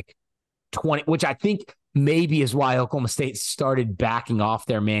play like 20, which I think maybe is why Oklahoma State started backing off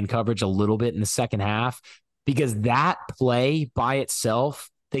their man coverage a little bit in the second half. Because that play by itself,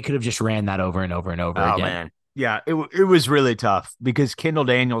 they could have just ran that over and over and over again. Man. Yeah, it was really tough because Kendall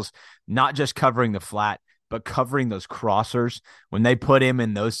Daniels, not just covering the flat, but covering those crossers, when they put him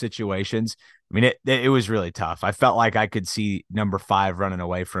in those situations, I mean, it was really tough. I felt like I could see number 5 running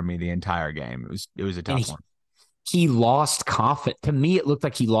away from me the entire game. It was a tough one. He lost confidence. To me, it looked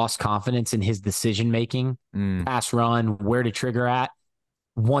like he lost confidence in his decision-making, pass run, where to trigger at,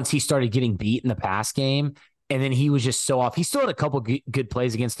 once he started getting beat in the pass game. And then he was just so off. He still had a couple good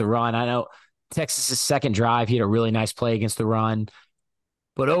plays against the run. I know Texas's second drive, he had a really nice play against the run.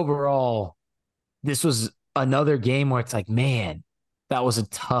 But overall, this was another game where it's like, man, that was a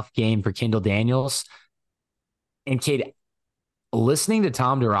tough game for Kendall Daniels. And Kate, listening to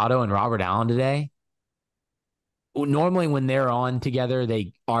Tom Dorado and Robert Allen today, normally when they're on together,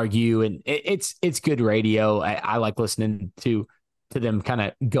 they argue, and it's good radio. I like listening to them kind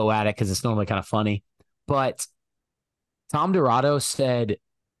of go at it because it's normally kind of funny. But Tom Dorado said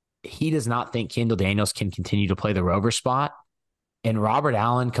he does not think Kendall Daniels can continue to play the rover spot. And Robert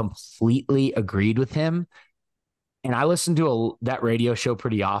Allen completely agreed with him. And I listen to that radio show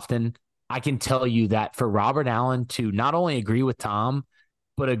pretty often. I can tell you that for Robert Allen to not only agree with Tom,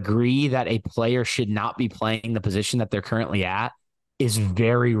 but agree that a player should not be playing the position that they're currently at is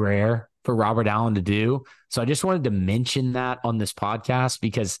very rare for Robert Allen to do. So I just wanted to mention that on this podcast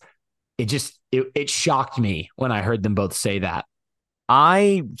because it shocked me when I heard them both say that.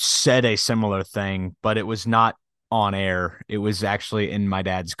 I said a similar thing, but it was not on air. It was actually in my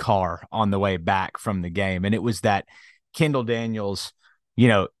dad's car on the way back from the game. And it was that Kendall Daniels,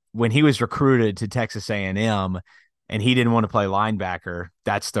 when he was recruited to Texas A&M and he didn't want to play linebacker,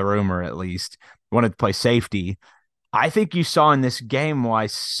 that's the rumor at least, wanted to play safety. I think you saw in this game why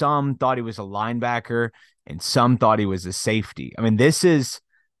some thought he was a linebacker and some thought he was a safety. I mean,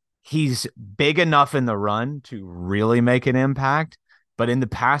 he's big enough in the run to really make an impact, but in the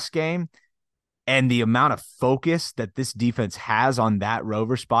pass game and the amount of focus that this defense has on that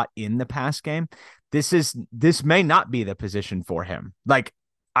rover spot in the pass game, this may not be the position for him. Like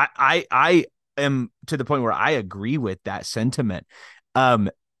I am to the point where I agree with that sentiment.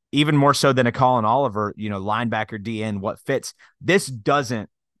 Even more so than a Colin Oliver, linebacker DN, what fits. This doesn't,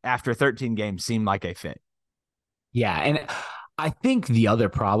 after 13 games, seem like a fit. Yeah, and I think the other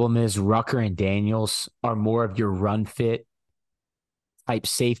problem is Rucker and Daniels are more of your run fit type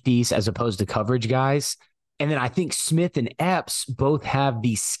safeties as opposed to coverage guys. And then I think Smith and Epps both have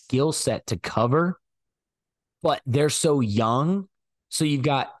the skill set to cover, but they're so young. So you've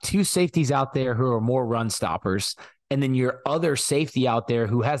got two safeties out there who are more run stoppers. And then your other safety out there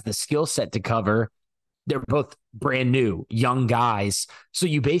who has the skill set to cover. They're both brand new, young guys. So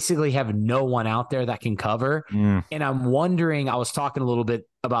you basically have no one out there that can cover. And I'm wondering, I was talking a little bit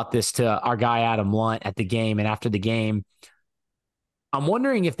about this to our guy, Adam Lunt, at the game and after the game. I'm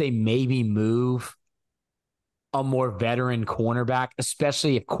wondering if they maybe move a more veteran cornerback,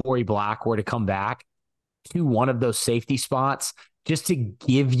 especially if Corey Black were to come back, to one of those safety spots just to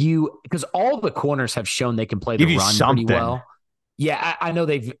give you, because all the corners have shown they can play the run pretty well. Yeah, I know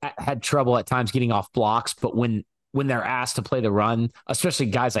they've had trouble at times getting off blocks, but when they're asked to play the run, especially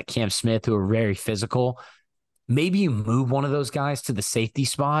guys like Cam Smith who are very physical, maybe you move one of those guys to the safety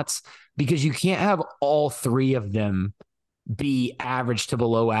spots because you can't have all three of them be average to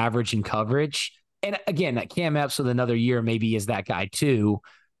below average in coverage. And again, that Cam Epps with another year maybe is that guy too.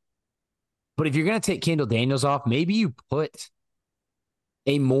 But if you're going to take Kendall Daniels off, maybe you put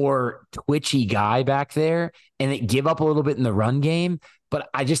a more twitchy guy back there and it give up a little bit in the run game. But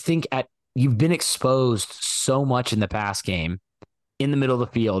I just think you've been exposed so much in the pass game in the middle of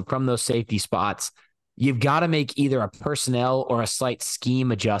the field from those safety spots. You've got to make either a personnel or a slight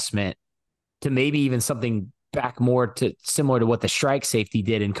scheme adjustment to maybe even something back more to similar to what the strike safety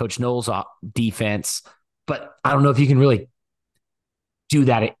did in Coach Knowles' defense. But I don't know if you can really do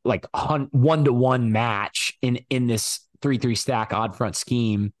that at like one-to-one match in this 3-3 stack odd front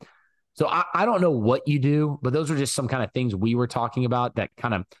scheme. So I don't know what you do, but those are just some kind of things we were talking about that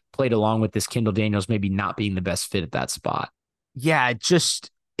kind of played along with this Kendall Daniels maybe not being the best fit at that spot. Yeah,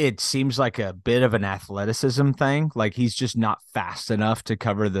 it seems like a bit of an athleticism thing. Like he's just not fast enough to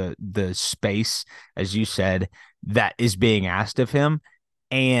cover the space, as you said, that is being asked of him.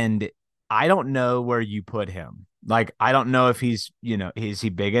 And I don't know where you put him. Like, I don't know if he's, is he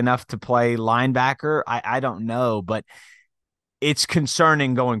big enough to play linebacker? I don't know, but it's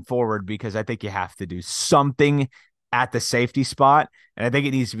concerning going forward because I think you have to do something at the safety spot. And I think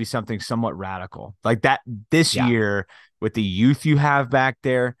it needs to be something somewhat radical like that this year with the youth you have back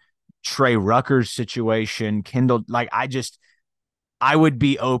there, Trey Rucker's situation, Kendall. Like, I would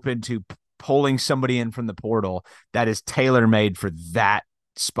be open to pulling somebody in from the portal that is tailor-made for that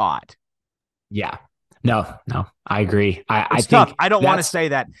spot. Yeah. No, I agree. I think tough. I don't want to say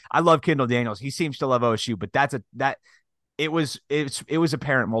that I love Kendall Daniels. He seems to love OSU, but it was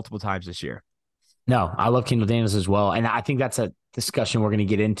apparent multiple times this year. No, I love Kendall Daniels as well. And I think that's a discussion we're going to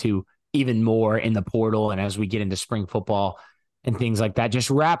get into even more in the portal and as we get into spring football and things like that.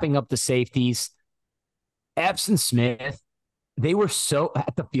 Just wrapping up the safeties, Epps and Smith, they were so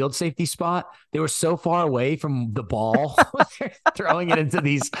at the field safety spot. They were so far away from the ball, throwing it into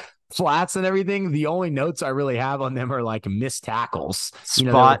these flats and everything. The only notes I really have on them are like missed tackles.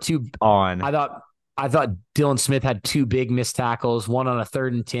 Spot on. I thought Dylan Smith had two big missed tackles, one on a 3rd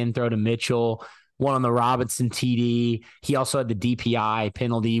and 10 throw to Mitchell, one on the Robinson TD. He also had the DPI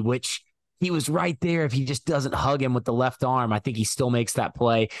penalty, which he was right there. If he just doesn't hug him with the left arm, I think he still makes that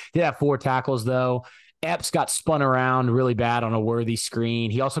play. Did have 4 tackles, though. Epps got spun around really bad on a Worthy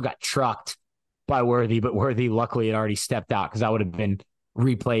screen. He also got trucked by Worthy, but Worthy luckily had already stepped out because that would have been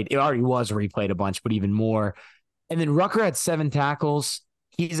replayed. It already was replayed a bunch, but even more. And then Rucker had 7 tackles.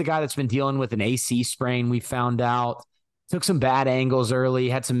 He's a guy that's been dealing with an AC sprain, we found out. Took some bad angles early,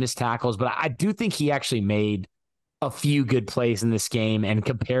 had some missed tackles, but I do think he actually made a few good plays in this game. And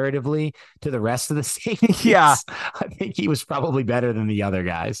comparatively to the rest of the safeties, Yeah. I think he was probably better than the other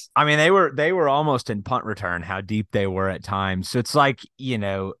guys. I mean, they were almost in punt return, how deep they were at times. So it's like,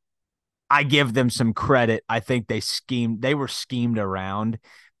 I give them some credit. I think they were schemed around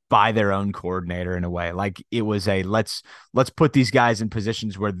by their own coordinator in a way. Like it was let's put these guys in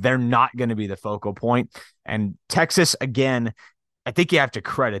positions where they're not going to be the focal point. And Texas, again, I think you have to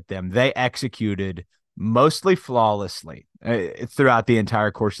credit them. They executed mostly flawlessly throughout the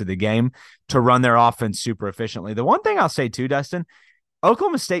entire course of the game to run their offense super efficiently. The one thing I'll say too, Dustin,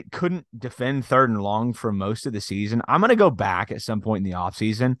 Oklahoma State couldn't defend 3rd and long for most of the season. I'm going to go back at some point in the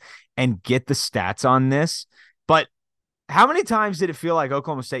offseason and get the stats on this. But how many times did it feel like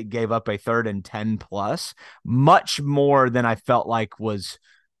Oklahoma State gave up a 3rd and 10 plus? Much more than I felt like was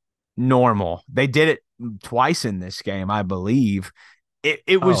normal. They did it twice in this game, I believe.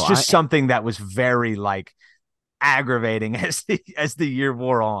 It was something that was very like aggravating as the year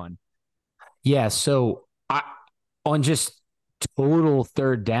wore on. Yeah, so on just total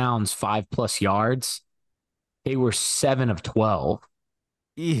 3rd downs, 5+ yards, they were 7 of 12.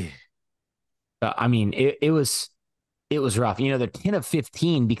 Yeah. I mean, it was rough. They're 10 of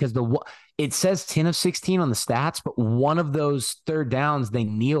 15 because it says 10 of 16 on the stats, but one of those 3rd downs, they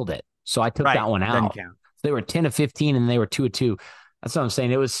kneeled it. So I took that one out. So they were 10 of 15 and they were 2 of 2. That's what I'm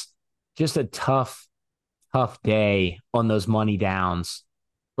saying. It was just a tough day on those money downs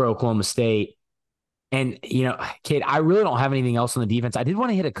for Oklahoma State. And, Kate, I really don't have anything else on the defense. I did want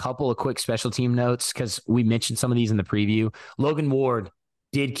to hit a couple of quick special team notes because we mentioned some of these in the preview. Logan Ward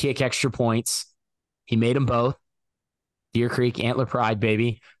did kick extra points. He made them both. Deer Creek, Antler Pride,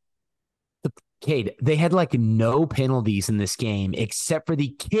 baby. Cade, they had like no penalties in this game except for the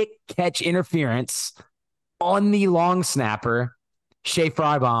kick-catch interference on the long snapper, Shea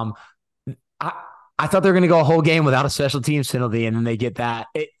Frybaum. I thought they were going to go a whole game without a special teams penalty, and then they get that.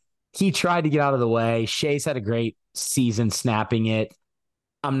 He tried to get out of the way. Shea's had a great season snapping it.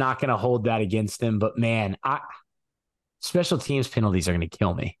 I'm not going to hold that against him, but man, special teams penalties are going to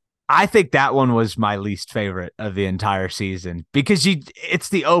kill me. I think that one was my least favorite of the entire season because it's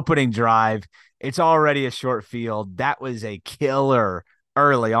the opening drive. It's already a short field. That was a killer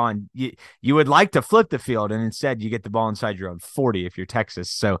early on. You would like to flip the field, and instead you get the ball inside your own 40 if you're Texas.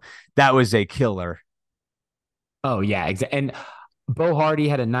 So that was a killer. Oh, yeah. Exactly. And Bo Hardy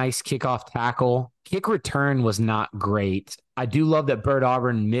had a nice kickoff tackle. Kick return was not great. I do love that Bert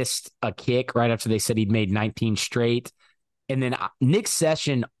Auburn missed a kick right after they said he'd made 19 straight. And then Nick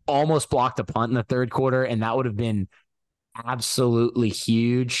Session almost blocked a punt in the 3rd quarter, and that would have been absolutely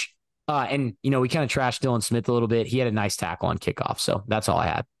huge. And, we kind of trashed Dylan Smith a little bit. He had a nice tackle on kickoff. So that's all I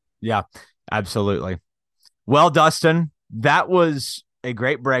had. Yeah, absolutely. Well, Dustin, that was a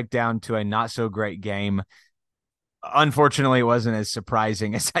great breakdown to a not so great game. Unfortunately, it wasn't as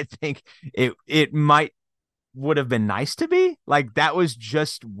surprising as I think it would have been nice to be. Like that was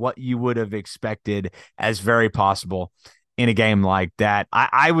just what you would have expected as very possible in a game like that.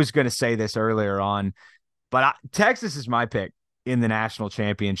 I was going to say this earlier on, but Texas is my pick in the national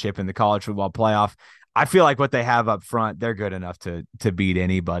championship in the college football playoff. I feel like what they have up front, they're good enough to beat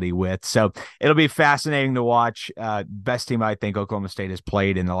anybody with. So it'll be fascinating to watch. Best team I think Oklahoma State has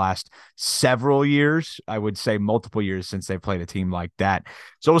played in the last several years. I would say multiple years since they played a team like that.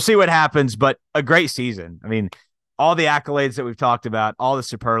 So we'll see what happens, but a great season. I mean, all the accolades that we've talked about, all the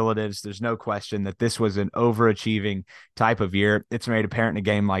superlatives, there's no question that this was an overachieving type of year. It's made apparent in a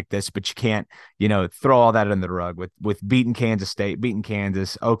game like this, but you can't, throw all that under the rug with beating Kansas State, beating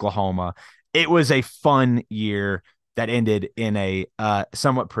Kansas, Oklahoma. It was a fun year that ended in a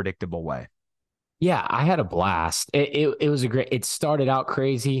somewhat predictable way. Yeah, I had a blast. It was it started out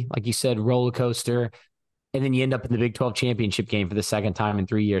crazy, like you said, roller coaster, and then you end up in the Big 12 championship game for the 2nd time in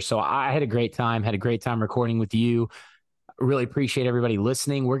 3 years. So I had a great time recording with you. Really appreciate everybody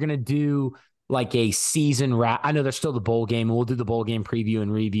listening. We're going to do like a season wrap. I know there's still the bowl game, and we'll do the bowl game preview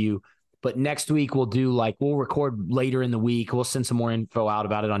and review. But next week we'll record later in the week. We'll send some more info out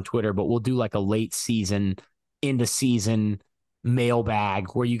about it on Twitter, but we'll do like a late season, into season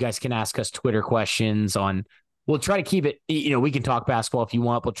mailbag where you guys can ask us Twitter questions on, we'll try to keep it, we can talk basketball if you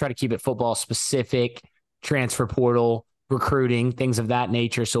want. We'll try to keep it football specific, transfer portal, recruiting, things of that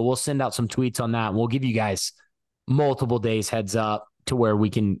nature. So we'll send out some tweets on that. And we'll give you guys multiple days heads up to where we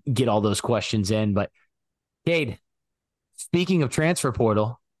can get all those questions in. But Cade, speaking of transfer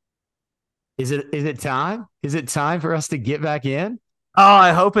portal, is it time? Is it time for us to get back in? Oh,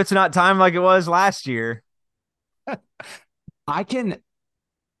 I hope it's not time like it was last year.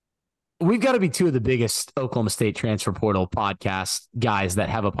 We've got to be two of the biggest Oklahoma State transfer portal podcast guys that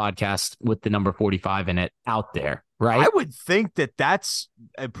have a podcast with the number 45 in it out there, right? I would think that that's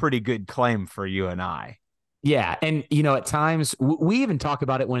a pretty good claim for you and I. Yeah. And, at times we even talk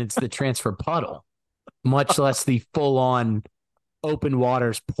about it when it's the transfer puddle, much less the full on open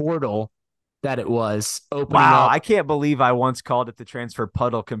waters portal that it was opening Wow, up. I can't believe I once called it the transfer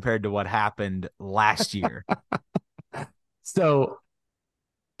puddle compared to what happened last year. So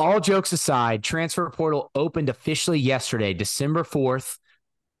all jokes aside, transfer portal opened officially yesterday, December 4th.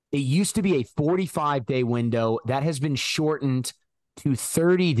 It used to be a 45-day window. That has been shortened to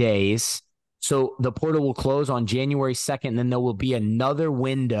 30 days. So the portal will close on January 2nd, and then there will be another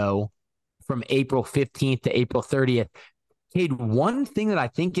window from April 15th to April 30th. Cade, one thing that I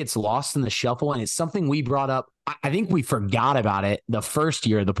think gets lost in the shuffle, and it's something we brought up, I think we forgot about it the first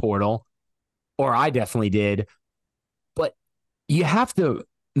year of the portal, or I definitely did, but you have to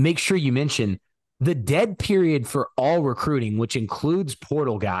make sure you mention the dead period for all recruiting, which includes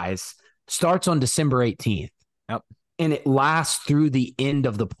portal guys, starts on December 18th. Yep. And it lasts through the end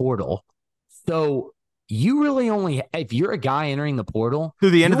of the portal. So you really only, if you're a guy entering the portal through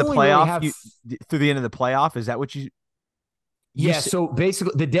the end of the playoff, really through the end of the playoff, is that what you? Yeah. So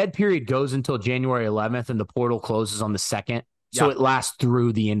basically, the dead period goes until January 11th, and the portal closes on the 2nd. So it lasts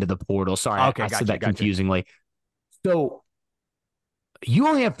through the end of the portal. Sorry, I said that confusingly. So you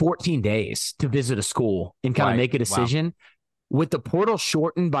only have 14 days to visit a school and kind of make a decision. Wow. With the portal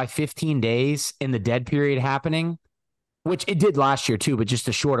shortened by 15 days and the dead period happening, which it did last year too, but just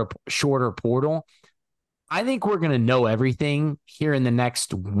a shorter portal, I think we're going to know everything here in the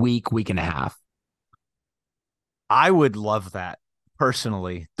next week and a half. I would love that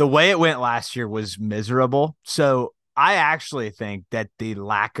personally. The way it went last year was miserable. So I actually think that the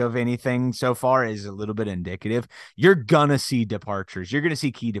lack of anything so far is a little bit indicative. You're going to see departures. You're going to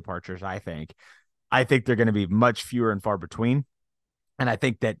see key departures, I think. I think they're going to be much fewer and far between. And I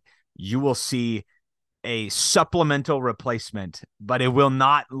think that you will see a supplemental replacement, but it will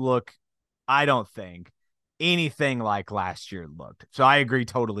not look, I don't think, anything like last year looked. So I agree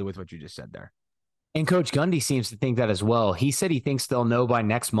totally with what you just said there. And Coach Gundy seems to think that as well. He said he thinks they'll know by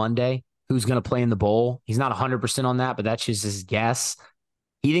next Monday who's going to play in the bowl. He's not 100% on that, but that's just his guess.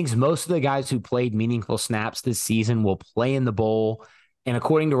 He thinks most of the guys who played meaningful snaps this season will play in the bowl. And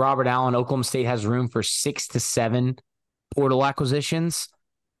according to Robert Allen, Oklahoma State has room for 6 to 7 portal acquisitions.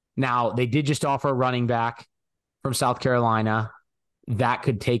 Now, they did just offer a running back from South Carolina. That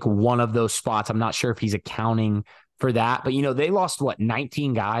could take one of those spots. I'm not sure if he's accounting for that. But, they lost,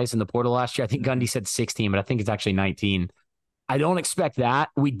 19 guys in the portal last year? I think Gundy said 16, but I think it's actually 19. I don't expect that.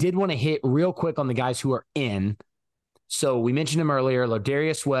 We did want to hit real quick on the guys who are in. So we mentioned him earlier,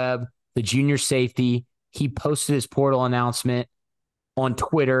 Lardarius Webb, the junior safety. He posted his portal announcement on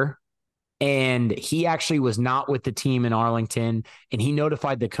Twitter, and he actually was not with the team in Arlington, and he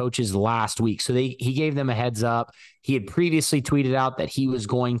notified the coaches last week. So he gave them a heads up. He had previously tweeted out that he was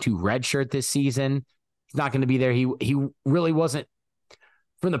going to redshirt this season. He's not going to be there. He really wasn't.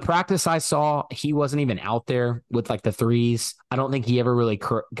 From the practice I saw, he wasn't even out there with the threes. I don't think he ever really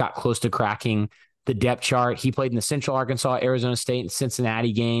got close to cracking the depth chart. He played in the Central Arkansas, Arizona State, and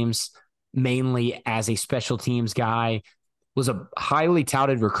Cincinnati games, mainly as a special teams guy. Was a highly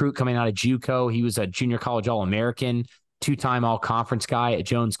touted recruit coming out of JUCO. He was a junior college All-American, 2-time All-Conference guy at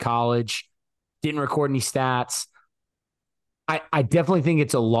Jones College. Didn't record any stats. I definitely think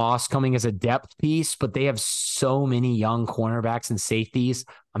it's a loss coming as a depth piece, but they have so many young cornerbacks and safeties.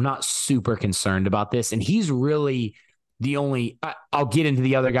 I'm not super concerned about this. And he's really the only, I'll get into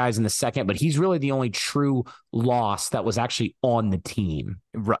the other guys in a second, but he's really the only true loss that was actually on the team.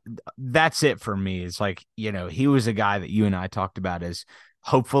 That's it for me. It's he was a guy that you and I talked about as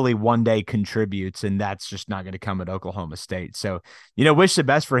hopefully one day contributes, and that's just not going to come at Oklahoma State. So, wish the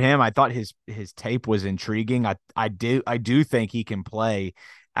best for him. I thought his tape was intriguing. I do think he can play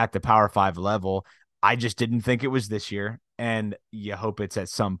at the Power 5 level. I just didn't think it was this year, and you hope it's at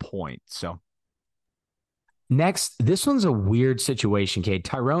some point. So next, this one's a weird situation, Cade.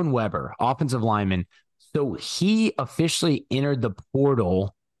 Tyrone Weber, offensive lineman. So he officially entered the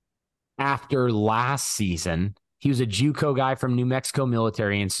portal after last season. He was a JUCO guy from New Mexico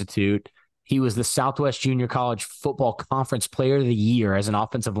Military Institute. He was the Southwest Junior College Football Conference Player of the Year as an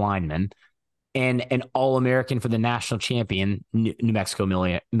offensive lineman. and an All-American for the national champion, New Mexico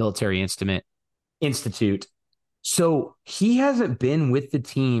Military Institute. So he hasn't been with the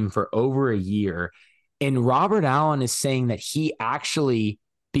team for over a year. And Robert Allen is saying that he actually,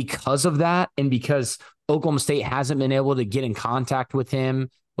 because of that, and because Oklahoma State hasn't been able to get in contact with him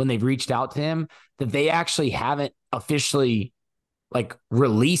when they've reached out to him, that they actually haven't officially like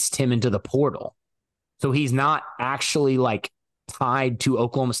released him into the portal. So he's not actually like tied to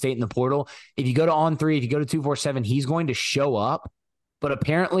Oklahoma State in the portal. If you go to On3, if you go to 247, he's going to show up. But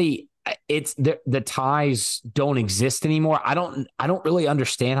apparently it's the ties don't exist anymore. I don't really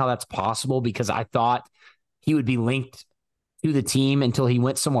understand how that's possible, because I thought he would be linked to the team until he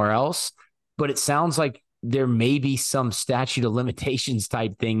went somewhere else. But it sounds like there may be some statute of limitations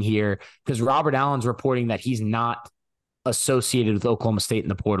type thing here, because Robert Allen's reporting that he's not associated with Oklahoma State in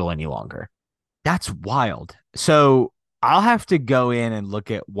the portal any longer. That's wild. So I'll have to go in and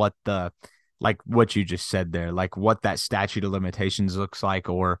look at what what you just said there, like what that statute of limitations looks like,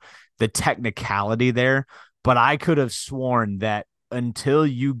 or the technicality there. But I could have sworn that until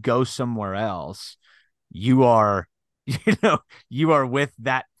you go somewhere else, you are, you are with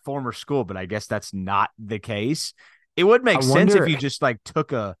that former school. But I guess that's not the case. It would make sense if you just like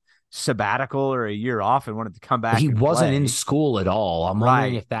took a sabbatical or a year off and wanted to come back. He wasn't play. in school at all. I'm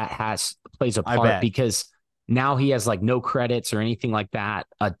wondering if that plays a part, because now he has like no credits or anything like that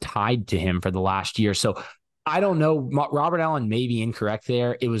tied to him for the last year. So I don't know. Robert Allen may be incorrect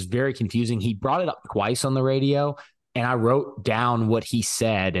there. It was very confusing. He brought it up twice on the radio, and I wrote down what he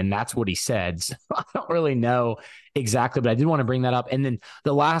said, and that's what he said. So I don't really know exactly, but I did want to bring that up. And then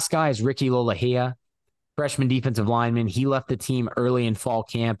the last guy is Ricky Lolahea, freshman defensive lineman. He left the team early in fall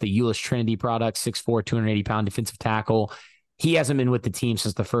camp, the Euless Trinity product, 6'4", 280-pound defensive tackle. He hasn't been with the team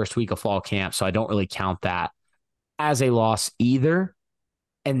since the first week of fall camp, so I don't really count that as a loss either.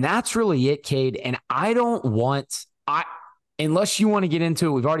 And that's really it, Cade. And I don't want, unless you want to get into it,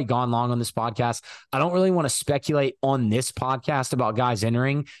 we've already gone long on this podcast. I don't really want to speculate on this podcast about guys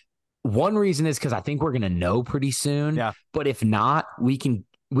entering. One reason is because I think we're going to know pretty soon. Yeah. But if not, we can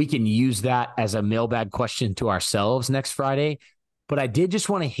use that as a mailbag question to ourselves next Friday. But I did just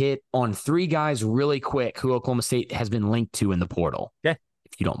want to hit on 3 guys really quick who Oklahoma State has been linked to in the portal. Okay.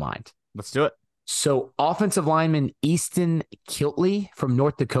 If you don't mind. Let's do it. So offensive lineman Easton Kiltley from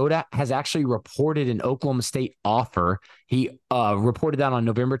North Dakota has actually reported an Oklahoma State offer. He reported that on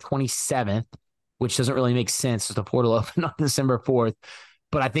November 27th, which doesn't really make sense. The portal opened on December 4th.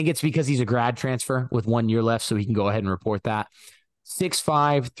 But I think it's because he's a grad transfer with 1 year left, so he can go ahead and report that.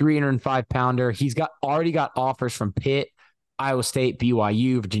 6'5", 305-pounder. He's already got offers from Pitt, Iowa State,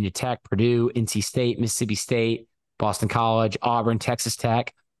 BYU, Virginia Tech, Purdue, NC State, Mississippi State, Boston College, Auburn, Texas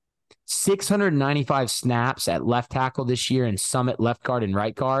Tech. 695 snaps at left tackle this year and Summit left guard and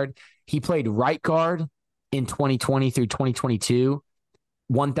right guard. He played right guard in 2020 through 2022.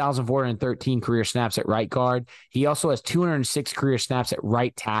 1,413 career snaps at right guard. He also has 206 career snaps at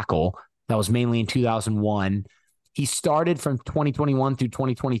right tackle. That was mainly in 2001. He started from 2021 through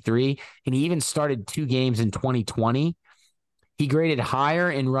 2023, and he even started 2 games in 2020. He graded higher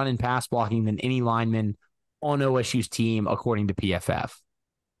in run and pass blocking than any lineman on OSU's team, according to PFF.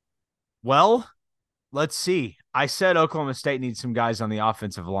 Well, let's see. I said Oklahoma State needs some guys on the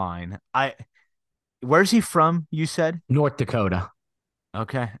offensive line. Where's he from, you said? North Dakota.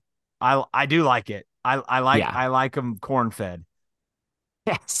 Okay. I do like it. I like him corn-fed.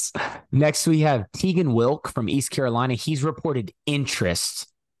 Yes. Next, we have Tegan Wilk from East Carolina. He's reported interest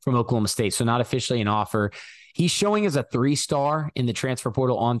from Oklahoma State, so not officially an offer. He's showing as a 3-star in the transfer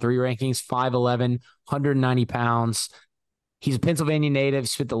portal on 3 rankings, 5'11", 190 pounds. He's a Pennsylvania native,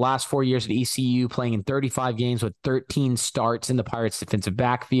 spent the last 4 years at ECU, playing in 35 games with 13 starts in the Pirates' defensive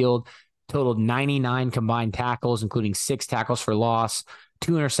backfield, totaled 99 combined tackles, including 6 tackles for loss,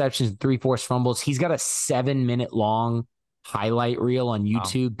 2 interceptions, and 3 forced fumbles. He's got a 7-minute long highlight reel on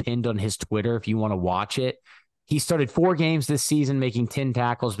YouTube pinned on his Twitter if you want to watch it. He started 4 games this season, making 10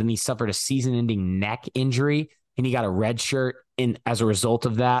 tackles, but he suffered a season-ending neck injury, and he got a red shirt as a result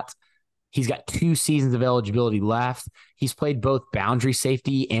of that. He's got 2 seasons of eligibility left. He's played both boundary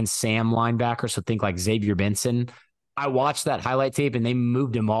safety and Sam linebacker, so think like Xavier Benson. I watched that highlight tape, and they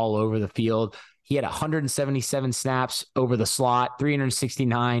moved him all over the field. He had 177 snaps over the slot,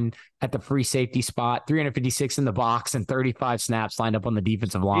 369 at the free safety spot, 356 in the box, and 35 snaps lined up on the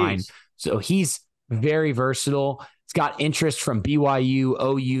defensive line. Jeez. So he's very versatile. It's got interest from BYU,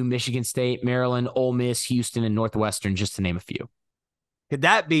 OU, Michigan State, Maryland, Ole Miss, Houston, and Northwestern, just to name a few. Could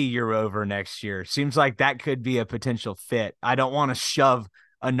that be your over next year? Seems like that could be a potential fit. I don't want to shove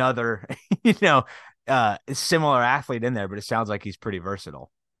another, similar athlete in there, but it sounds like he's pretty versatile.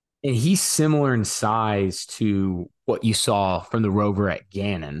 And he's similar in size to what you saw from the Rover at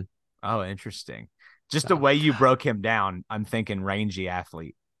Gannon. Oh, interesting. Just the So, way you broke him down, I'm thinking rangy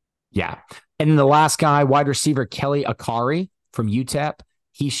athlete. yeah. And then the last guy, wide receiver Kelly Akari from UTEP.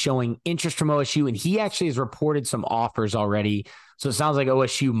 He's showing interest from OSU, and he actually has reported some offers already. So it sounds like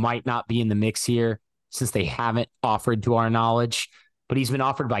OSU might not be in the mix here since they haven't offered to our knowledge. But he's been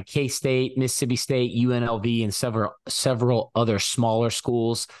offered by K-State, Mississippi State, UNLV, and several other smaller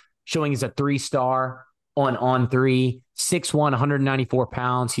schools, showing he's a 3-star on three, 6'1", 194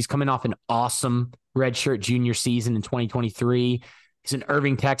 pounds. He's coming off an awesome redshirt junior season in 2023. He's an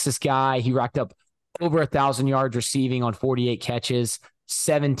Irving, Texas guy. He racked up over 1,000 yards receiving on 48 catches,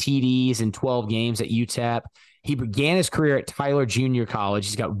 7 TDs in 12 games at UTEP. He began his career at Tyler Junior College.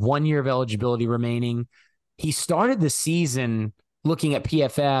 He's got 1 year of eligibility remaining. He started the season looking at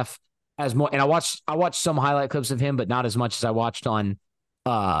PFF as more, and I watched some highlight clips of him, but not as much as I watched on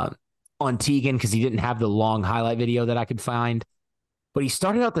Tegan because he didn't have the long highlight video that I could find. But he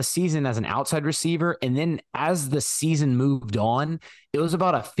started out the season as an outside receiver. And then as the season moved on, it was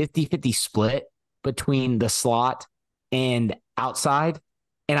about a 50-50 split between the slot and outside.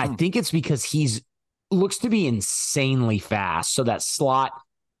 And I think it's because he's looks to be insanely fast. So that slot,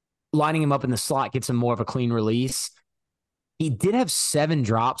 lining him up in the slot gets him more of a clean release. He did have 7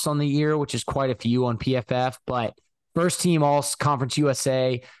 drops on the year, which is quite a few on PFF, but first team All Conference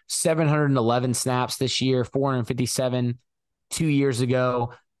USA, 711 snaps this year, 457 2 years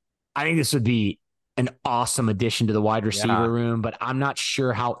ago. I think this would be an awesome addition to the wide receiver room, but I'm not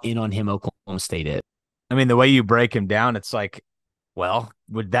sure how in on him Oklahoma State is. I mean, the way you break him down, it's like, well,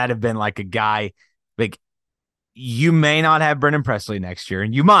 would that have been like a guy like you may not have Brennan Presley next year,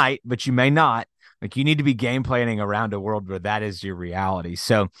 and you might, but you may not. Like you need to be game planning around a world where that is your reality.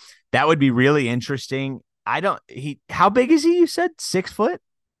 So that would be really interesting. How big is he? You said 6 foot?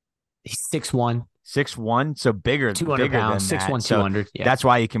 He's 6'1". 6'1", so bigger 200 pounds, than 6'1", that. So 200. Yeah. that's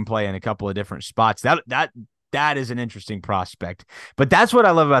why he can play in a couple of different spots. That is an interesting prospect. But that's what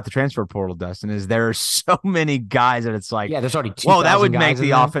I love about the transfer portal, Dustin, is there are so many guys that it's like, yeah, there's already 2,000 well, that would make guys in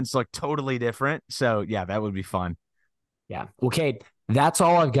the there. offense look totally different. So yeah, that would be fun. Yeah. Well, Cade, that's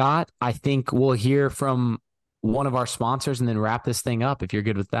all I've got. I think we'll hear from one of our sponsors and then wrap this thing up if you're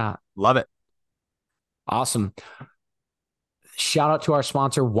good with that. Love it. Awesome. Shout out to our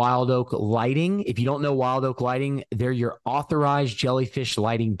sponsor, Wild Oak Lighting. If you don't know Wild Oak Lighting, they're your authorized jellyfish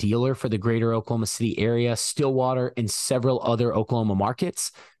lighting dealer for the greater Oklahoma City area, Stillwater, and several other Oklahoma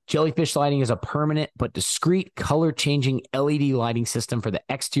markets. Jellyfish lighting is a permanent but discreet color-changing LED lighting system for the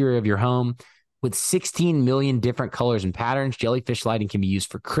exterior of your home. With 16 million different colors and patterns, jellyfish lighting can be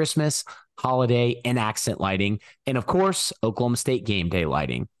used for Christmas, holiday, and accent lighting. And of course, Oklahoma State game day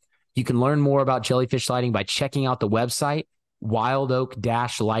lighting. You can learn more about jellyfish lighting by checking out the website,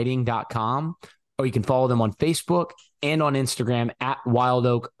 wildoak-lighting.com, or you can follow them on Facebook and on Instagram at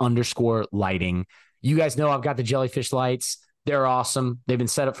wildoak_lighting. You guys know I've got the jellyfish lights. They're awesome. They've been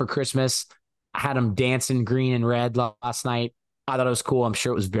set up for Christmas. I had them dancing green and red last night. I thought it was cool. I'm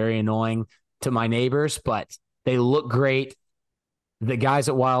sure it was very annoying to my neighbors, but they look great. The guys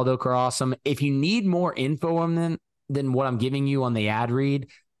at Wild Oak are awesome. If you need more info on them than what I'm giving you on the ad read,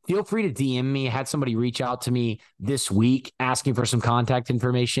 feel free to DM me. I had somebody reach out to me this week asking for some contact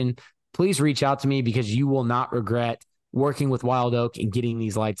information. Please reach out to me because you will not regret working with Wild Oak and getting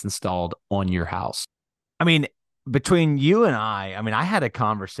these lights installed on your house. I mean, between you and I mean, I had a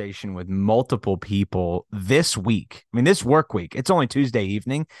conversation with multiple people this week. I mean, this work week, it's only Tuesday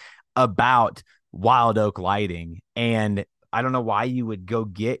evening, about Wild Oak Lighting. And I don't know why you would go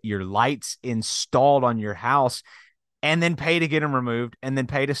get your lights installed on your house and then pay to get them removed, and then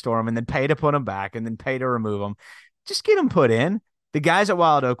pay to store them, and then pay to put them back, and then pay to remove them. Just get them put in. The guys at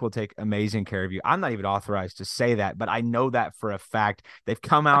Wild Oak will take amazing care of you. I'm not even authorized to say that, but I know that for a fact. They've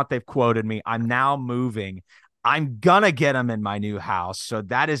come out, they've quoted me. I'm now moving. I'm going to get them in my new house. So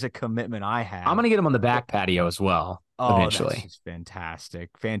that is a commitment I have. I'm going to get them on the back patio as well. Eventually. That's just fantastic.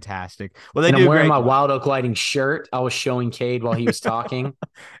 Fantastic. Well, I'm wearing my Wild Oak Lighting shirt. I was showing Cade while he was talking.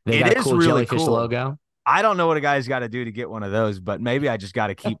 They got a cool really jellyfish logo. I don't know what a guy's got to do to get one of those, but maybe I just got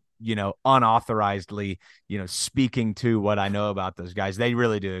to keep, unauthorizedly, speaking to what I know about those guys. They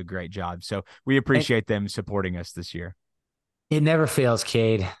really do a great job. So we appreciate them supporting us this year. It never fails,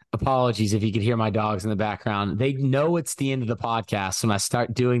 Cade. Apologies if you could hear my dogs in the background. They know it's the end of the podcast when I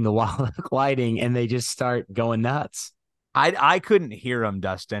start doing the Wild Oak Lighting and they just start going nuts. I couldn't hear them,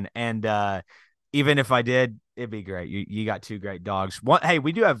 Dustin. And even if I did, it'd be great. You got 2 great dogs. Hey,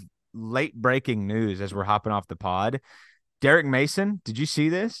 we do have late breaking news as we're hopping off the pod. Derek Mason, did you see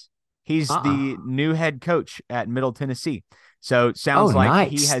this? He's the new head coach at Middle Tennessee. So it sounds like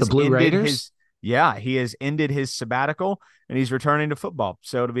he nice. The has Blue ended Raiders? he has ended his sabbatical and he's returning to football.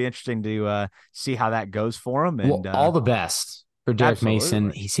 So it'll be interesting to see how that goes for him. And Well, all the best for Derek Mason.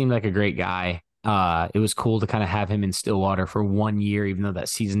 absolutely. He seemed like a great guy. It was cool to kind of have him in Stillwater for 1 year, even though that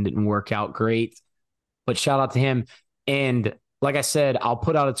season didn't work out great. But shout out to him. And like I said, I'll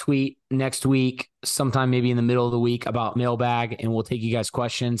put out a tweet next week, sometime maybe in the middle of the week, about mailbag, and we'll take you guys'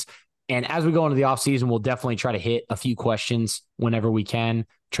 questions. And as we go into the offseason, we'll definitely try to hit a few questions whenever we can,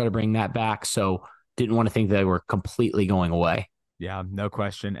 try to bring that back. So didn't want to think they were completely going away. Yeah, no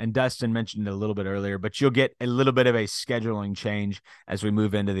question. And Dustin mentioned it a little bit earlier, but you'll get a little bit of a scheduling change as we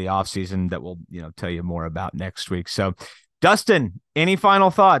move into the offseason that we'll, tell you more about next week. So, Dustin, any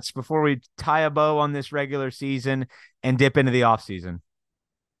final thoughts before we tie a bow on this regular season and dip into the offseason?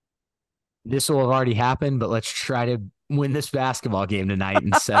 This will have already happened, but let's try to win this basketball game tonight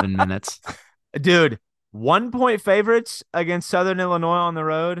in 7 minutes. Dude, 1-point favorites against Southern Illinois on the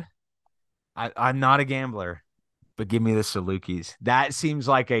road. I'm not a gambler, but give me the Salukis. That seems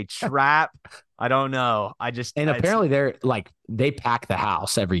like a trap. I don't know. Apparently they're like, they pack the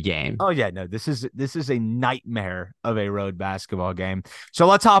house every game. Oh yeah, no, this is a nightmare of a road basketball game. So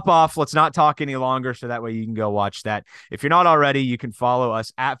let's hop off. Let's not talk any longer. So that way you can go watch that. If you're not already, you can follow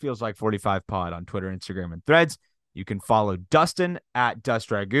us at Feels Like 45 Pod on Twitter, Instagram, and Threads. You can follow Dustin at Dust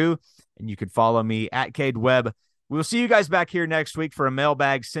Ragu, and you can follow me at Cade Webb. We'll see you guys back here next week for a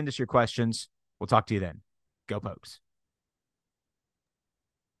mailbag. Send us your questions. We'll talk to you then. Go Pokes.